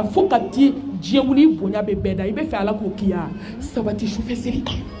kɔrɔta fo ka ti diɲɛ wuli bonya bɛ bɛɛ da i bɛ fɛ ala k'o k'i ya sabati sufɛ seli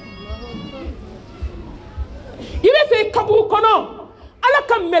kan i bɛ fɛ i kaburu kɔnɔ ala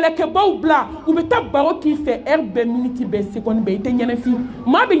ka mɛlɛkɛbaw bila u bɛ taa baro k'i fɛ heure bɛɛ miniti bɛɛ seconde bɛɛ i tɛ ɲɛnɛfin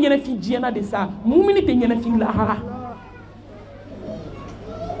maa bɛ ɲɛnɛfin diɲɛ na de sa mumini tɛ ɲɛnɛfin lahara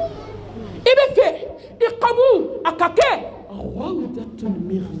i bɛ fɛ i kaburu a ka kɛ rawdatun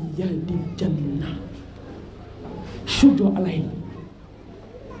min riyadil janna su jɔ ala ye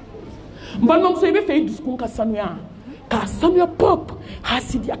n balimamuso i bɛ fɛ i dusukun ka sanuya k'a sanuya pop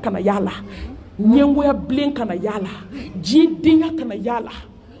hasidiya kana yala ɲɛngoya bilen kana yala jidenya kana yala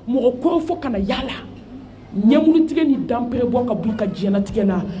mɔgɔ kɔrɔfɔ kana yala ɲɛmulutigɛ ni danpere bɔ ka bɔ i ka diɲɛlatigɛ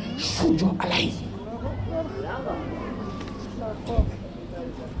la su jɔ ala ye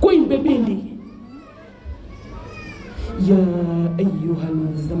ko in bɛɛ bɛ yen de ya ayyuhal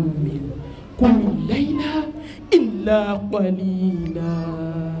muzammil qum al-layla illa qalila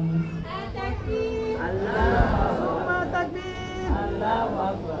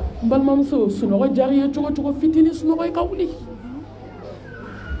balimamuso sunɔgɔ jari ye cogo cogo fitinin sunɔgɔ i ka wuli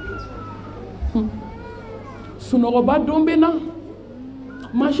sunɔgɔba don bɛ na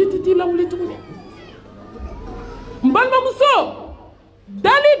maa si tɛ t'i lawuli tuguni n balimamuso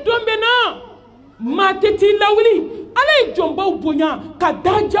dali don bɛ na maa tɛ t'i lawuli ala ye jɔnbaw bonya ka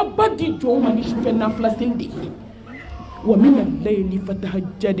darajaba di jɔnw ma ni sufɛ nafila seli de ye wa mina layli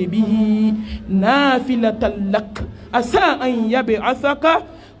fatahajjad bihi nafilatan lak asa an yab'athaka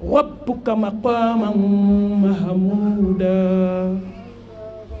rabbuka maqaman mahmuda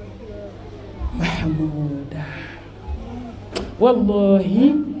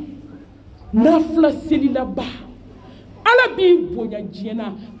wallahi nafila seli laba ala b'i bonya diɲɛ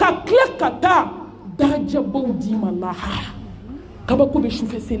na ka tila ka taa darajabaw d'i ma lahara kabako bɛ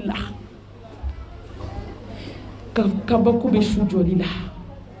sufɛ seli la kabako bɛ su jɔli la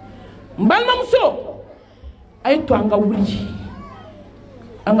n balimamuso a ye to an ka wuli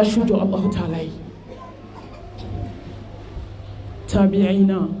an ka su jɔ alahu taala ye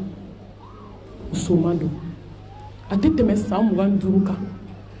tabi'ina musoman don a tɛ tɛmɛ san 25 kan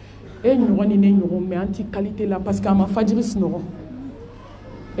e ɲɔgɔn ni ne ɲɔgɔn mɛ an tɛ qualité la parce que a ma fajiri sunɔgɔ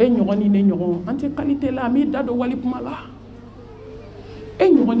e ɲɔgɔn ni ne ɲɔgɔn an tɛ qualité la an b'i da don wali kuma la e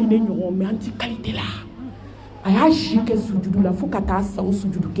ɲɔgɔn ni ne ɲɔgɔn mɛ an tɛ qualité la a y'a si kɛ sujudu la fo ka taa sa o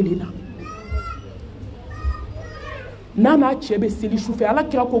sujudu kelen na n'a n'a cɛ bɛ seli sufɛ ala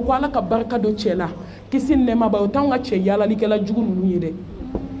kira ko ala ka barika don cɛ la kisi ni nɛɛma ba o t'anw ka cɛ yalalikɛla jugu ninnu ye dɛ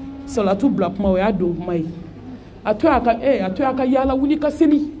salatu bila kuma o y'a don kuma ye a to y'a ka yala wuli ka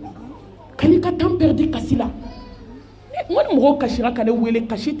seli kali ka temps perdu kasi la n ko ni mɔgɔw kasira ka ne wele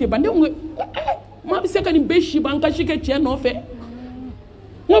kasi tɛ ban ne ko maa bɛ se ka nin bɛɛ si ban kasi kɛ cɛ nɔfɛ n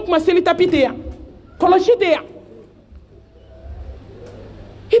ko kuma seli tapi tɛ yan kɔlɔsi tɛ yan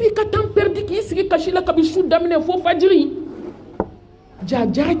i b'i ka temps perdu k'i sigi kasi la kabi su daminɛ fo fajiri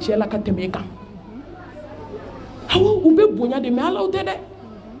jaja cɛ la ka tɛmɛ i kan awɔ u bɛ bonya de mɛ ala o tɛ dɛ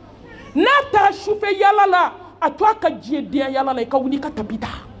n'a taara sufɛ yala la a to a ka diɲɛdenya yala la i ka wuli ka tapi ta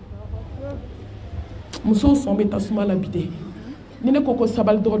musow sɔn bɛ tasuma la bi dɛ ni ne ko ko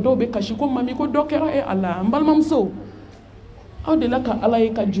sabali dɔrɔn dɔw bɛ kasi ko mami ko dɔ kɛra e ala n balimamuso aw de la ka ala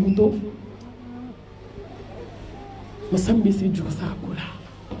ye ka jugu to masa min bɛ se jugu sa ko la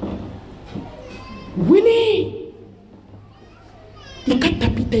wuli i ka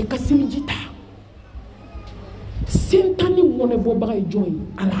tapi ta i ka simiji ta sen tan ni mɔnɛbɔbaga ye jɔn ye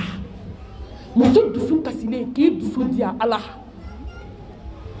ala muso dusu kasilen k'i dusu diya ala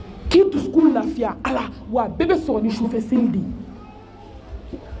k'i dusukun lafiya ala wa bɛɛ bɛ sɔrɔ ni sufɛ seli de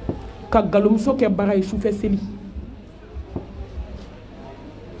ye ka nkalonmuso kɛ baga ye sufɛ seli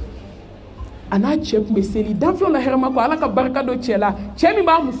a n'a cɛ tun bɛ seli danfɛnw la hɛrɛma ko ala ka barika don cɛ la cɛ min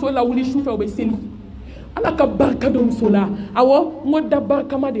b'a muso lawuli sufɛ o bɛ seli ala ka barika don muso la awɔ n ko da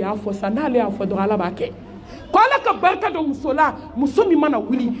barikama de y'a fɔ sa n'ale y'a fɔ dɔrɔn ala b'a kɛ ko ala ka barika don muso la muso min mana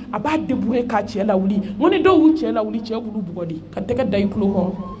wuli a b'a débrouiller k'a cɛ lawuli n ko ni dɔw y'u cɛ lawuli cɛ b'olu bugɔ de ka tɛgɛ da i tulo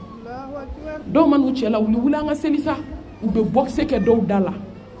kɔrɔ dɔw man'u cɛ lawuli wuli an ka seli sa u bɛ boxe kɛ dɔw da la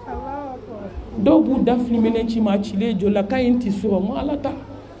dɔw b'u da filimenen ci ma a cilen joli la k'a ye n ti sɔrɔ n ko ala ta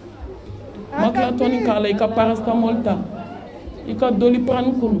ma tila tɔni k'a la i ka paracétamol ta i ka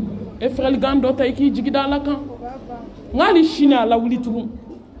doliprane kunu e frère gando tay ki jigida la kan ngali shina la wuli tugu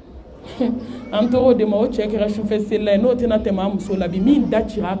antoro de ma o chekera chauffeur sella no tena tema muso la bi min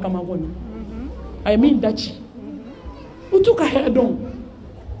dachi ha kama goni ay min dachi utuka hedon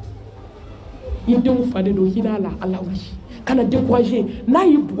idon fade do hidala alawi kana décourager na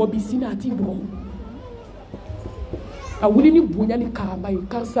yi bugo bi sina ti bugo a wuli ni bunya ni karamba yi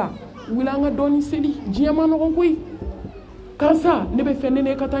karsa wila nga doni seli jiyama no koy karsa ne be fenne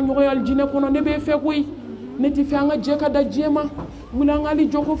ne kata nyoyal jine kono ne be fe koy ne ti fi nga jeka da jema wila nga li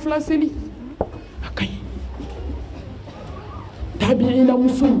joko flaseli akay tabi'ina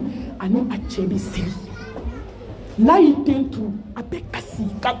musul anu achebi seli la yitentu abe kasi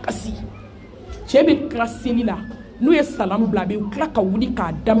kakasi chebe kraseli la nu ye salam blabe kla ka wuli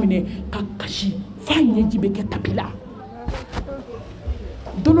ka damine ka kashi fa nyeji be ke tapila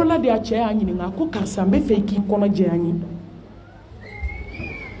dolola de ache anyi nga ko karsa mbe fe ki kono je anyi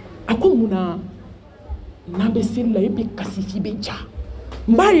akomuna na be sel la ebe kasi fi be ja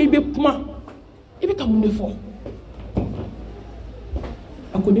mba ye be kuma ebe ka mune fo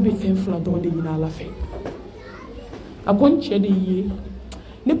akone be fen fla do de yina la fe akon che de ye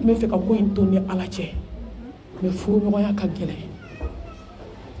ne me fe ka ko intoni ala che me fu nyo ya ka gele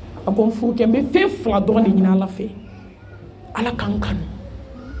akon fu ke me fe fla do de yina la fe ala kankan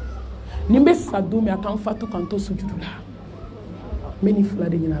nimbe sadu me akan fatu kanto sujudula meni fla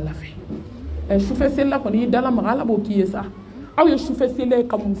de yina la fe e chauffeur sella ko ni dala magala bo ki yesa aw ye chauffeur sella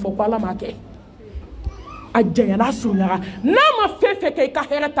kam fo ko ala make ajaya na sunyara na ma fe ke ka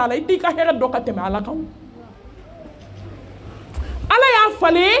hera tala idi ka hera do ka teme ala kan ala ya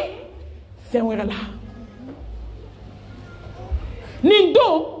fale fenwela nindo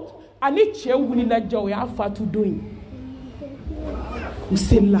ani che wuli na jaw ya fatu doin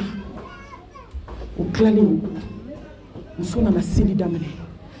usella uklani usona na sili damene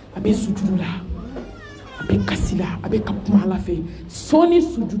abe sujudula abe kasila abe kapuma ala fe soni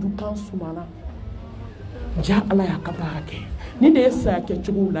sujudu kan sumana ja ala ya kabarake ni de sa ke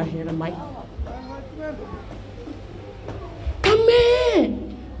chugu la hera mai kame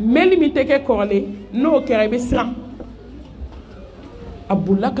meli mi teke korle no kere be sra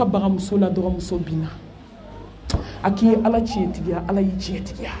abulaka baramuso la doramuso bina aki ala chietigia ala yi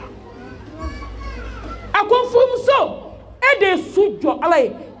chietigia akonfumuso e de sujo ala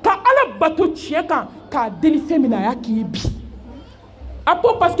ka ala bato chieka ka deli femina ya ki bi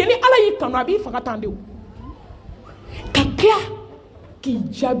apo parce que ni ala yi kanu abi faka tande o ka kla ki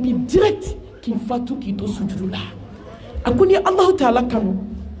jabi direct ki fatu ki to sujudula akuni allah taala kanu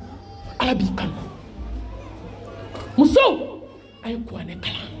ala bi kanu muso ay ko ne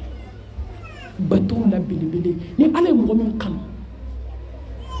kala bato la bilibili ni ala mo min kanu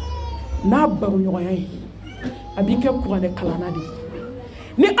na baru nyoy abi ke ko ne kala na di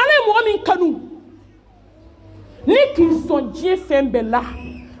ni ala mo min kanu ni ki son die fembela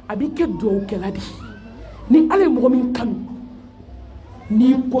abi ke do kala di ni ale mo min kanu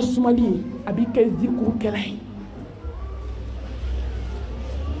ni ko sumali abi ke zikru kelay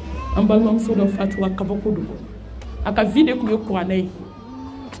ambal mam so do fatwa kabakodo aka vide ko ko anay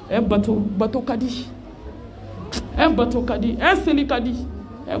e bato kadi e seli kadi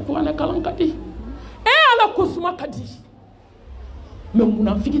e ko ana kalan kadi e ala ko suma kadi me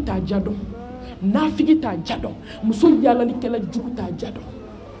munafiki ta jado nafiki ta jado muso yalla ni kala juguta jado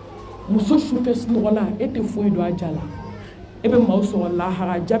muso chauffeur snola ete foi do ajala ebe mauso wallahi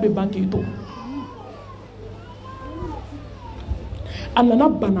hara jabe banki to anana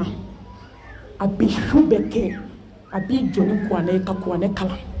bana abi shubeke abi joni kwane ka kwane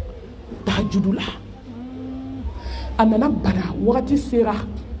kala tahajudula anana bana wakati sera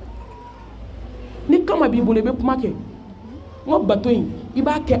ni kama bibule be pumake ngo batoyin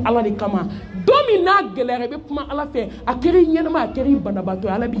iba ke ala ni kama domi na gelere be puma ala fe akeri nyenama akeri bana bato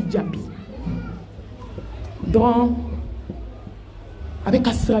ala bi jabi donc avec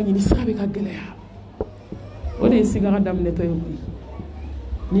asra ni sra be ka gelere ode sigara dam ne to yomi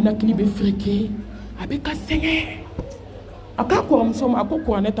ni na kili be freke avec asenge aka ko am soma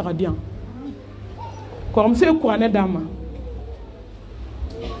akoko ane tagadian ko am se ko ane dama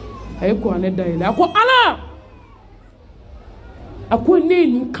ay ko ane daila ako ala ako ne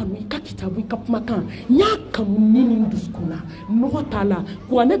ni kanu ka kitabu ka pmakan nya kanu ni ni duskuna no tala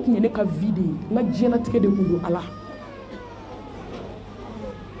ko ane tnyene ka vide na jena tike de kudu ala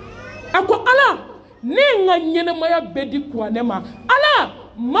ako ala ne nga nyene maya bedi ko ane ma ala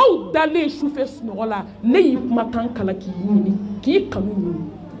mau dale chauffeur snola ne yi pmakan kala ki yini ki kanu ni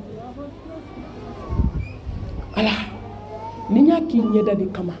ala ni nya ki nyeda de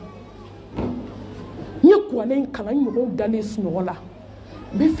kama nye ko ane kala nyogo dale snola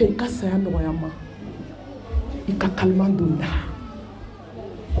be fe ka saya no yama ika kalman dunda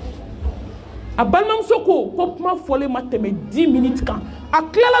abalmam soko ko kuma fole mateme 10 minutes kan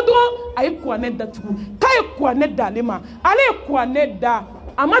aklala do ay ko aneda tugu kay ko aneda lema ale ko aneda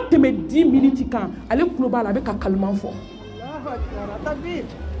amateme 10 minutes kan ale kuloba la be ka kalman fo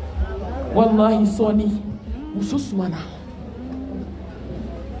wallahi soni muso sumana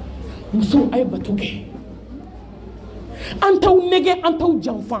muso ay batuke antaw nege antaw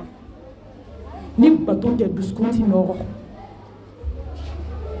janfan ni baton te duskuti noro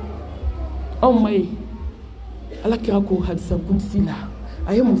oh my ala kira ko hadisa kunsila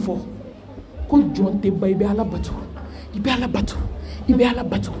aye mo fo ko jonte bay be ala batu ibe ala batu ibe ala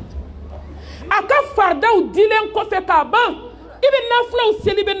batu aka fardaw dilen ko fe ka ban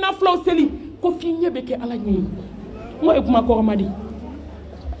ibe naflaw seli ko fi nyebe ke ala nyi mo e kuma ko madi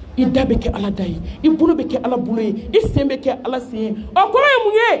ida be ke ala dai ibulu be ke ala bulu i sembe ke ala sin o ko e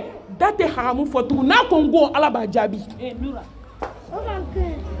munye date haramu fotu na kongo ala ba jabi nura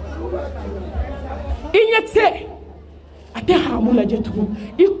inyetse ate haramu la jetu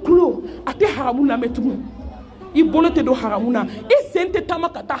iklo ate haramu na metu ibolote do haramu na isente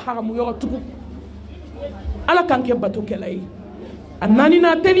tamaka ta haramu yo tuku ala kanke bato kelai anani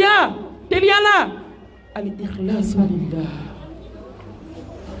na telia la al ikhlas lillah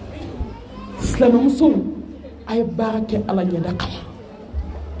islam muso ay barake ala nyada kama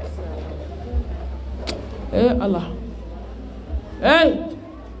Allah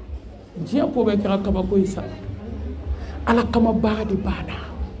dia ko be kira kaba ko isa ala kama bara de bana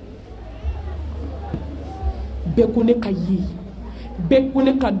be ko ne kayi be ko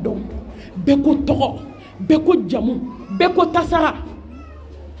ne kadon be ko toro be ko jamu be ko tasara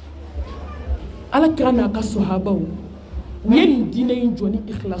ala kira na ka sahaba yen dine joni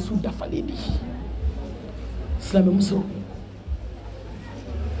ikhlasu dafaledi islam muso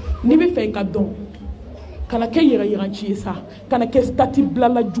ni be fe ka don kana ke yira ci sa kana ke stati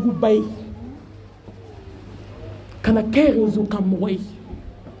blala jugu bay kana ke rezo ka moy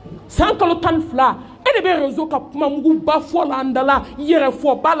san kalo tan fla e de be rezo ka kuma mugu ba fo landala yere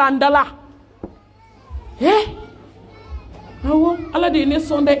fo balandala awo ala de ne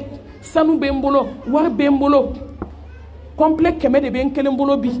sonde sanu be mbolo war be mbolo complet keme de be nkele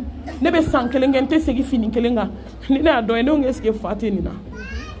mbolo bi ne be san kele ngente segi fini kelenga ni na do ene ngeske fatini na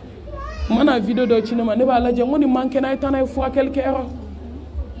mana video do cinema ne ba la je ngoni manke na itana fo quelque erreur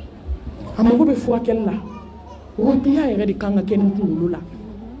amago be fo kella o biya yere di kanga ken kulula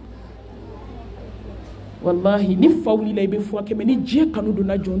wallahi ni fawli lay be fo ke me ni je kanu do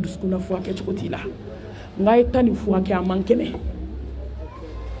na jondu skuna fo ke chukotila ngai tani fo ke amanke ne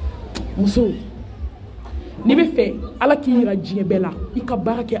muso ni be fe ala ki yira je bela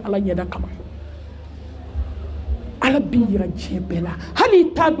ikabara ke ala nyada kama ala bira jebela hali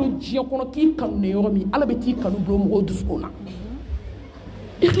ta do je kono ki kanu ne yoromi ala be ti kanu do mo duskona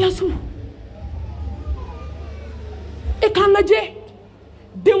ikhlasu e kan laje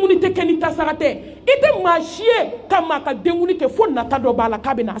demuni te keni tasarate ite machie kama ka demuni ke fo na ta do bala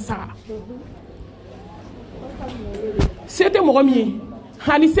ka be na sara c'était mo romi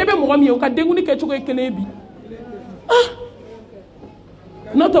hani sebe mo romi o ka demuni ke choko ekelebi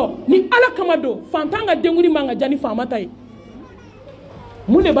noto ni ala kamado fantanga denguni manga jani famata yi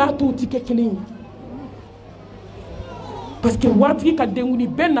mune ba to tike kelin parce que wati ka denguni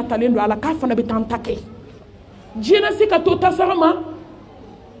ben natalendo ala ka fana be tantake jena sika to tasarama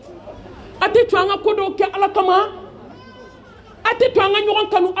ate twanga kodo ke ala kama ate twanga nyoron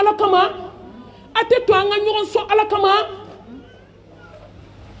kanu ala kama ate twanga nyoron so ala kama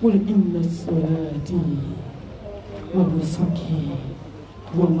wal inna salati wa nusuki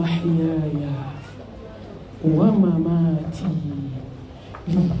ومحياي ومماتي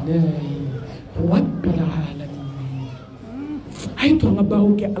لله رب العالمين حيث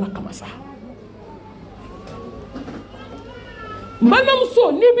نباوك على كمسا ما نمسو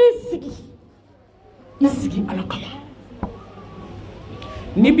نبي سيجي على كما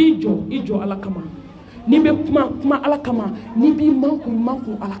نبي جو على كما نبي كما على كما نبي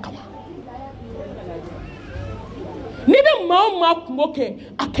مانكو على كما nibe ma kumoke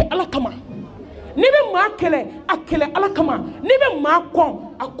ake ala kama nibe ma akele ala kama nibe ma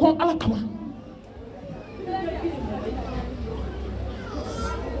akon ala kama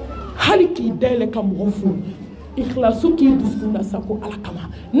haliki dele kam rofu ikhlasu ki duskuna sako ala kama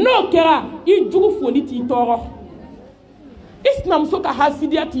no kera I jugu foni ti toro islam so ka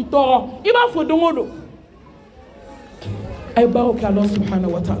hasidia ti toro iba fo dongodo ay baraka Allah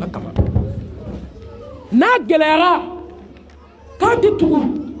subhanahu wa ta'ala kama na gelera quand tu trouves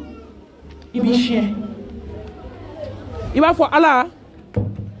il est chien il va faire Allah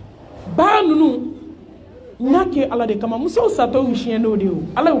baara ninnu n y'a kɛ ala de kama musow satɔ y'u siɲɛ n'o de ye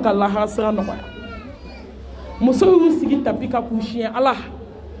ala y'u ka lahara sira nɔgɔya musow y'u sigi tapi ka k'u siɲɛ ala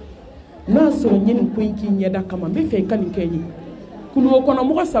n'a y'a sɔrɔ n ye nin ko in k'i ɲɛda kama n bɛ fɛ i ka nin kɛ n ye kuluwo kɔnɔ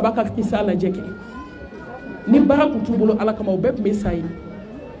mɔgɔ 3 ka kisa lajɛ kɛ ni baara tun t'u bolo ala kama u bɛɛ tun bɛ sa ye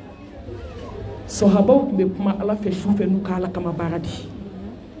sɔhabaw tun bɛ kuma ala fɛ su fɛ n'u ka ala kama baara di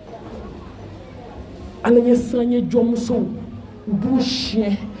ala ɲɛ siranɲɛ jɔnmusow u b'u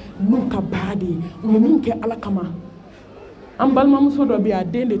siɲɛ n'u ka baara de ye u ye min kɛ ala kama an balimamuso dɔ bɛ yen a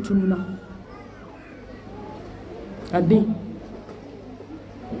den de tununna a den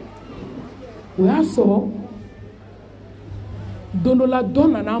o y'a sɔrɔ don dɔ la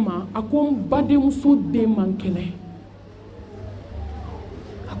dɔ nana a ma a ko n badenmuso den man kɛnɛ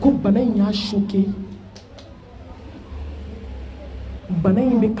a ko bana in y'a choqué bana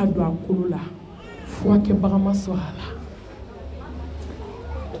in bɛ ka don a kolo la furakɛbaga ma sɔrɔ a la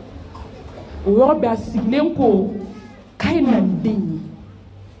o yɔrɔ bɛ a sigilen ko k'a ye na ni den ye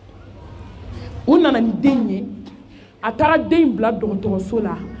u nana ni den ye a taara den in bila dɔgɔtɔrɔso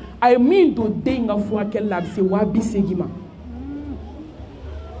la a ye min don den in ka furakɛli la a bɛ se 80,000 ma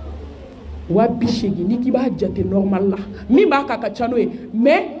 80,000 ni k'i b'a jate normal la min b'a kan ka ca n'o ye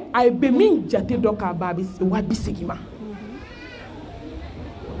mais a ye bɛ min jate dɔ k'a ban a bɛ se 80,000 ma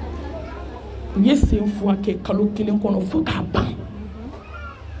u ye sen furakɛ kalo 1 kɔnɔ fo k'a ban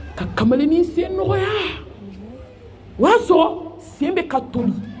ka kamalennin sen nɔgɔya o y'a sɔrɔ sen bɛ ka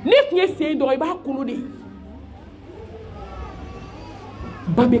toli ni tun ye sen dɔrɔn i b'a kolo de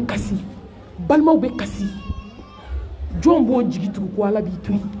ba bɛ kasi balimaw bɛ kasi jɔn b'o jigi tugu ko ala b'i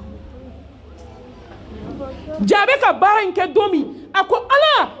to yen jaabe ka baara in kɛ don min a ko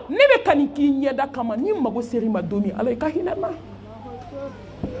ala ne bɛ ka nin k'i ɲɛda kama ni mago sera i ma don min ala i ka hinɛ n na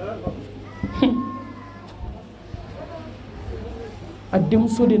a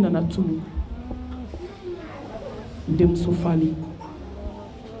denmuso de nana tunu denmuso fali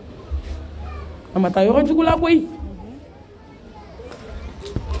a ma taa yɔrɔ jugu la koyi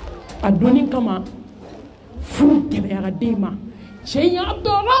a donni kama furu gɛlɛyara den ma cɛ in y'a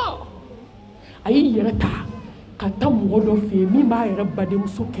tɔɔrɔ a y'i yɛrɛ ta ka taa mɔgɔ dɔ fɛ yen min b'a yɛrɛ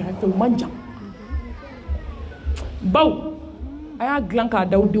badenmuso kɛrɛfɛ o man jan baw a y'a dilan k'a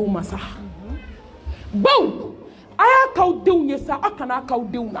d'aw denw ma sa baw a y'a k'aw denw ye sa a kana k'aw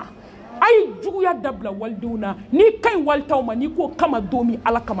denw na a ye juguya dabila walidenw na n'i ka ɲi walitaw ma n'i ko kama don min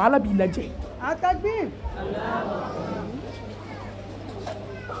ala kama ala b'i lajɛ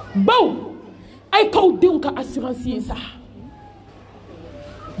baw a ye k'aw denw ka assurance ye sa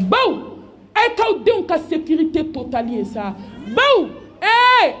baw a ye k'aw denw ka sécurité totale ye sa baw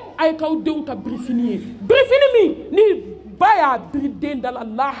a ye k'aw denw ka birifini ye birifini min ni ba y'a biri den da la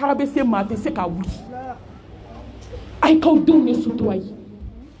lahara bɛ se maa tɛ se k'a wuli a ye k'aw denw ye sutura ye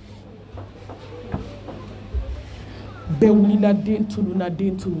bɛɛ wulila den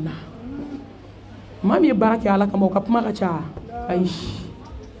tununna maa min ye baara kɛ ala kama o ka kuma ka ca ayi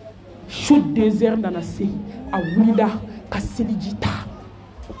su désert nana se a wulila ka seliji ta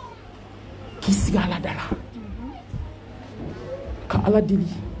k'i sigi ala da la ka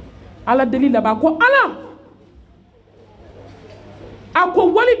ala deli laban ko ala a ko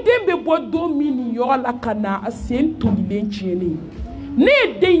waliden bɛ bɔ don min nin yɔrɔ la ka na a sen tolilen tiɲɛlen ne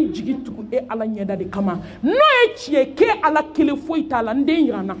ye den in jigi tugu e ala ɲɛda de kama n'o ye tiɲɛ k'e ala kelen foyi t'a la n den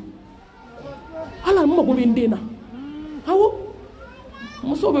yiranna ala n mago bɛ n den na awɔ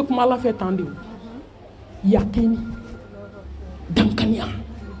musow bɛ kuma ala fɛ tan de yakini dankaniya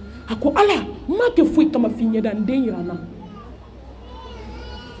a ko ala n m'a kɛ foyi kama f'i ɲɛda n den yiranna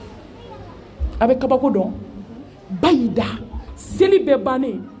a bɛ kabako dɔn ba y'i da seli bɛɛ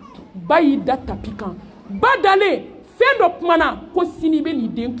bannen ba y'i da tapi kan ba dalen fɛn dɔ kumana ko sini bɛ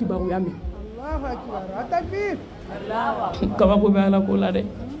nin den kibaruya mɛn kabako bɛ ala ko la dɛ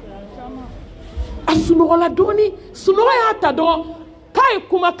a sunɔgɔla dɔɔni sunɔgɔ y'a ta dɔrɔn k'a ye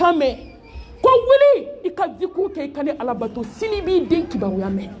kumakan mɛn ko wuli i ka zikuru kɛ i ka ne ala bato sini b'i den kibaruya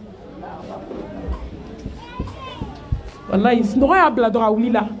mɛn walayi sunɔgɔ y'a bila dɔrɔn a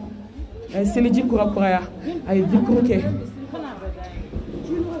wulila a ye seliji kurakuraya a ye zikuru kɛ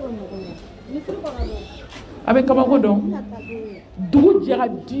a bɛ kabako dɔn dugu jɛra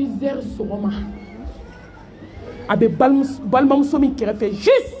 10 heures sɔgɔma a bɛ balimamuso min kɛrɛfɛ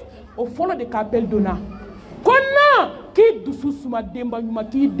juste o fɔlɔ de k'a appel donna ko na k'i dusu suma denba ɲuman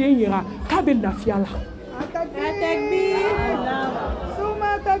k'i den yera k'a bɛ lafiya la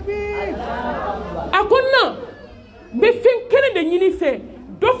a ko na n bɛ fɛn kelen de ɲini fɛ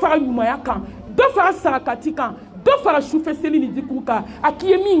dɔ fara ɲumanya kan dɔ fara sarakati kan dɔ fara sufɛ seli ni zikuru kan a k'i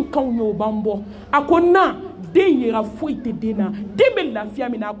ye min kan ye o b'an bɔ a ko na den yera foyi tɛ den na den bɛ lafiya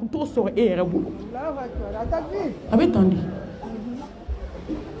min na a kun t'o sɔrɔ e yɛrɛ bolo a bɛ tan de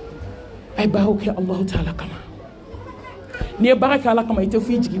a ye baaraw kɛ Alahu Taala kama n'i ye baara kɛ Ala kama i tɛ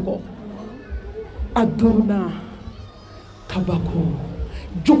foyi jigin kɔ a duurunan kabako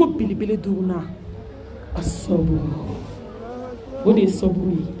jogo belebele duurunan a saburu o de ye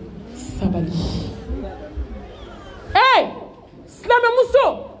saburu ye sabali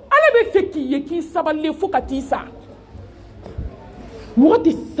silamɛmuso Ala bɛ fɛ k'i ye k'i sabalilen fo ka t'i sa mɔgɔ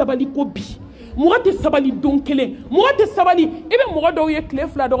tɛ sabali ko bi mɔgɔ tɛ sabali don kelen mɔgɔ tɛ sabali i bɛ mɔgɔ dɔw ye tile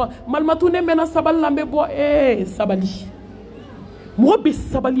fila dɔrɔn Malmatou ne mɛnna sabali la n bɛ bɔ sabali mɔgɔ bɛ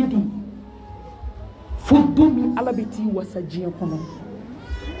sabali de fo don min Ala bɛ t'i wasa diɲɛ kɔnɔ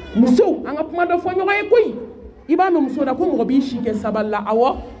musow an ka kuma dɔ fɔ ɲɔgɔn ye koyi i b'a mɛn muso da ko mɔgɔ b'i si kɛ sabali la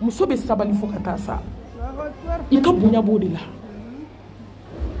awɔ muso bɛ sabali fo ka taa sa i ka bonya b'o de la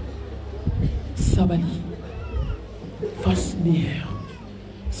sabali fasbir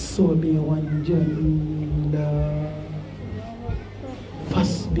sabiran jamila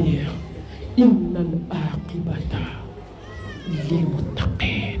fasbir innal aqibata lil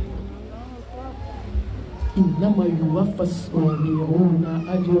muttaqin innama yuwaffa as-sabiruna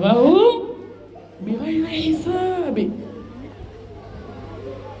ajrahum bighayri hisab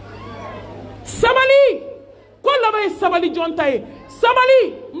sabali ko laban ye sabali jonta ye sabali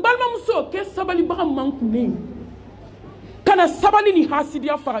mbalimamuso kɛ sabalibaga man kunnen kana sabali ni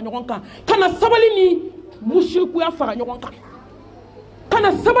hasidiya fara ɲɔgɔn kan kana sabali ni mushrikuya fara ɲɔgɔn kan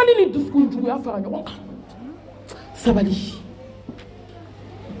kana sabali ni dusukunjuguya fara ɲɔgɔn kan sabali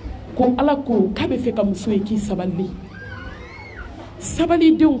ko Ala ko k'a bɛ fɛ ka muso ye k'i sabali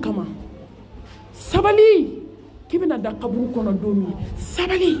sabali denw kama sabali k'i bɛna da kaburu kɔnɔ don min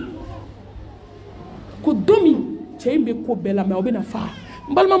sabali ko don min cɛ in bɛ ko bɛɛ la mɛ o bɛna faa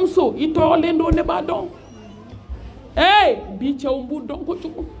n balimamuso i tɔɔrɔlen don ne b'a dɔn bi cɛw n b'u dɔn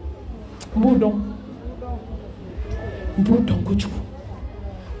kojugu n b'u dɔn kojugu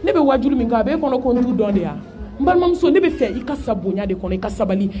ne bɛ wajulu min kɛ a bɛ e kɔnɔ ko n t'u dɔn de ya n balimamuso ne bɛ fɛ i ka sa bonya de kɔnɔ i ka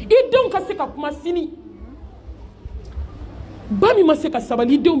sabali i denw ka se ka kuma sini ba min ma se ka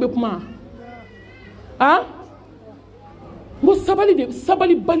sabali i denw bɛ kuma n ko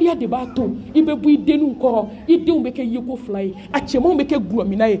sabalibaliya de b'a to i bɛ bɔ i denninw kɔrɔ i denw bɛ kɛ yeko fila ye a cɛmanw bɛ kɛ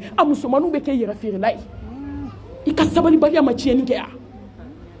gulɔmina ye a musomanninw bɛ kɛ yɛrɛfeerela ye i ka sabalibaliya ma tiɲɛni kɛ yan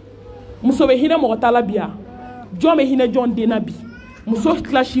muso bɛ hinɛ mɔgɔ t'a la bi yan jɔn bɛ hinɛ jɔn den na bi muso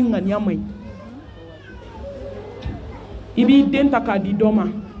kilasi ŋaniya man ɲi i b'i den ta k'a di dɔ ma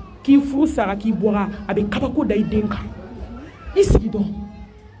k'i furu sara k'i bɔra a bɛ kabako da i den kan i sigi dɔn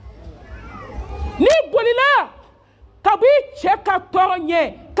n'i bolila ka b'i cɛ ka tɔɔrɔ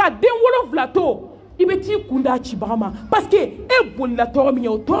ɲɛ ka den 7 to i bɛ t'i kun da cibaga ma parce que e bolila tɔɔrɔ min ye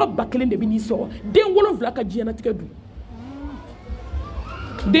o tɔɔrɔ ba kelen de bɛ n'i sɔrɔ den 7 ka diɲɛnatigɛ dun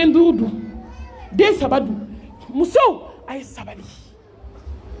den 5 dun den 3 dun musow a ye sabali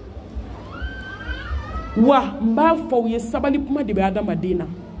wa n b'a fɔ aw ye sabali kuma de bɛ adamaden na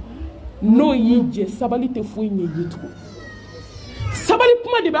n'o y'i jɛ sabali tɛ foyi ɲɛ i ye tugun sabali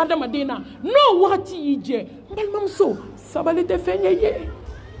kuma de bɛ adamaden na n'o wagati y'i jɛ n balimamuso sabali tɛ fɛn ɲɛ i ye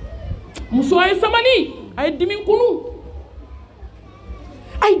muso a ye sabali a ye dimi kunu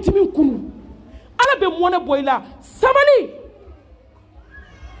Ala bɛ mɔnɛ bɔ i la sabali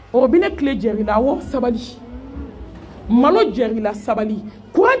robinet tile jɛra i la awɔ sabali malo jɛra i la sabali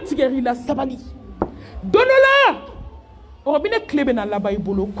courant tigɛra i la sabali don dɔ la robinet tile bɛ na laban i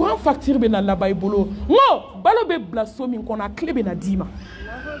bolo courant facture bɛ na laban i bolo n ko balo bɛ bila so min kɔnɔ a tile bɛ na d'i ma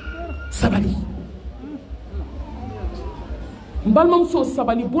sabali n balimamuso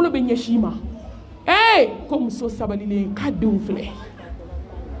sabali bolo bɛ ɲɛsin i ma ko muso sabalilen k'a denw filɛ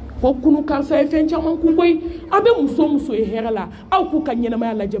ko kunu karisa ye fɛn caman k'u koyi a bɛ muso ye hɛrɛ la aw k'u ka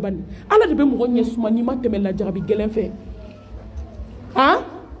ɲɛnamaya lajɛ bani Ala de bɛ mɔgɔ ɲɛ suma n'i ma tɛmɛ lajarabi gɛlɛn fɛ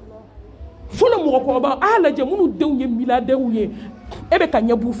fɔlɔ mɔgɔkɔrɔba a y'a lajɛ minnu denw ye milliardaires ye e bɛ ka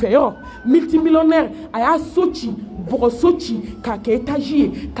ɲɛ b'u fɛ yɔrɔ multimillionnaire a y'a so ci bɔgɔso ci k'a kɛ étage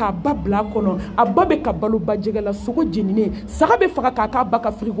ye k'a ba bila a kɔnɔ a ba bɛ ka balo ba jɛgɛ la sogo jeninen saga bɛ faga k'a k'a ba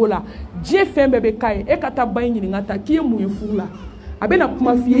ka frigo la diɲɛ fɛn bɛɛ bɛ k'a ye e ka taa ba in ɲininka ta k'i ye mun ye furu la a bɛna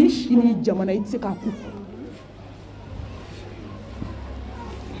kuma f'i ye i si ni jamana i tɛ se k'a ku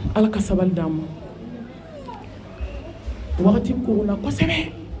Ala ka sabali d'an ma wagati korona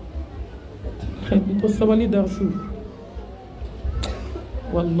kosɛbɛ n ko sabali darsu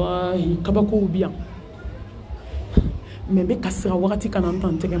wallahi kabakow bi yan mais n bɛ ka siran wagati kana n ta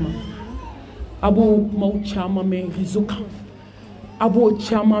n tɛgɛ ma a b'o kumaw caman mɛn réseau kan a b'o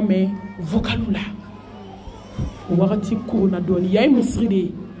caman mɛn vocalu la wagati korona dɔɔni yan ye misiri de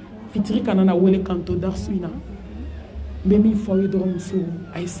ye fitiri kana na wele kan to darsu in na Mbe min fɔ aw ye dɔrɔn muso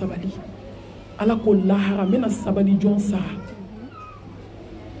a ye sabali ala ko lahara n bɛna sabali jɔn sara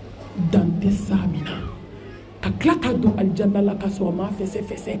dan tɛ sa min na ka tila ka don alijanna la ka sɔrɔ ma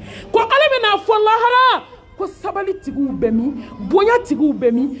fɛsɛ ko ala bɛna fɔ lahara ko sabali tigiw bɛ min bonya tigiw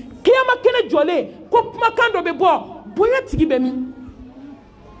bɛ min kiyama kɛnɛ jɔlen ko kumakan dɔ bɛ bɔ bonya tigi bɛ min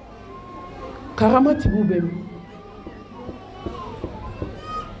karama tigiw bɛ min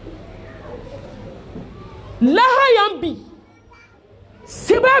lahara yan bi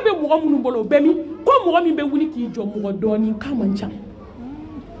seba bɛ mɔgɔ minnu bolo bɛ min ko mɔgɔ min bɛ wuli k'i jɔ mɔgɔ dɔɔnin k'a man ca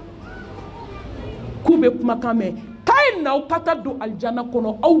k'u bɛ kumakan mɛn k'a ye n'aw ka taa don alijanna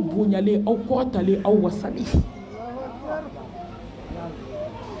kɔnɔ aw bonyalen aw kɔrɔtalen aw wasali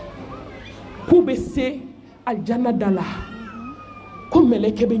k'u bɛ se alijanna da la ko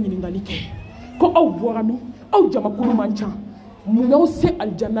mɛlɛkɛ bɛ ɲininkali kɛ ko aw bɔra min aw jamakulu man ca mun y'aw se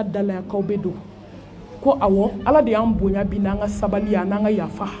alijanna da la yan k'aw bɛ don ko awɔ ala de y'an bonya bi n'an ka sabali a n'an ka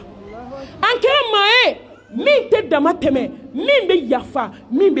yafa an kɛra maa ye min tɛ dama tɛmɛ min bɛ yafa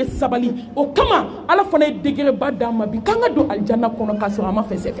min bɛ sabali o kama ala fana ye degré ba d'an ma bi k'an ka don alijanna kɔnɔ k'a sɔrɔ a ma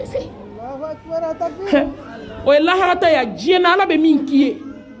fɛsɛ o ye laharata ye diɲɛ na ala bɛ min k'i ye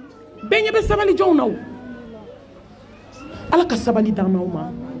bɛɛ ɲɛ bɛ sabali jɔnw na o ala ka sabali d'an n'aw ma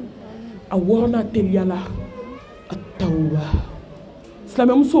a wɔɔrɔnan teliya la a tawuba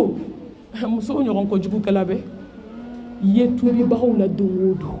silamɛmuso muso ɲɔgɔn kojugu kɛla bɛ ye tubibagaw la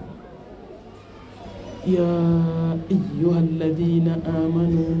don o don ya ayyuhalladhina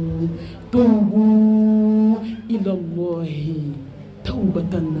amanu tubu ila allahi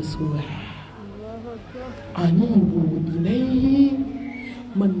tawbatan nasuha anibu ilayhi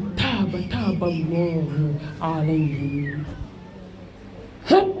man taba allahu alayhi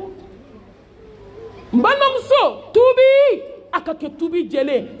mbanamuso tubi aka ke tubi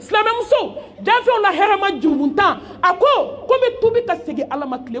jele silamɛmuso danfɛnw la hɛrɛma jurumuntan a ko bɛ tubi ka segin ala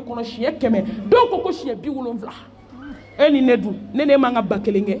ma tile kɔnɔ siɲɛ 100 dɔw ko siɲɛ 70 e ni ne dun ne man ka ba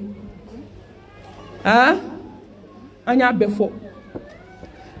kelen kɛ an y'a bɛɛ fɔ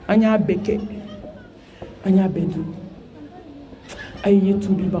an y'a bɛɛ kɛ an y'a bɛɛ dun a ye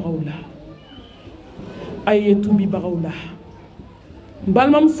tubibagaw la a ye tubibagaw la n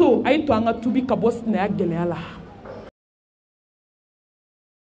balimamuso a ye to an ka tubi ka bɔ sinaya gɛlɛya la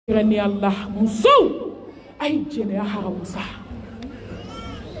ni Allah muso ay jɛnɛya haramusa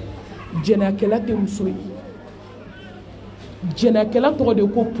jɛnɛyakɛla tɛ muso ye jɛnɛyakɛla tɔgɔ de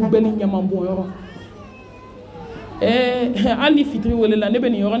ko poubelle ɲamanbɔnyɔrɔ hali ni fitiri wele la ne bɛ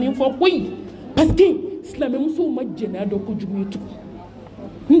nin yɔrɔnin fɔ koyi parce que silamɛmusow ma jɛnɛya dɔ kojugu ye tugun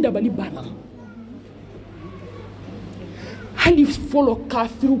n dabali banna hali fɔlɔ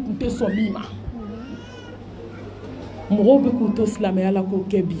kafiriw tun tɛ sɔn min ma mɔgɔw bɛ k'u to silamɛya la k'o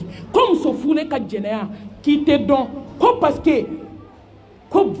kɛ bi ko muso furulen ka jɛnɛya k'i tɛ dɔn ko parce que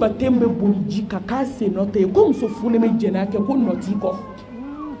ko baptême bɛ boli ji kan k'a sen nɔ tɛ ye ko muso furulen bɛ jɛnɛya kɛ ko nɔ t'i kɔ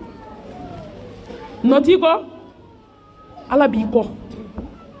nɔ t'i kɔ ala b'i kɔ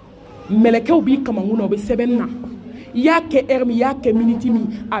mɛlɛkɛw b'i kamakun na o bɛ sɛbɛnni na i y'a kɛ heure min i y'a kɛ minute min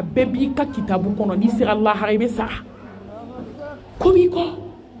a bɛɛ b'i ka kitabu kɔnɔ n'i sera lahara i bɛ sara ko b'i kɔ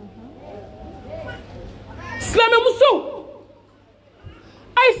silamɛmuso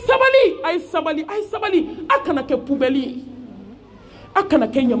a ye sabali a kana kɛ poubelle ye a kana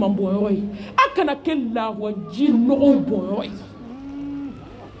kɛ ɲaman bɔnyɔrɔ ye a kana kɛ lawaji nɔgɔw bɔnyɔrɔ ye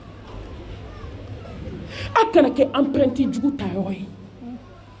a kana kɛ empreinte jugu tayɔrɔ ye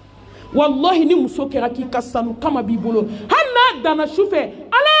wallahi ni muso kɛra k'i ka sanu kama b'i bolo hali n'a danna sufɛ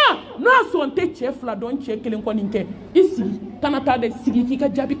ala n'o y'a sɔrɔ n tɛ cɛ 2 dɔn cɛ 1 kɔni kɛ i sigi kana taa dɛ sigi k'i ka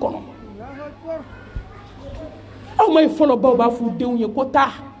jaabi kɔnɔ aw ma ye fɔlɔ baw b'a f'u denw ye ko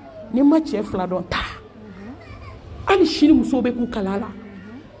taa ni ma cɛ 2 dɔn taa hali sini musow bɛ k'u kala la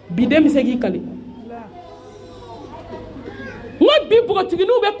bi den bɛ se k'i kale n ko bi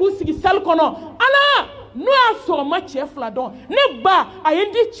npogotigininw bɛ k'u sigi salle kɔnɔ ala n'o y'a sɔrɔ ma cɛ 2 dɔn ne ba a ye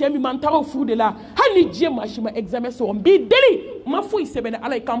n di cɛ min ma n taara o furu de la hali ni diɲɛ maa si ma examen sɔrɔ n b'i deli n ma foyi sɛbɛn ni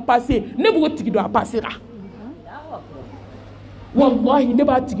ala ye k'an passe ne b'o tigi dɔn a passera wallahi ne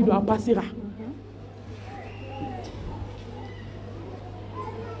b'a tigi dɔn a passera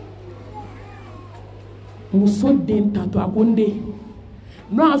muso den tato a ko n den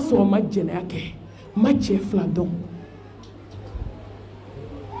n'o y'a sɔrɔ ma jɛnɛya kɛ ma cɛ 2 dɔn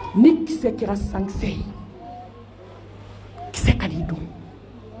ni kisɛ kɛra sankisɛ ye kisɛ ka di dun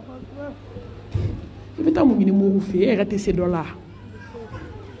i bɛ taa mun ɲini mɔgɔw fɛ e yɛrɛ tɛ se dɔ la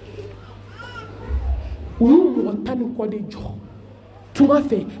u y'u mɔgɔ 10 ni kɔ de jɔ tuma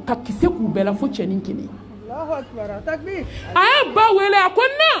fɛ ka kisɛ k'u bɛɛ la fo cɛnin 1 a y'a ba wele a ko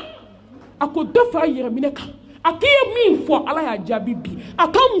na a ko dɔ fara yɛrɛminɛ kan aki mi fo ala ya jabi bi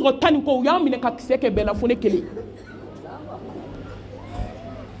aka mo tani ko ya mine ka kiseke bela fone kele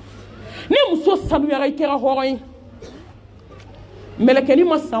ni muso sanu ya ikera horoyin melekeni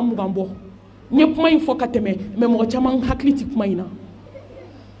ma samu gambo nye kuma info kateme me mo chama hakliti kuma ina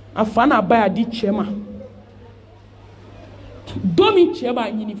afana baya di chema domi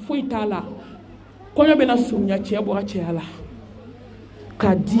cheba nyini fo itala konyo bena sunya chebo a chela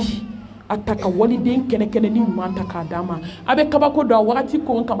kadi ataka wali den kene ni manta kadama abe kabako do wakati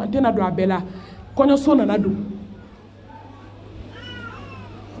ko kamantena do abela konyo sona na do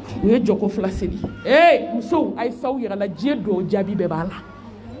we joko flaseli muso ay sawira la jedo jabi bebala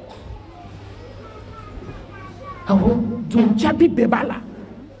awo do jabi bebala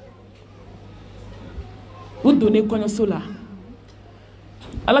vous donnez konyo sola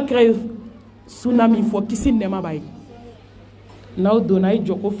ala kre tsunami fo kisi nema bay naw donay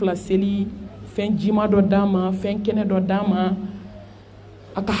joko flaseli fen jima do dama fen kene do dama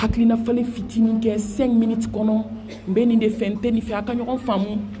aka haklina fale fitini ke 5 minutes kono mbeni de fente ni fi aka nyon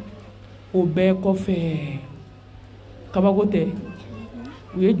famu obe ko fe kabagote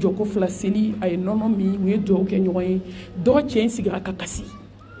we joko flaseli ay nono mi we do ke nyoy do chen sigira kakasi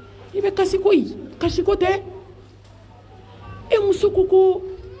ibe kasi koyi kashi kote e musukoko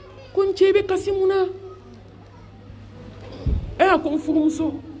konchebe kasi muna akon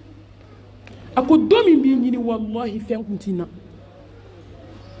furumso ako domi bi nyini wallahi fen kuntina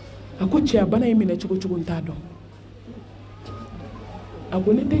ako che abana yimina chuko ntado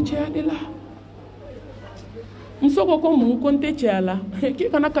ako ne te che adela msoko ko mun konte che ala ki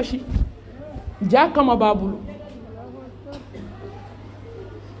kana kashi ja kama babulu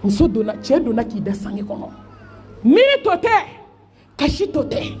mso dona che dona ki da sange kono mini tote kashi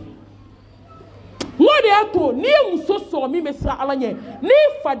tote ngode ato ni muso so mi mesra alanye ni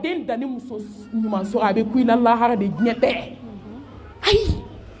faden dani muso nyuma so abe kuila Allah har de nyete ai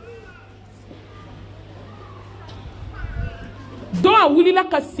do awuli la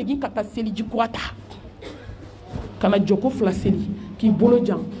ka segi kata seli jikwata kana joko flaseli ki bolo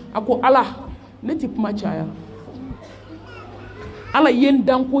jang ako ala ne tip ma chaya ala yen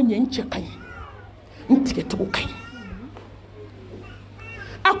dan ko nyen chekai ntike to kai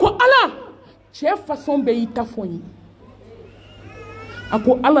ako ala chef façon be ita foni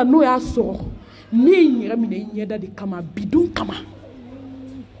ako ala no ya so ni nyira mi ne nyeda de kama bidun kama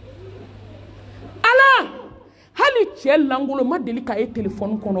ala hali chel langulo ma delika e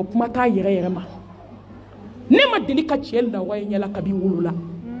telephone kono kuma ta yere ma ne ma delika chel na way nyala kabi wulula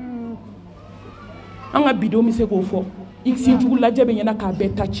anga bidon mi se ko fo iksi jugu la jabe nyana ka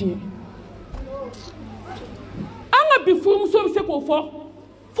beta chi anga bi fu muso mi se ko fo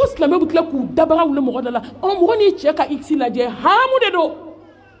fos la mebu tla ku dabara wala mo godala on mo ni cheka iksi la je haramu de do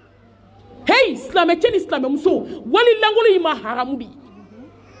hey islam chen islam muso wali langulo yima haramu bi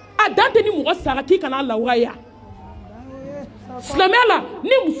adate ni mo sara ki kana la waya islamela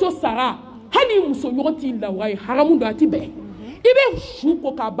ni muso sara hani muso nyoti la waya haramu do atibe ibe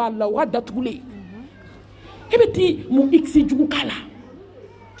shuko ka ba la wa datule ibe ti mu iksi jugu kala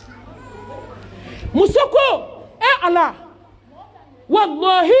musoko ala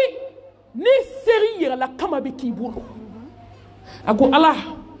wallahi ni seri la kama be kibulu ako ala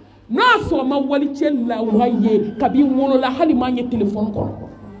na so ma wali chella waye kabi wono la hali ma nye telephone ko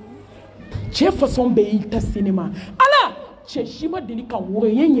che façon be ita cinéma ala che shima delika wore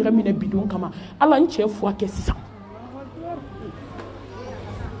yenyira mina bidon kama ala nche fu akesisa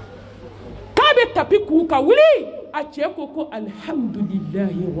kabe tapi ku ka wuli a che koko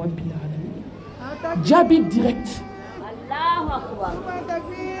alhamdulillahi rabbil alamin jabi direct Allahu akbar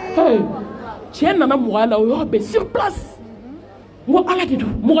hey che nana muala o be sur place mo ala dido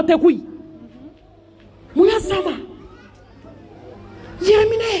mo te kuy mo ya sama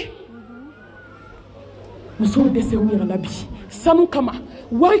yamine muso de se wira labi sanu kama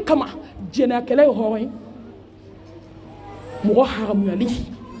wari kama jena kele hoy mo haram yali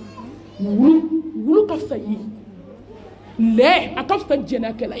wulu kafsa yi le akafta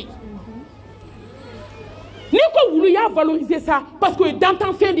jena kele ni ko wulu ya valoriser ça parce que dans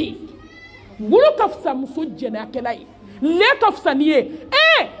temps fendi wulu kafsa muso jena kele le kafsa nié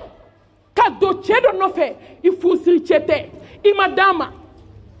kado chedo no fe il faut se chete imadama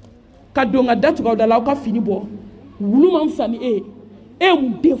kado nga datu ga dala ka fini bo wulu mam sani mu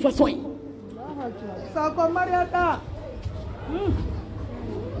de façon yi Sacko mariata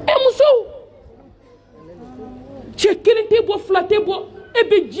muso chekelente bo flatte bo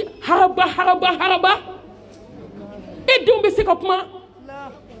be haraba dombe se kapma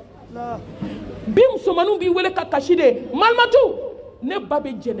la bim so manu bi wele ka kashide Malmatou ne ba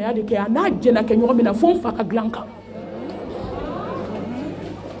bɛ jɛnɛya de kɛ a n'a jɛnɛ kɛ ɲɔgɔn min na fo n fa ka dilan kan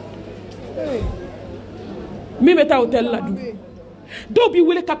min bɛ taa hôtel la dun dɔw b'i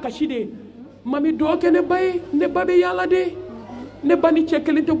wele ka kasi de mami dɔgɔ kɛ ne ba ye ne ba bɛ yaala de ne ba ni cɛ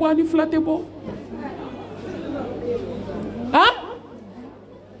kelen tɛ bɔ ani fila tɛ bɔ han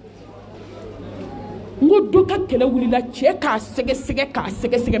n ko dɔ ka kɛlɛ wulila cɛ k'a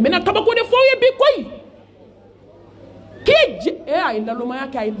sɛgɛsɛgɛ mɛ na kabako de fɔ aw ye bi koyi k'e jɛ a ye lalomaya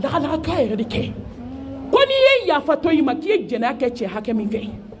kɛ a ye lagalaka yɛrɛ de kɛ ko n'i ye yafatɔ i ma k'i ye jɛnɛya kɛ cɛ hakɛ min fɛ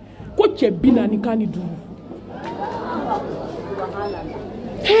ko cɛ 45 ne ko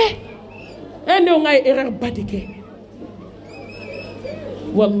n ka ye erreur ba de kɛ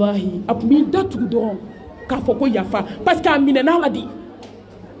wallahi a tun b'i datugu dɔrɔn k'a fɔ ko yafa parce que a minɛna la de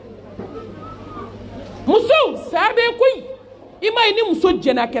muso saya bɛ koyi i ma ye ni muso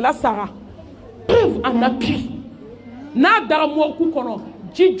jɛnɛkɛla sara preuve en appui n'a dara mɔku kɔnɔ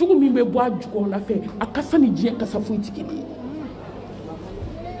ji jugu min bɛ bɔ a jukɔrɔla fɛ a kasa ni diɲɛ kasa foyi tɛ kelen ye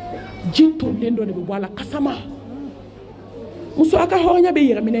ji tolen dɔ de bɛ bɔ a la kasama muso a ka hɔrɔnya bɛ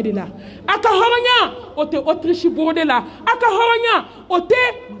yɛrɛminɛ de la a ka hɔrɔnya o tɛ Autriche boro de la a ka hɔrɔnya o tɛ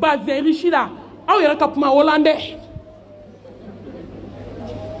Bazin riche la aw yɛrɛ ka kuma Hollandais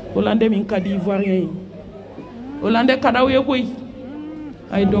min ka di Ivoirien ye Hollandais ka d'aw ye koyi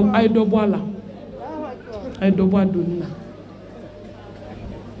a ye dɔ bɔ a la a ye dɔ bɔ a donni na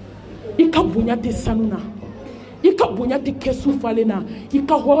i ka bonya tɛ sanu na i ka bonya tɛ kɛsu falen na i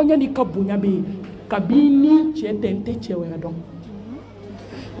ka hɔrɔnya n'i ka bonya bɛ yen kabini ni cɛ tɛ n tɛ cɛ wɛrɛ dɔn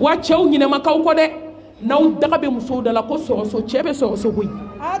wa cɛw ɲinɛmakaw kɔ dɛ n'aw daga bɛ musow da la ko sɔgɔsɔ cɛ bɛ sɔgɔsɔ koyi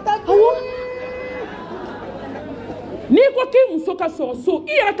awɔ n'i ko k'i muso ka sɔgɔsɔ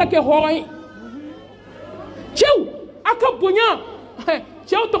i yɛrɛ ka kɛ hɔrɔn ye cɛw a ka bonya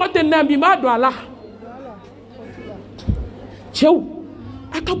cɛw tɔgɔ tɛ na bi n b'a dɔn a la cɛw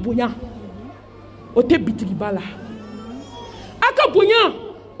a ka bonya o tɛ bitigiba la a ka bonya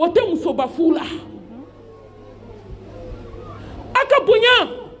o tɛ musoba furu la a ka bonya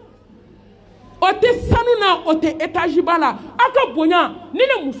o tɛ sanu na o tɛ étage ba la a ka bonya ni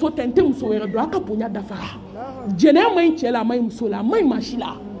ne muso tɛ n tɛ muso wɛrɛ dɔn a ka bonya dafara jɛnɛya ma ɲi cɛ la a ma ɲi muso la a ma ɲi maa si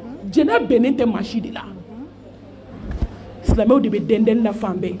la jɛnɛya bɛnnen tɛ maa si de la silamɛw de bɛ dɛndɛnni la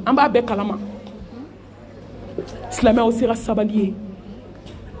fan bɛɛ an b'a bɛɛ kalama silamɛw sera sabali ye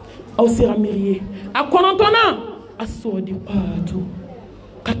aw sera miiri ye a kɔnɔntɔnna a sɔdiqatu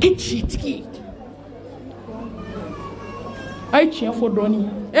ka kɛ citigi ye a ye tiɲɛ fɔ dɔɔni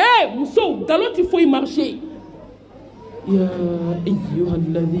musow nkalon tɛ foyi marché ya ayyuha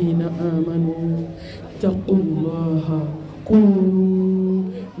alladhina amanu taqullaha kunu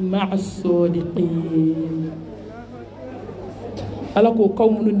ma'a sadiqin ala ko kaw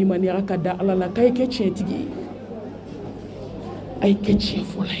minnu limaniyara ka da ala la k'a ye kɛ tiɲɛtigi ye a ye kɛ tiɲɛ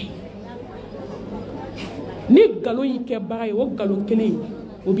fɔla ye ni nkalon y'i kɛ baara ye o nkalon kelen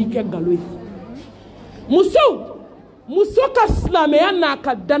o b'i kɛ nkalon ye muso ka silamɛya n'a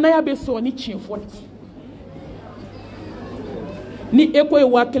ka danaya bɛ sɔrɔ ni tiɲɛ fɔli ni e ko ye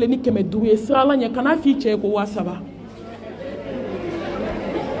 1000 ni 500 ye sirala ɲɛ kana f'i cɛ ye ko 3000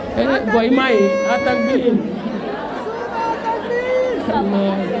 bɔn i m'a ye a takbir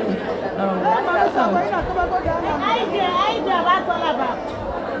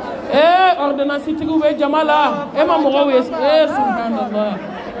ordonnance tigiw bɛ jama la e ma mɔgɔw ye subhanallah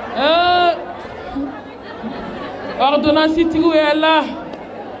ordonnance tigiw est là.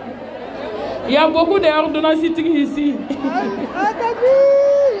 Il y a beaucoup d'ordonnances ici.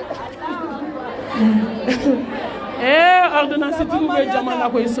 Ordonnance tigiw bɛ jama la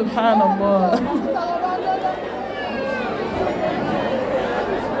koyi subhanallah.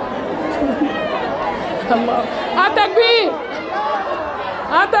 Atakbir.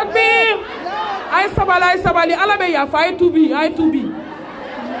 Ay sabali ala be yafa ay tubi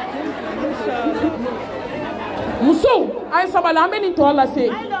muso ay sabali ameni to ala se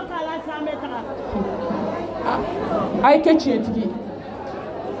ay ke tietigi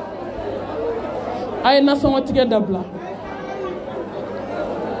ay nasɔngɔ tigɛ dabila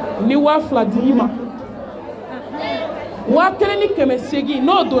ni 2000 dirima 1800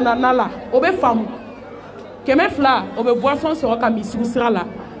 n'o donna na la o bɛ faamu 200 o bɛ boisson sɔrɔ ka misiw sira la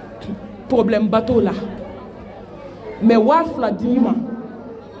problème bateau la mais 2000 dirima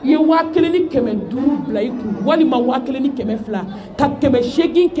i ye 1500 bila i kun walima 1200 ka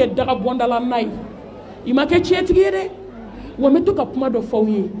 800 kɛ daga bɔndala n'a ye i ma kɛ tiɲɛtigi ye dɛ wa n bɛ to ka kuma dɔ fɔ aw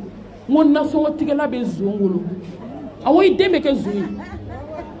ye n ko nasɔngɔtigɛla bɛ zon wolo awɔ i den bɛ kɛ zon ye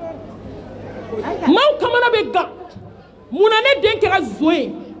maaw kamana bɛ gan munna ne den kɛra zon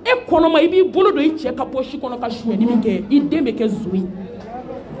ye e konoma ibi bolo do i che ka poshi kono ka sueni mi ke i dembe ke zui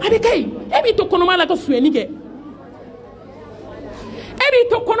abi kai e bi to konoma la ka sueni ke e bi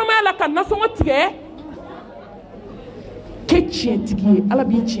to konoma la ka naso ngotige ke chientigi ala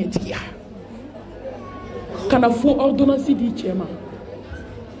bi chientigi kana fo ordonnance di chema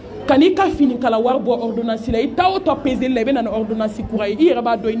kani ka fini kala war bo ordonnance la ita auto peser le be na ordonnance kura i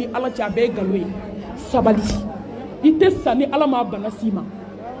raba do ni ala cha be galoi sabali ite sani ala ma banasima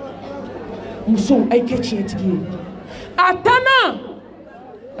muso ay ke chientigi atana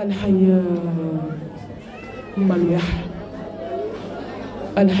alhaya malya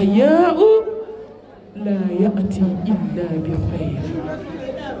alhaya la ya'ti illa bi khair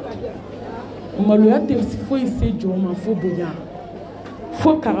malya te fo ise joma fo bonya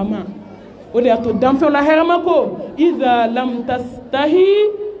fo karama o de ato damfe la herama ko iza lam tastahi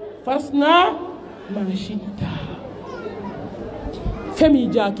fasna ma shita femi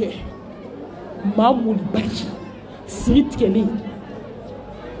jake mamul baki sit kele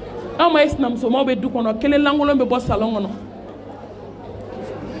ama isnam so mo be du kono kele langolo be bo salon ngono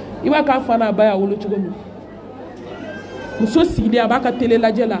iba ka fana baya wolo chugomi muso sidi abaka tele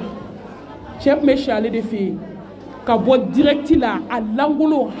la jela chef me chale de fi ka bo directi la a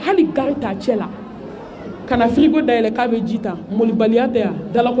langolo hali garita chela kana frigo daile ka be jita moli baliata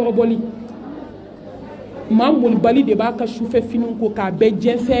dala ko boli ma moli bali de ba ka choufe finin ko ka be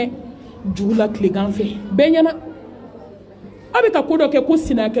jense jula klegan fe benyana abika kodo ke ko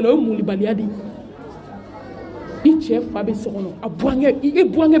sinakelo moli baliadi i chef fa be sokono abuange i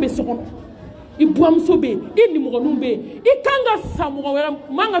buange be sokono i buamso be i nimogonu be i kanga samugo wera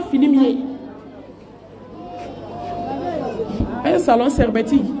manga finimi ay salon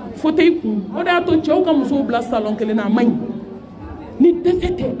serbeti fauteuil ku o da to chew kam so bla salon kele na magn ni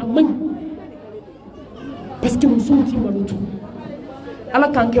desete a magn parce que muso ti malutu ala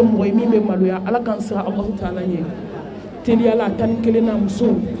kan ke moy mi be maluya ala kan sira Allah taala nye teli ala tan kele na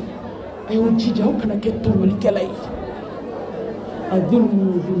muso ay on jija o kana ke to wali kelay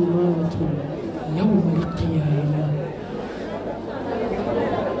adulmu zulmatu yawm alqiyamah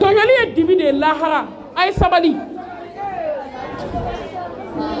to yali divide lahara ay sabali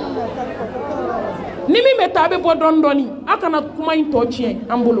nimi metabe bo dondoni akana kuma into chien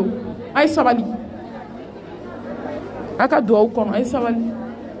ambolo ay sabali aka do kono ay sabali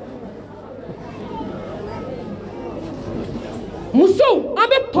muso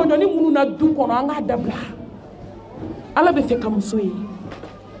abe tonyoni munu na du kono anga dabla ala be feka muso yi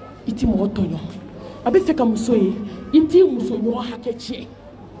iti mo tonyo abe feka muso yi iti muso nyo hakechi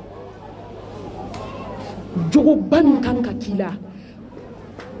jogo ban kanka kila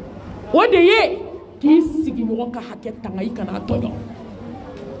odeye ki sigi no ka haket tanga ikana tonyo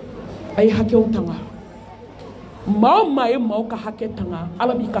ay hakew tanga mama e mau ka haket tanga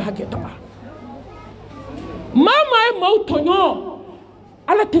ala bi ka haket tanga mama e mau tonyo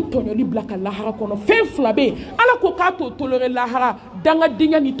ala te tonyo li blaka lahara kono fe flabe ala ko ka to tolere lahara danga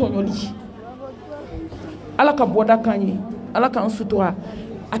dinya ni tonyo li ala ka boda kanyi ala ka sutura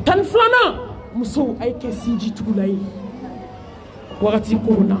atan flana muso ay ke sinji tulay wakati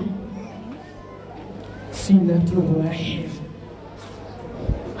corona sinatul wahid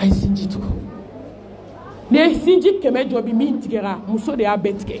ay sinji tu ne sinji keme jobi mi tigera muso de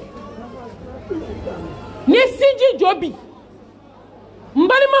abetke ne sinji jobi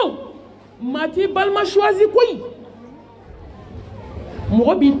mbalima mati balma choisi koy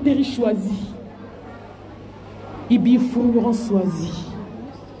mo bi teri choisi ibi furu choisi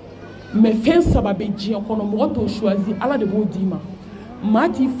mais fin sababe ji kono mo to choisi ala de bo dima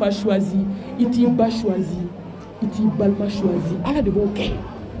mati fa choisi iti ba choisi iti balma choisi ala de bo ke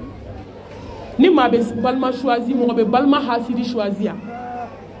ni ma be balma choisi mo be balma hasidi choisir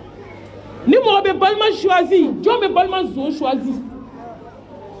ni mo be balma choisi jo be balma zo choisi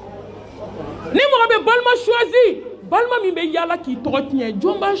ni mo be balma choisi balma mi be yala ki tokotien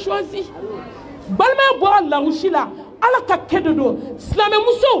jo ba choisi balma bo la rushila ala ka kedodo slame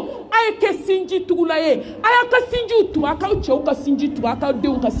muso ay ke sinji tugulaye aya ka sinji tu aka chew ka sinji tu aka de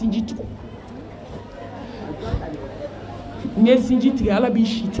ka sinji tu ne sinji tige ala bi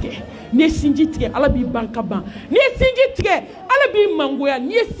shitike ne sinji tige ala bi barkaba ne sinji tige ala bi mangoya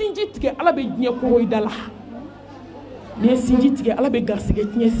ne sinji tige ala bi nye ko idala ne sinji tige ala bi garsige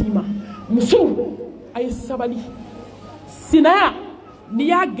tinye sima muso ay sabali sina ni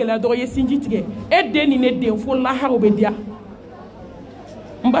ya gela do ye sinji tige e de ni ne de fo la haro be dia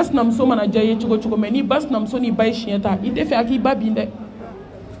mbas nam so mana jaye chugo meni bas nam so ni bay shieta ite fe aki babinde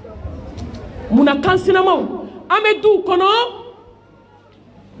muna kansina mo amedu kono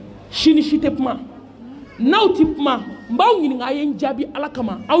shini shitepma nautipma Mbao ɲini nga ye njabi ala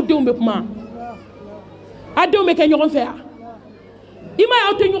kama aw denw be kuma a denw be kɛ ɲɔgɔn fɛ ya ima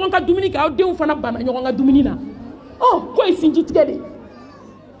aw tɛ ɲɔgɔn ka dumuni kɛ aw denw fana bana ɲɔgɔn ka dumuni na ko ye sinji tigɛ de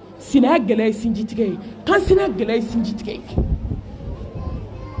sinaya gɛlɛya ye sinji tigɛ ye kansina gɛlɛya ye sinji tigɛ ye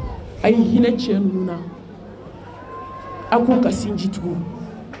a ye hinɛ cɛ ninnu na a k'u ka sinji tugu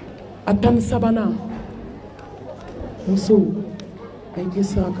a 13nan musow a ye kɛ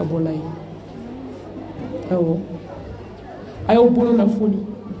sira ka bɔ la ye awɔ a y'aw bolo lafoni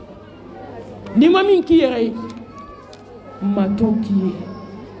ni ma min k'i yɛrɛ ye maa t'o k'i ye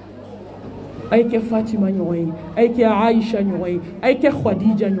a ye kɛ Fatima ɲɔgɔn ye a ye kɛ Aisha ɲɔgɔn ye a ye kɛ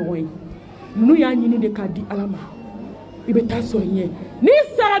Khadija ɲɔgɔn ye n'u y'a ɲini de k'a di Ala ma i bɛ taa sɔrɔ ɲɛ n'i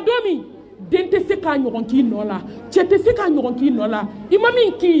sara don min den tɛ se k'a ɲɔgɔn k'i nɔ la cɛ tɛ se k'a ɲɔgɔn k'i nɔ la i ma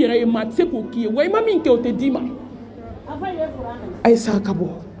min k'i yɛrɛ ye maa tɛ se k'o k'i ye wa i ma min kɛ o tɛ d'i ma a ye sara ka bɔ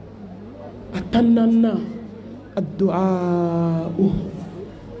a 14nan الدعاء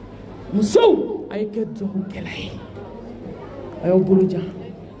مسو أي كدهم كلاي أيو بولجا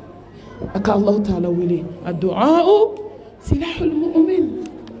أكا الله تعالى ولي الدعاء سلاح المؤمن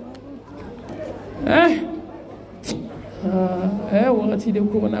وقتي دي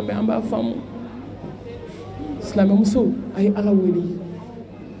كونا بي أمبا فامو سلام مسو أي على ولي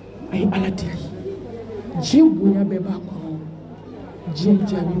أي على دلي جيم بنيا بيبا كونو جيم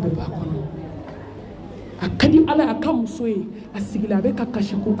جامي بيبا كونو akadi ala akamusoe asigila abeka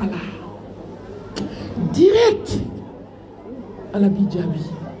kashiko ala direct ala bijabi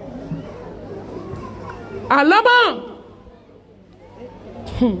alama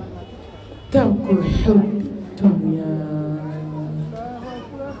tanko dunya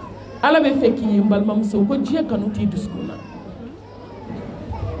ala be feki yimbalma muso ko jiya kanu ti duskuna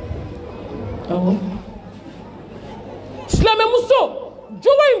awo islame muso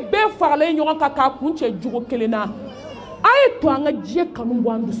jogo in bɛɛ faralen ɲɔgɔn kan k'a kun cɛ jogo kelen na a ye to an ka diɲɛ kanu bɔ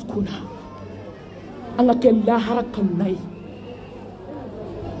an dusukun na an ka kɛ lahara kanuna ye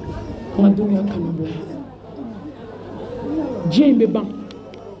an ka duniya kanu bɔ diɲɛ in bɛ ban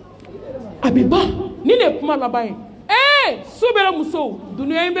a bɛ ban ni ne ye kuma laban ye Soubre muso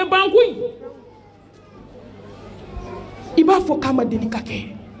duniya in bɛ ban koyi i b'a fɔ k'a ma deli ka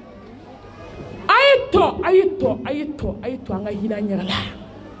kɛ a ye to an ka hinɛ an yɛrɛ la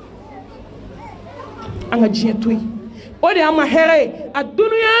an ka diɲɛ to yen o de y'an ma hɛrɛ ye a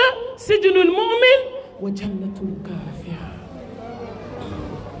duniya sijinul mu'min wa jannatul kafir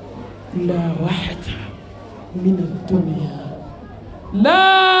la rahata min ad-dunya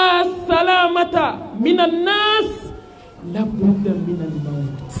la salamata min an-nas la budda min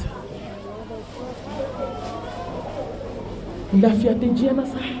al-maut lafiya tɛ diɲɛ na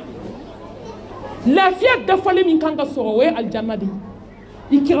sa lafiya dafalen min kan ka sɔrɔ o ye aljanna de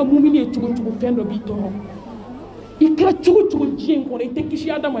i kɛra mumini ye cogo cogo fɛn dɔ b'i tɔɔrɔ i kɛra cogo cogo diɲɛ in kɔnɔ i tɛ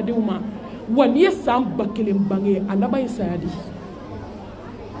kisi adamadenw ma wa n'i ye san 1000 bange a laban ye saya de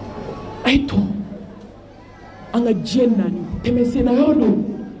a ye to an ka diɲɛ naani tɛmɛsenna yɔrɔ don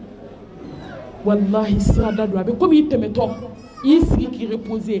wallahi sirada don a bɛ komi i tɛmɛtɔ i y'i sigi k'i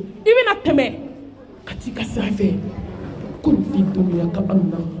reposer i bɛna tɛmɛ ka t'i ka sira fɛ كن في الدنيا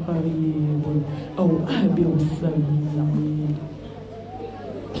كأنه قريب أو عابر السبيل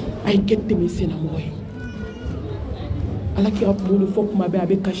أي كتمي سنموي على كي أقول فوق ما بيع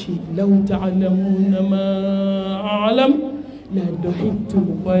بكشي لو تعلمون ما أعلم لا ضحكتم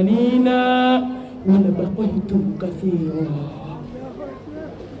قليلا ولا بقيتم كثيرا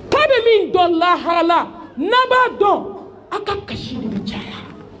كذا من دون لا حالا نبادون أكا كشي بجايا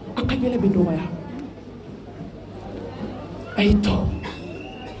أكا يلا بدويا أيتو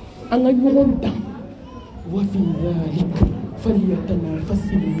أنا يوم دم وفي ذلك فليتنافس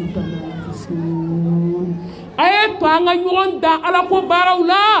المتنافسون أيتو أنا يوم دم على كبار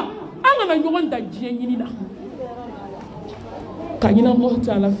ولا أنا يوم دم جينينا كأن الله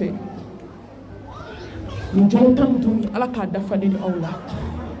تعالى في نجوم تمدوني على كذا فلين أولا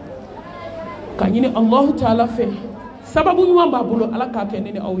كأن الله تعالى في سبب يوم بابلو على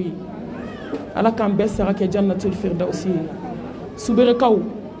كأنني أوي على كان بس رك جنة الفردوس Soubre kaw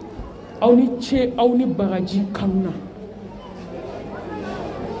aw ni ce aw ni baraji kanuna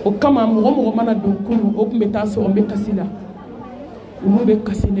o kama mɔgɔ mana don kunu o kun bɛ taa sɔrɔ n bɛ kasi la olu bɛ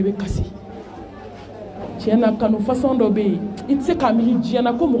kasi ne bɛ kasi tiɲɛ na kanu façon dɔ bɛ yen i tɛ se k'a miiri diɲɛ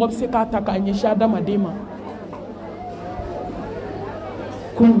na ko mɔgɔ bɛ se k'a ta k'a ɲɛsin adamaden ma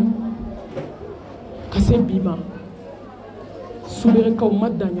kunu ka se bi ma Soubre kaw ma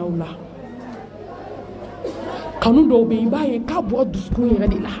dan y'aw la kanu dɔw bɛ yen i b'a ye k'a bɔra dusukun yɛrɛ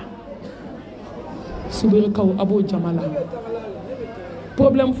de la Soubre kaw a b'o jama la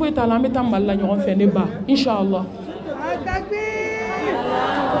problème foyi t'a la an bɛ taa Mali la ɲɔgɔn fɛ ne ba inshallah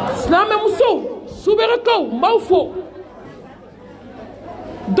Silamɛ muso Soubrekaw n b'aw fo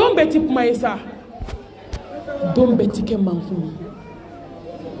don bɛɛ ti kuma ye sa don bɛɛ ti kɛ mankun ye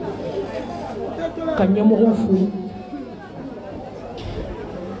ka ɲɛmɔgɔw fo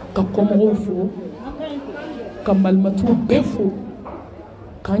ka kɔmɔgɔw fo ka Malmatou bɛɛ fo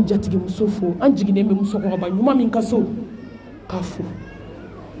k'an jatigimuso fo an jiginnen bɛ musokɔrɔba ɲuman min ka so k'a fo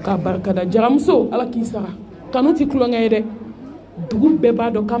k'a barikada jaramuso ala k'i sara kanu ti kulonkɛ ye dɛ dugu bɛɛ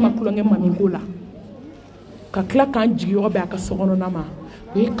b'a dɔn k'a ma kulonkɛ mamiko la ka tila k'an jigiyɔrɔ bɛɛ a ka sokɔnɔna ma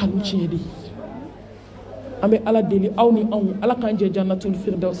o ye kanu tiɲɛ de ye an bɛ ala deli aw ni anw ala k'an jɛ jannatul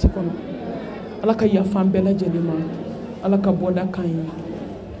firdausi kɔnɔ ala ka yafa an bɛɛ lajɛlen ma ala ka bɔda k'an ye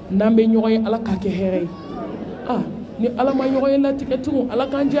n'an bɛ ɲɔgɔn ye ala k'a kɛ hɛrɛ ye ni ala ma ɲɔgɔn ye latigɛ tugun ala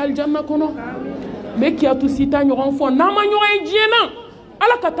k'an jɛ alijanna kɔnɔ n bɛ kiyatu sita ɲɔgɔn fɔ n'an ma ɲɔgɔn ye diɲɛ na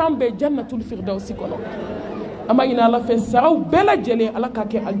ala ka t'an bɛɛ jannatul firdausi kɔnɔ an b'a ɲini ala fɛ saraw bɛɛ lajɛlen ala k'a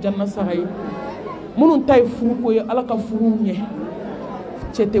kɛ alijanna sara ye minnu ta ye furuko ye ala ka furu ɲɛ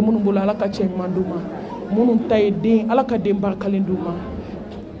cɛ tɛ minnu bolo ala ka cɛ ɲuman d'u ma minnu ta ye den ala ka den barikalen d'u ma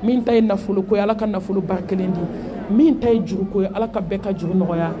min ta ye nafolo ko ye ala ka nafolo barikalen di min ta ye juru ko ye ala ka bɛɛ ka juru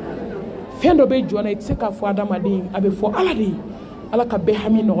nɔgɔya fɛn dɔ bɛ jɔ na i tɛ se k'a fɔ adamaden a bɛ fɔ ala de ye ala ka bɛɛ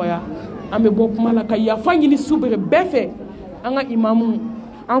hami nɔgɔya an bɛ bɔ kuma la ka yafa ɲini Soubre bɛɛ fɛ an ka imamu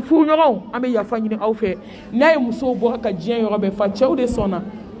an furuɲɔgɔnw an bɛ yafa ɲini aw fɛ n'a ye musow bɔra ka diɲɛ yɔrɔ bɛɛ fa cɛw de sɔnna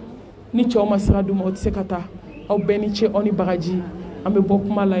ni cɛw ma sira d'u ma o tɛ se ka taa aw bɛɛ ni ce aw ni bagaji an bɛ bɔ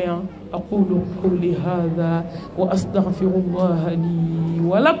kuma la yan أقول قولي هذا وأستغفر الله لي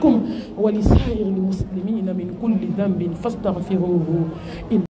ولكم ولسائر المسلمين من كل ذنب فاستغفروه